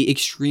will be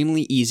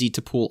extremely easy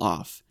to pull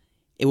off.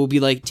 It will be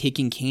like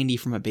taking candy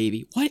from a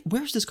baby. What?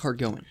 Where's this card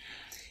going?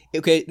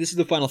 Okay, this is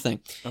the final thing.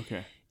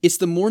 Okay. It's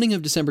the morning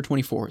of December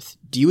 24th.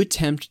 Do you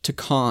attempt to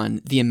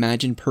con the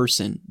imagined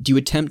person? Do you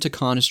attempt to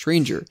con a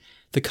stranger?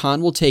 The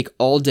con will take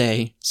all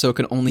day, so it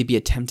can only be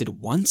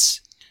attempted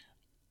once?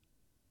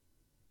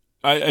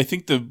 I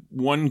think the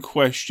one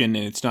question,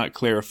 and it's not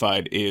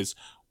clarified, is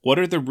what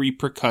are the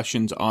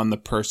repercussions on the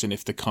person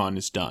if the con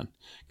is done?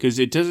 Because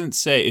it doesn't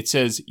say, it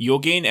says you'll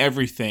gain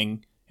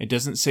everything. It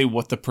doesn't say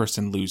what the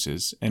person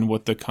loses and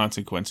what the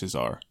consequences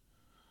are.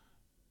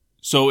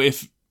 So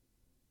if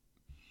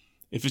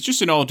it's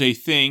just an all-day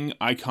thing,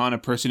 I con a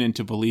person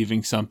into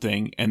believing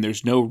something and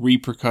there's no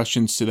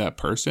repercussions to that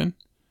person,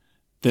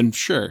 then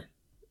sure,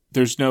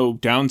 there's no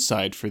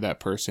downside for that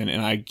person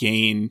and I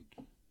gain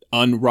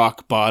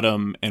unrock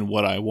bottom and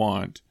what I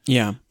want.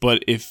 Yeah.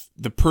 But if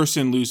the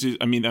person loses,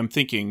 I mean, I'm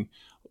thinking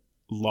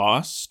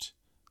Lost,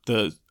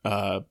 the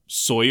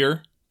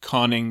Sawyer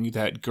conning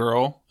that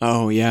girl.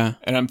 Oh, yeah.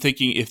 And I'm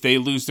thinking if they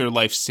lose their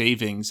life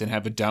savings and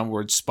have a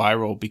downward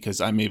spiral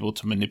because I'm able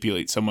to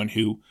manipulate someone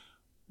who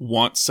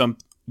wants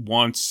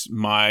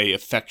my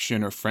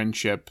affection or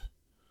friendship,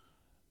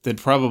 then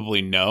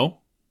probably no.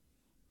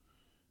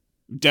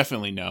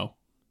 Definitely no.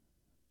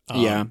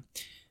 Yeah.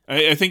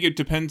 I think it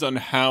depends on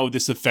how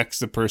this affects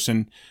the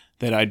person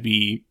that I'd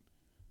be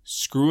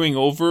screwing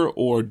over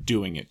or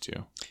doing it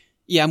to.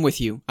 Yeah, I'm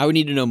with you. I would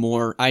need to know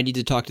more. I need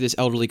to talk to this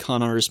elderly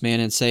con artist man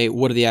and say,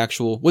 what's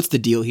the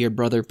deal here,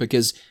 brother?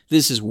 Because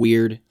this is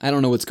weird. I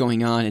don't know what's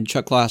going on. And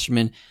Chuck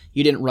Klosterman,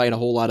 you didn't write a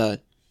whole lot of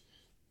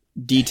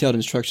detailed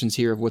instructions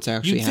here of what's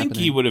actually happening. You'd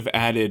think he would have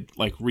added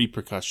like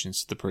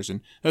repercussions to the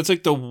person. That's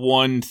like the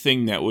one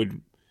thing that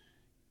would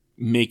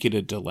make it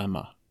a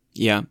dilemma.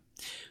 Yeah.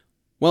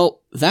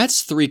 Well,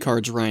 that's 3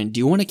 cards, Ryan. Do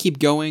you want to keep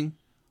going?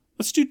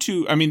 Let's do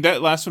 2. I mean,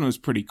 that last one was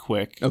pretty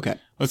quick. Okay.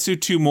 Let's do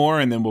 2 more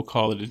and then we'll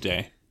call it a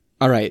day.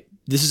 All right.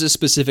 This is a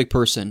specific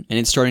person, and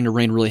it's starting to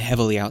rain really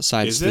heavily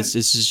outside. Is so it?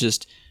 This is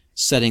just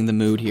setting the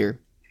mood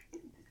here.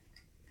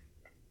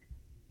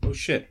 Oh,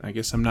 shit. I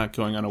guess I'm not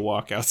going on a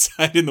walk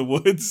outside in the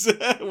woods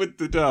with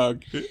the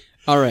dog.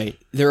 All right.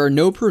 There are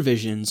no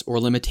provisions or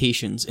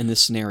limitations in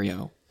this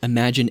scenario.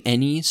 Imagine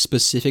any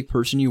specific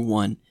person you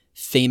want,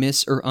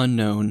 famous or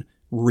unknown,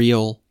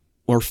 real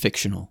or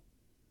fictional.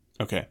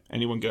 Okay.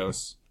 Anyone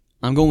goes.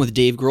 I'm going with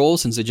Dave Grohl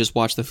since I just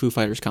watched the Foo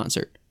Fighters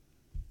concert.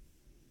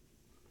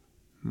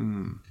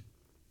 You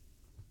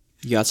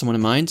got someone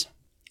in mind?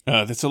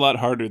 That's a lot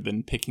harder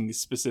than picking a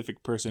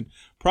specific person.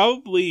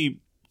 Probably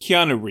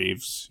Keanu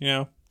Reeves,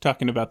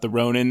 talking about the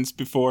Ronins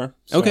before.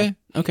 So.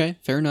 Okay,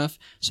 fair enough.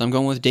 So I'm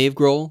going with Dave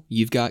Grohl.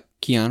 You've got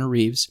Keanu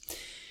Reeves.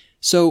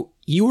 So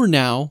you are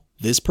now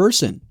this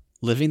person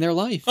living their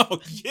life.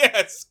 Oh,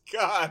 yes,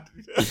 God.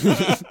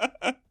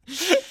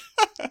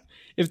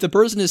 If the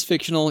person is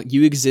fictional,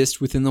 you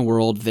exist within the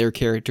world their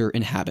character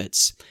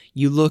inhabits.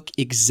 You look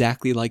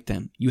exactly like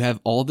them. You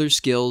have all their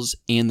skills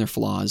and their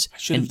flaws. I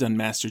should have done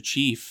Master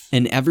Chief.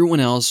 And everyone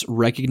else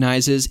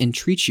recognizes and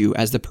treats you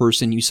as the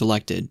person you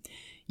selected.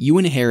 You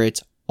inherit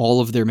all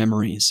of their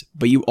memories,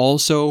 but you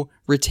also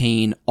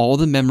retain all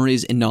the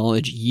memories and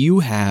knowledge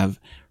you have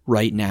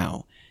right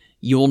now.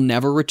 You'll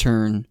never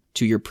return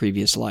to your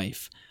previous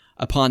life.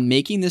 Upon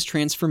making this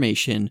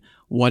transformation,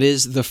 what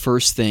is the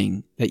first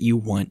thing that you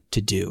want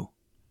to do?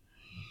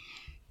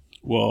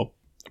 Well,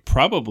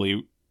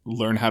 probably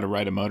learn how to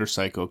ride a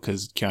motorcycle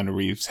because Keanu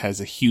Reeves has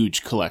a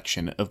huge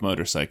collection of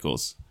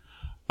motorcycles.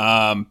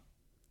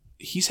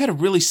 He's had a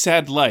really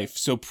sad life,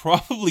 so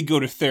probably go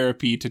to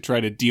therapy to try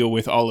to deal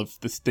with all of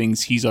the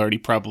things he's already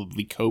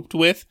probably coped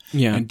with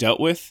and dealt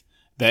with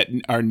that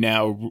are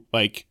now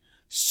like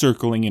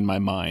circling in my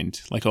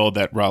mind, like all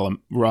that raw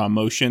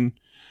emotion.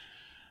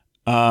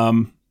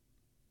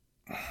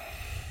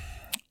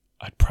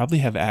 I'd probably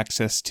have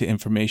access to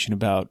information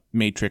about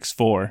Matrix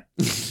 4.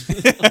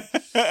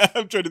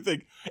 I'm trying to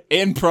think.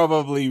 And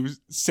probably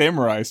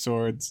samurai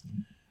swords.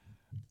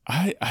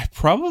 I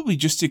probably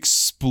just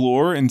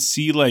explore and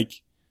see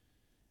like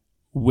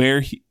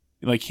where he,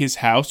 like his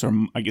house, or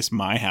I guess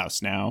my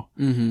house now,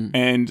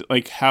 and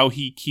like how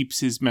he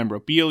keeps his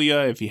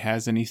memorabilia, if he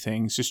has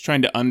anything. It's just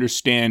trying to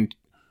understand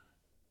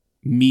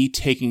me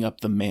taking up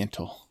the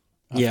mantle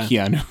of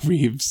Keanu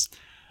Reeves.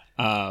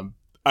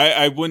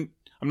 I wouldn't.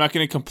 I'm not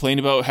going to complain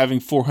about having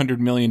 $400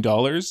 million,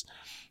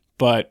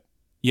 but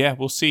yeah,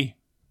 we'll see.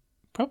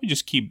 Probably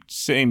just keep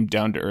same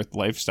down to earth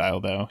lifestyle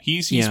though.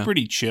 He's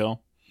pretty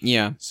chill.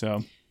 Yeah.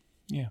 So,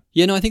 yeah.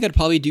 Yeah, no, I think I'd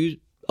probably do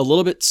a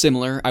little bit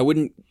similar. I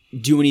wouldn't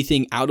do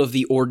anything out of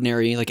the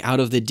ordinary, like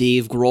out of the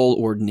Dave Grohl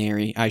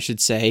ordinary, I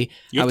should say.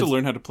 You have to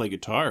learn how to play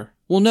guitar.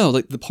 Well, no,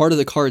 like the part of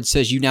the card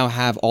says you now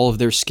have all of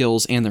their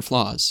skills and their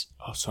flaws.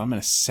 Oh, so I'm an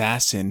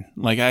assassin.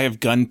 Like I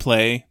have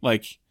gunplay.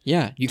 Like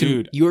Yeah, you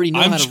Dude, You already know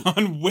I'm how to.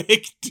 John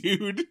Wick,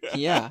 dude.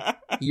 Yeah,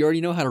 you already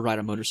know how to ride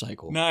a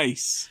motorcycle.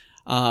 Nice.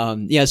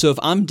 Yeah. So if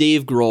I'm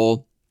Dave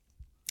Grohl,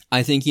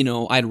 I think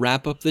I'd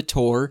wrap up the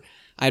tour.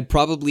 I'd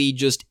probably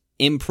just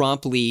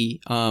impromptu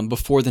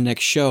before the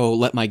next show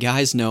let my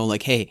guys know,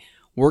 like, hey,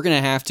 we're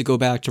gonna have to go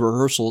back to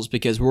rehearsals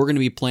because we're gonna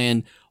be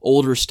playing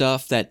older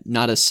stuff that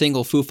not a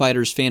single Foo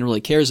Fighters fan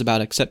really cares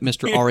about except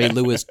Mr. R.A.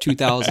 Lewis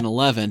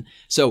 2011.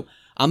 So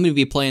I'm going to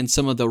be playing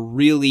some of the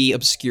really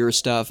obscure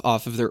stuff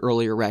off of their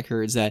earlier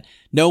records that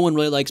no one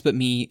really likes but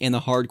me and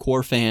the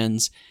hardcore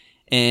fans.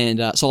 And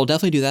so I'll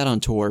definitely do that on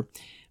tour.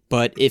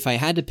 But if I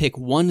had to pick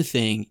one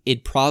thing,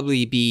 it'd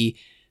probably be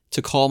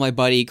to call my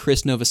buddy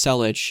Chris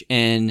Novoselic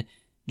and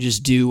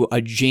just do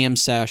a jam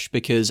sesh,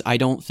 because I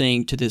don't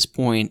think to this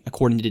point,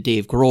 according to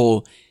Dave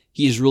Grohl,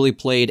 he's really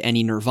played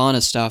any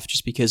Nirvana stuff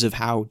just because of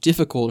how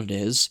difficult it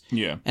is.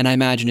 Yeah. And I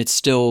imagine it's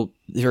still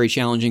very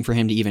challenging for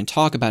him to even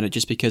talk about it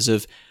just because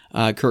of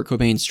Kurt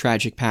Cobain's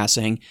tragic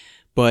passing.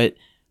 But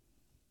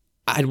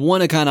I'd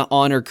want to kind of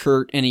honor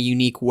Kurt in a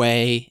unique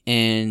way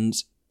and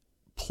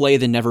play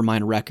the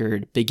Nevermind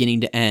record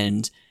beginning to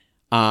end.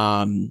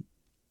 And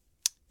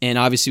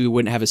obviously we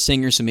wouldn't have a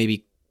singer, so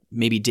maybe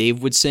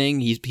Dave would sing.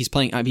 He's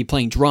playing. I'd be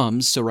playing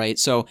drums, so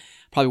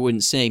probably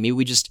wouldn't sing. Maybe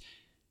we just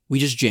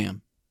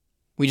jam.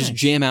 We just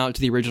jam out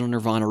to the original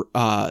Nirvana or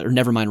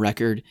Nevermind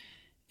record,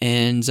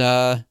 and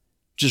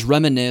just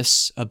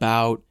reminisce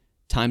about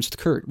times with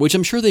Kurt, which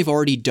I'm sure they've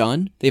already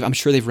done. I'm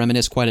sure they've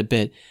reminisced quite a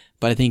bit,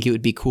 but I think it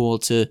would be cool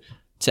to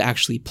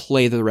actually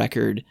play the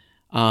record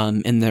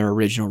in their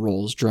original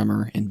roles,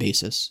 drummer and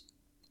bassist.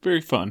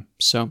 Very fun.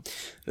 So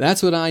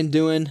that's what I'm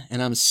doing,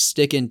 and I'm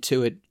sticking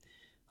to it.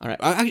 All right,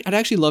 I'd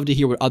actually love to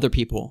hear what other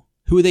people,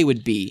 who they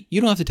would be.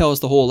 You don't have to tell us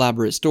the whole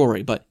elaborate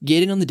story, but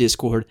get in on the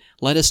Discord.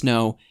 Let us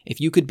know if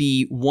you could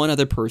be one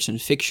other person,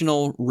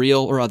 fictional,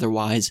 real, or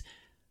otherwise.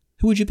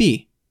 Who would you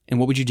be, and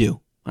what would you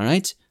do? All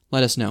right?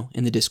 Let us know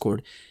in the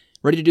Discord.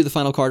 Ready to do the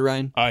final card,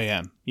 Ryan? I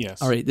am,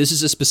 yes. All right, this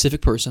is a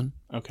specific person.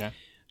 Okay.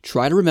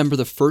 Try to remember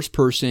the first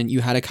person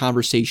you had a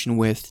conversation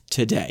with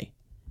today.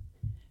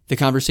 The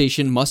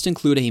conversation must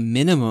include a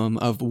minimum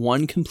of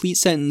one complete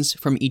sentence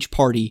from each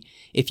party.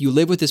 If you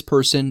live with this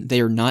person, they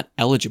are not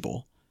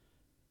eligible.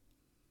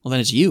 Well, then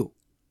it's you.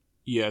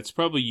 Yeah, it's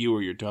probably you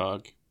or your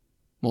dog.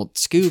 Well,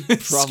 Scoob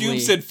probably...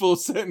 Scoob said full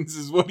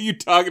sentences. What are you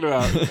talking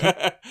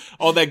about?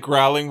 All that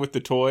growling with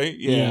the toy?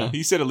 Yeah,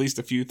 he said at least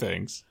a few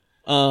things.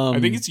 I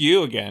think it's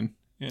you again.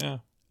 Yeah.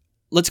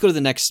 Let's go to the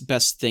next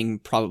best thing,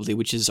 probably,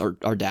 which is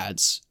our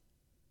dads.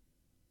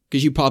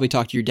 Because you probably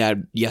talked to your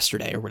dad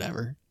yesterday or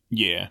whatever.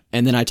 Yeah.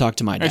 And then I talked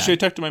to my dad. Actually, I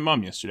talked to my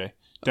mom yesterday.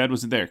 Dad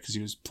wasn't there because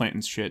he was planting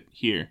shit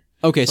here.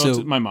 Okay,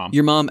 so my mom.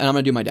 Your mom, and I'm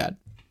going to do my dad.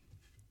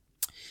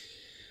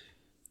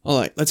 All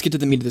right, let's get to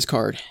the meat of this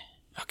card.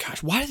 Oh,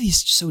 gosh, why are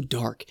these so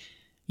dark?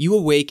 You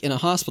awake in a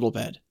hospital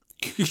bed.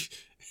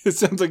 It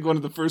sounds like one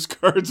of the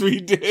first cards we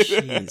did.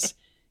 Jeez.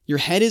 Your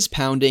head is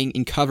pounding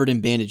and covered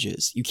in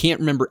bandages. You can't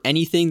remember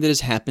anything that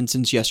has happened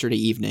since yesterday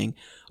evening,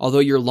 although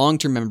your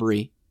long-term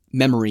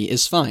memory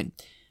is fine.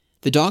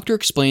 The doctor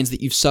explains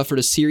that you've suffered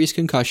a serious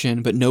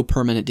concussion, but no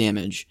permanent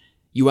damage.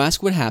 You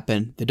ask what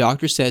happened. The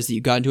doctor says that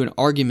you got into an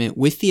argument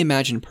with the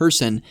imagined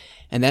person,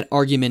 and that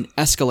argument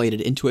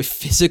escalated into a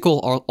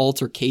physical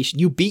altercation.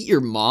 You beat your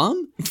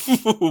mom?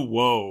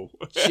 Whoa.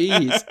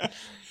 Jeez.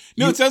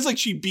 No, it sounds like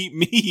she beat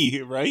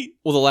me, right?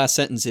 Well, the last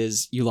sentence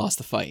is, you lost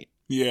the fight.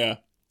 Yeah.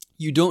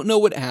 You don't know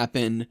what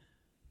happened,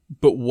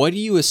 but what do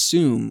you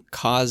assume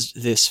caused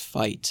this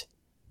fight?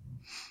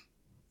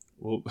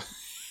 Well...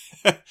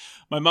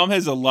 My mom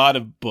has a lot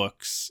of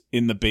books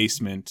in the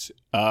basement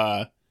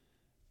that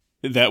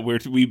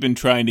we've been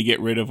trying to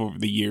get rid of over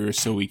the years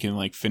so we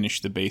can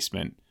finish the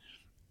basement.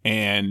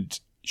 And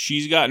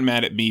she's gotten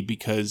mad at me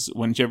because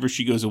whenever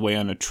she goes away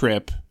on a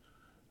trip,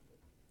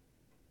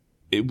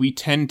 we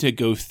tend to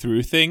go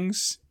through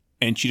things,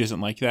 and she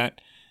doesn't like that.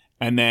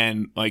 And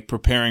then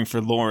preparing for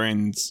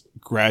Lauren's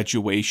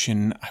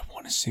graduation, I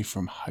want to say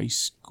from high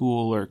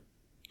school it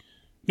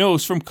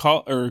was from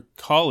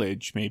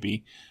college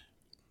maybe.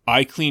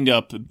 I cleaned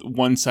up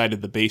one side of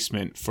the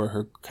basement for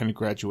her kind of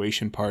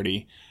graduation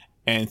party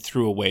and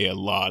threw away a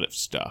lot of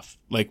stuff.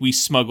 We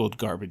smuggled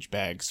garbage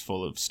bags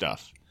full of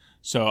stuff.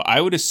 So I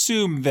would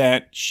assume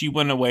that she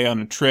went away on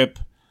a trip.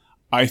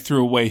 I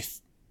threw away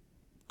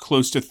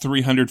close to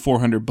 300,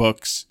 400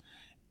 books,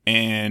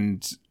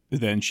 and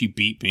then she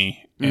beat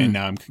me, and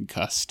now I'm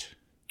concussed.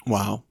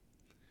 Wow.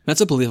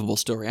 That's a believable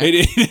story.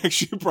 It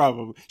actually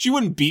probably. She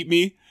wouldn't beat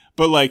me,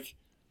 but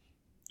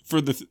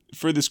for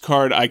this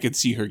card, I could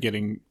see her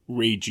getting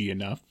ragey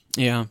enough.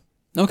 Yeah.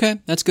 Okay,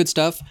 that's good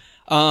stuff.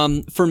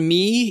 For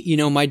me,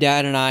 my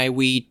dad and I,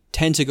 we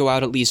tend to go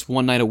out at least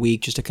one night a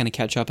week just to kind of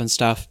catch up and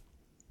stuff.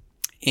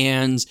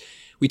 And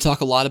we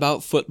talk a lot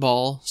about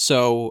football.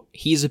 So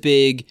he's a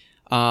big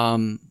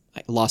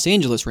Los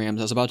Angeles Rams.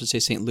 I was about to say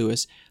St.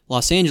 Louis.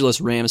 Los Angeles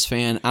Rams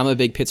fan. I'm a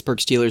big Pittsburgh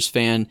Steelers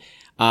fan.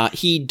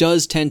 He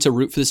does tend to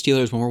root for the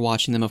Steelers when we're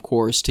watching them, of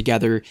course,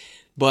 together.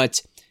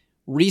 But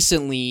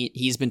recently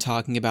he's been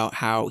talking about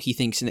how he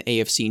thinks in the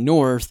AFC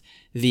North,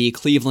 the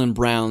Cleveland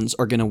Browns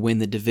are going to win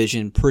the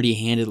division pretty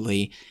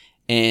handedly.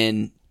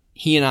 And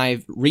he and I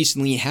have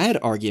recently had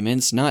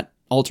arguments, not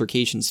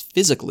altercations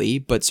physically,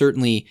 but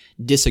certainly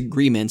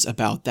disagreements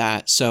about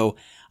that. So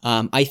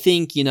I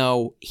think,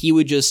 he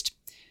would just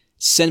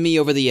send me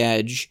over the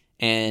edge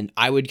and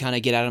I would kind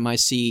of get out of my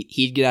seat.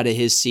 He'd get out of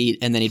his seat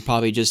and then he'd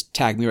probably just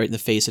tag me right in the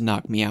face and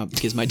knock me out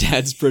because my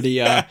dad's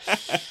pretty...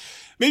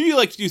 Maybe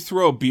you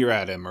throw a beer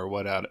at him or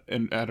what out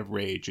of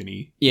rage and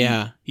he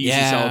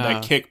uses all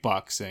that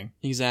kickboxing.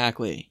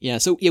 Exactly. Yeah.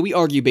 So we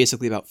argue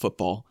basically about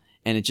football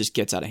and it just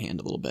gets out of hand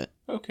a little bit.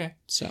 Okay.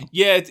 So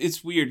yeah,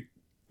 it's weird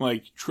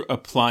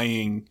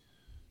applying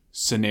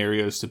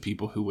scenarios to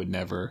people who would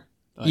never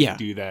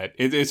do that.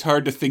 It's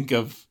hard to think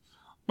of.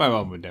 My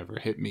mom would never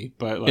hit me,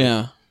 but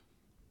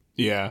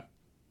yeah.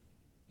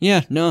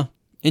 No,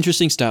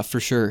 interesting stuff for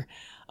sure.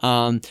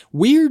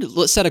 Weird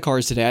set of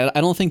cards today.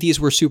 I don't think these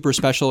were super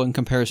special in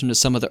comparison to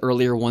some of the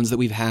earlier ones that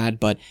we've had,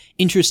 but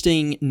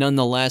interesting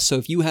nonetheless. So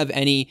if you have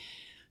any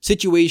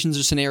situations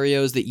or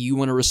scenarios that you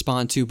want to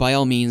respond to, by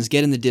all means,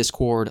 get in the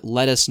Discord,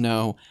 let us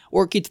know,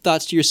 or keep the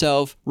thoughts to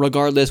yourself.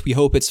 Regardless, we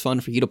hope it's fun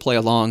for you to play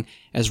along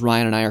as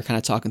Ryan and I are kind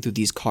of talking through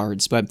these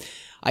cards. But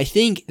I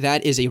think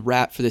that is a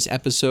wrap for this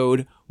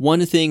episode.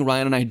 One thing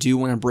Ryan and I do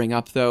want to bring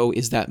up, though,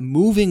 is that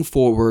moving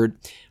forward,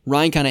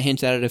 Ryan kind of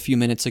hinted at it a few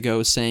minutes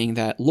ago, saying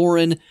that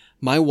Lauren,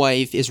 my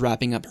wife, is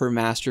wrapping up her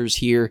master's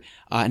here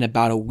in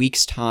about a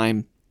week's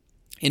time.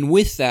 And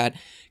with that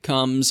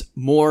comes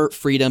more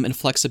freedom and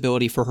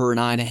flexibility for her and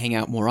I to hang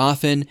out more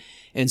often.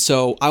 And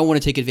so I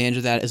want to take advantage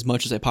of that as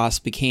much as I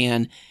possibly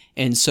can.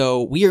 And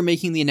so we are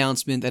making the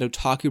announcement that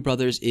Otaku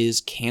Brothers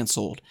is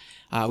canceled.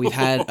 We've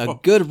had a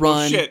good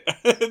run. Oh,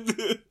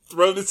 shit.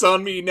 Throw this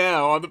on me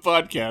now on the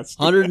podcast.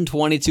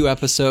 122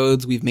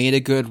 episodes. We've made a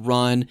good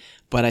run,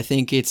 but I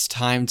think it's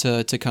time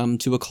to come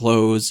to a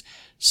close.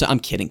 So I'm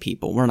kidding,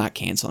 people. We're not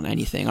canceling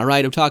anything. All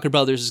right, Otaku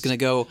Brothers is going to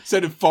go.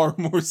 Said it far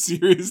more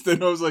serious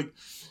than I was like,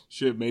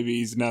 shit, maybe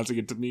he's announcing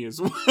it to me as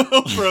well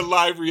for a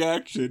live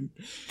reaction.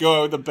 Go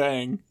out with a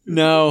bang.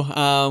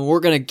 No,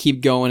 we're going to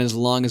keep going as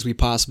long as we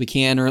possibly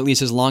can, or at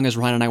least as long as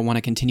Ryan and I want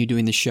to continue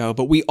doing the show.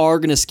 But we are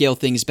going to scale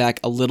things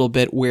back a little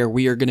bit where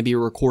we are going to be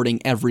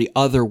recording every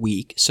other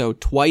week. So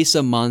twice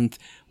a month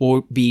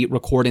we'll be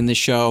recording the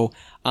show.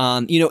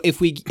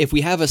 If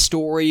we have a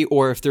story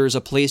or if there's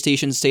a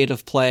PlayStation State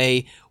of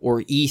Play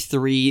or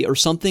E3 or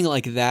something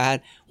like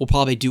that, we'll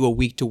probably do a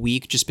week to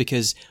week just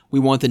because we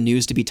want the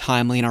news to be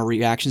timely and our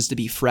reactions to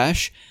be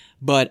fresh.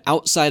 But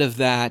outside of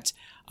that,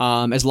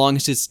 as long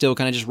as it's still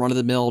kind of just run of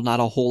the mill, not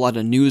a whole lot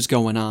of news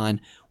going on,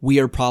 we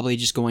are probably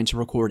just going to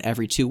record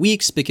every 2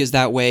 weeks because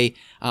that way,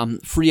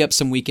 free up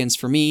some weekends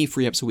for me,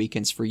 free up some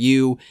weekends for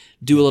you,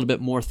 do a little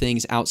bit more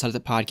things outside of the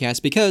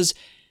podcast because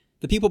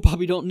the people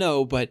probably don't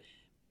know, but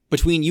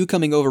between you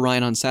coming over,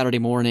 Ryan, on Saturday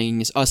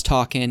mornings, us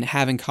talking,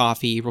 having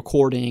coffee,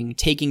 recording,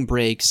 taking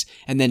breaks,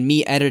 and then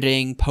me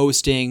editing,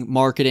 posting,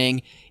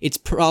 marketing, it's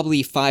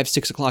probably 5,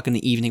 6 o'clock in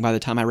the evening by the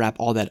time I wrap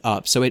all that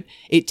up. So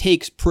it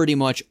takes pretty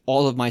much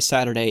all of my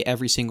Saturday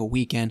every single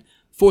weekend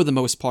for the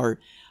most part.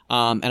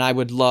 And I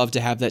would love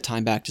to have that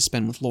time back to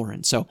spend with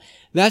Lauren. So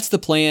that's the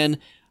plan.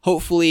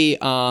 Hopefully,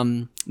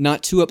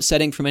 not too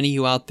upsetting from any of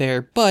you out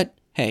there, but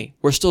hey,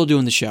 we're still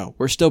doing the show.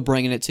 We're still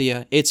bringing it to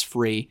you. It's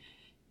free.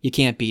 You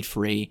can't beat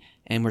free,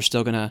 and we're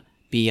still going to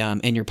be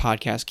in your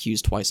podcast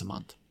queues twice a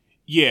month.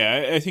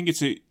 Yeah, I think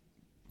it's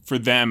for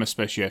them,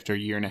 especially after a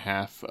year and a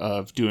half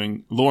of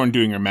Lauren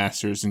doing her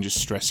master's and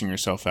just stressing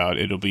herself out,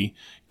 it'll be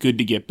good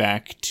to get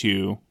back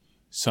to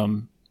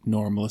some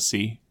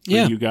normalcy for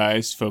you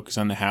guys, focus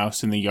on the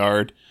house and the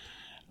yard.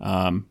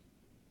 And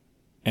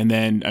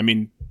then, I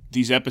mean,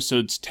 these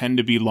episodes tend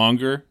to be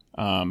longer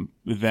than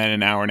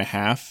an hour and a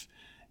half.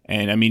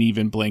 And I mean,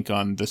 even Blink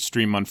on the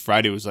stream on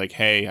Friday was like,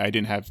 hey, I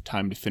didn't have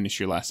time to finish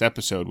your last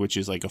episode, which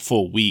is like a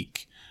full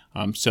week.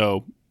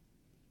 So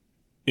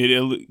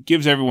it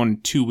gives everyone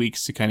 2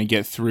 weeks to kind of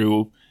get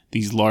through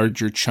these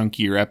larger,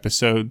 chunkier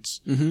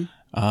episodes.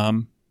 Mm-hmm.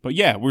 But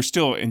yeah, we're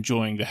still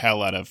enjoying the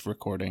hell out of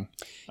recording.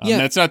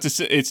 That's not to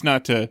say, it's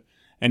not to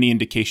any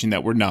indication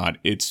that we're not.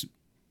 It's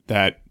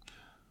that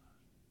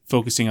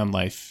focusing on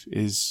life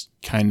is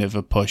kind of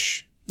a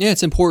push. Yeah,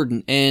 it's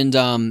important. And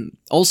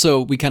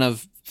also, we kind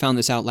of found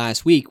this out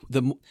last week.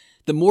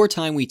 The more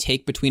time we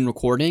take between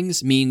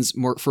recordings means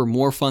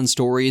more fun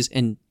stories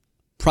and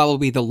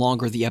probably the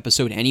longer the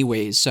episode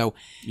anyways. So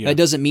that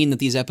doesn't mean that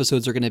these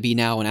episodes are going to be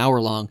now an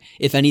hour long.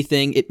 If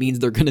anything, it means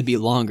they're going to be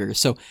longer.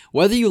 So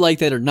whether you like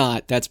that or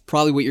not, that's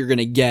probably what you're going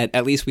to get.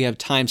 At least we have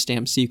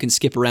timestamps so you can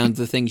skip around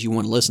to the things you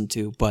want to listen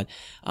to. But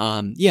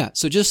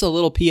so just a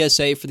little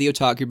PSA for the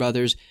Otaku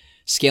Brothers,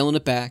 scaling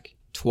it back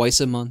twice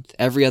a month,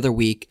 every other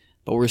week.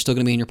 But we're still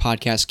going to be in your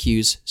podcast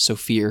queues, so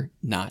fear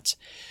not.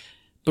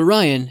 But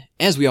Ryan,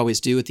 as we always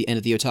do at the end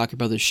of the Otaku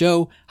Brothers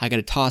show, I got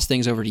to toss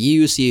things over to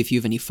you, see if you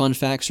have any fun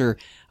facts or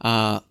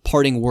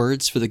parting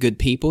words for the good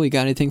people. You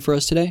got anything for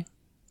us today?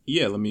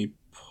 Yeah, let me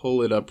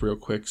pull it up real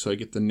quick so I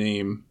get the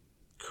name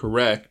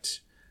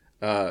correct.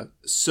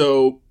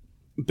 So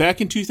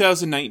back in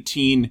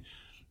 2019,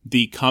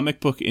 the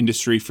comic book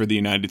industry for the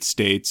United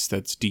States,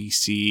 that's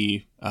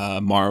DC,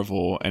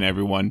 Marvel, and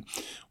everyone,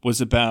 was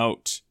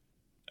about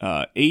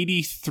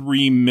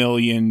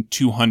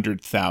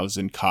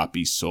 83,200,000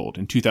 copies sold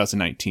in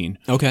 2019.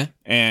 Okay.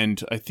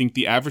 And I think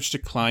the average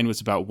decline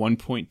was about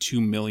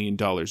 $1.2 million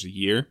a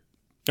year,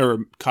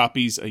 or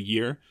copies a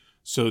year.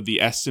 So the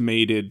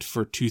estimated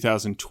for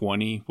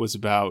 2020 was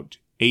about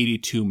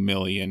 82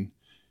 million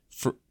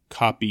for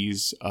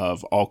copies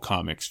of all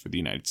comics for the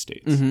United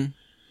States. Mm-hmm.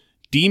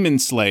 Demon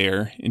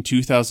Slayer in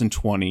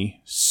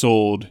 2020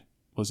 sold,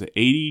 was it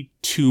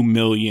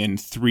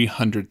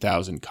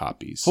 82,300,000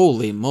 copies.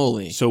 Holy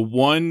moly. So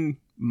one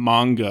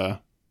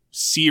manga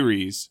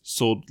series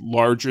sold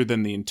larger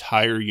than the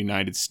entire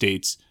United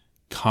States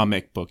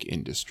comic book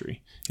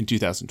industry in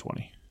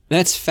 2020.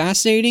 That's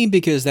fascinating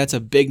because that's a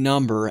big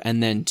number.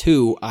 And then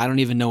 2, I don't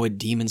even know what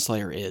Demon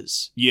Slayer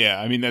is. Yeah,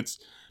 I mean,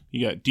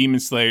 you got Demon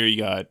Slayer, you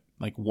got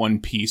like One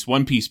Piece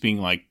being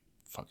like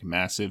fucking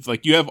massive.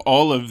 Like you have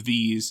all of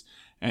these,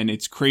 and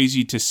it's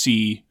crazy to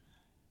see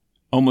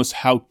almost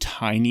how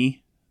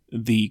tiny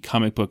the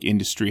comic book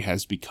industry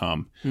has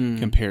become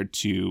compared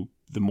to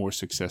the more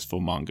successful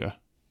manga.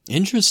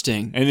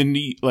 Interesting. And then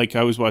like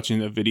I was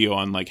watching a video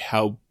on like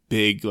how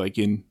big, like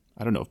in,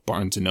 I don't know if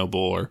Barnes and Noble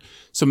or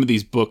some of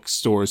these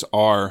bookstores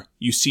are,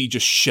 you see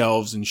just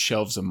shelves and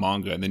shelves of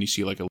manga, and then you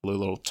see like a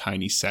little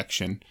tiny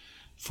section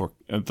for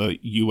the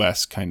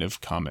US kind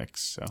of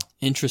comics. So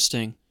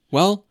interesting.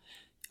 Well,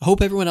 I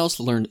hope everyone else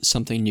learned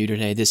something new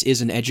today. This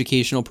is an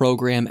educational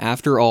program.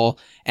 After all,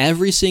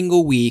 every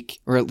single week,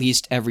 or at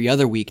least every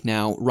other week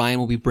now, Ryan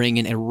will be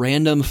bringing a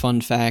random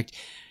fun fact,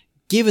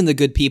 giving the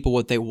good people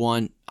what they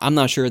want. I'm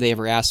not sure they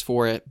ever asked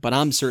for it, but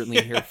I'm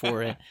certainly here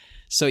for it.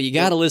 So you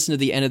got to listen to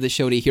the end of the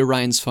show to hear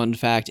Ryan's fun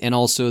fact and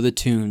also the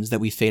tunes that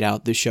we fade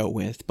out the show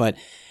with. But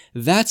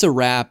that's a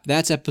wrap.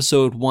 That's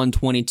episode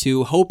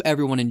 122. Hope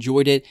everyone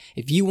enjoyed it.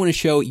 If you want to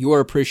show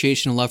your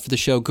appreciation and love for the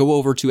show, go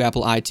over to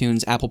Apple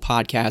iTunes, Apple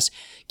Podcasts,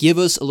 give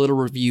us a little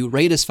review,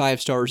 rate us 5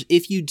 stars.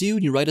 If you do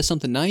and you write us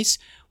something nice,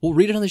 we'll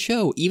read it on the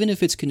show. Even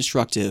if it's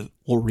constructive,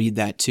 we'll read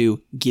that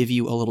too. Give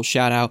you a little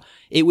shout out.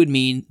 It would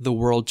mean the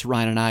world to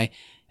Ryan and I.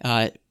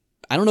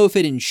 I don't know if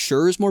it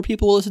ensures more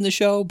people will listen to the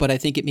show, but I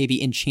think it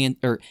maybe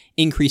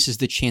increases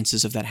the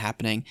chances of that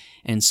happening.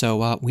 And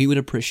so we would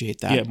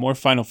appreciate that. yeah, more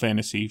Final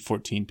Fantasy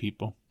 14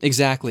 people.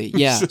 Exactly.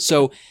 Yeah.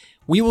 So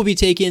we will be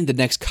taking the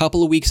next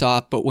couple of weeks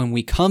off, but when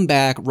we come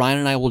back, Ryan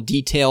and I will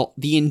detail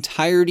the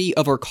entirety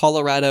of our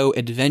Colorado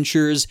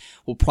adventures.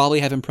 We'll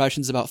probably have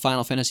impressions about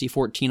Final Fantasy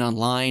 14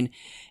 online.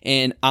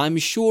 And I'm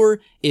sure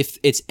if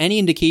it's any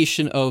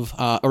indication of,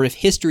 or if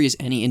history is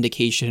any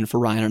indication for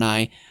Ryan and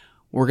I,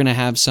 we're going to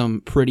have some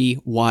pretty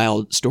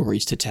wild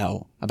stories to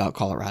tell about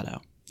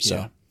Colorado. So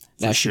Yeah,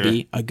 that should sure.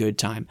 be a good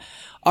time.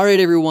 All right,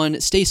 everyone,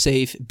 stay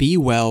safe, be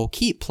well,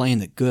 keep playing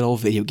the good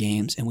old video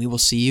games, and we will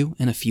see you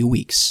in a few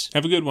weeks.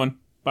 Have a good one.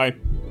 Bye.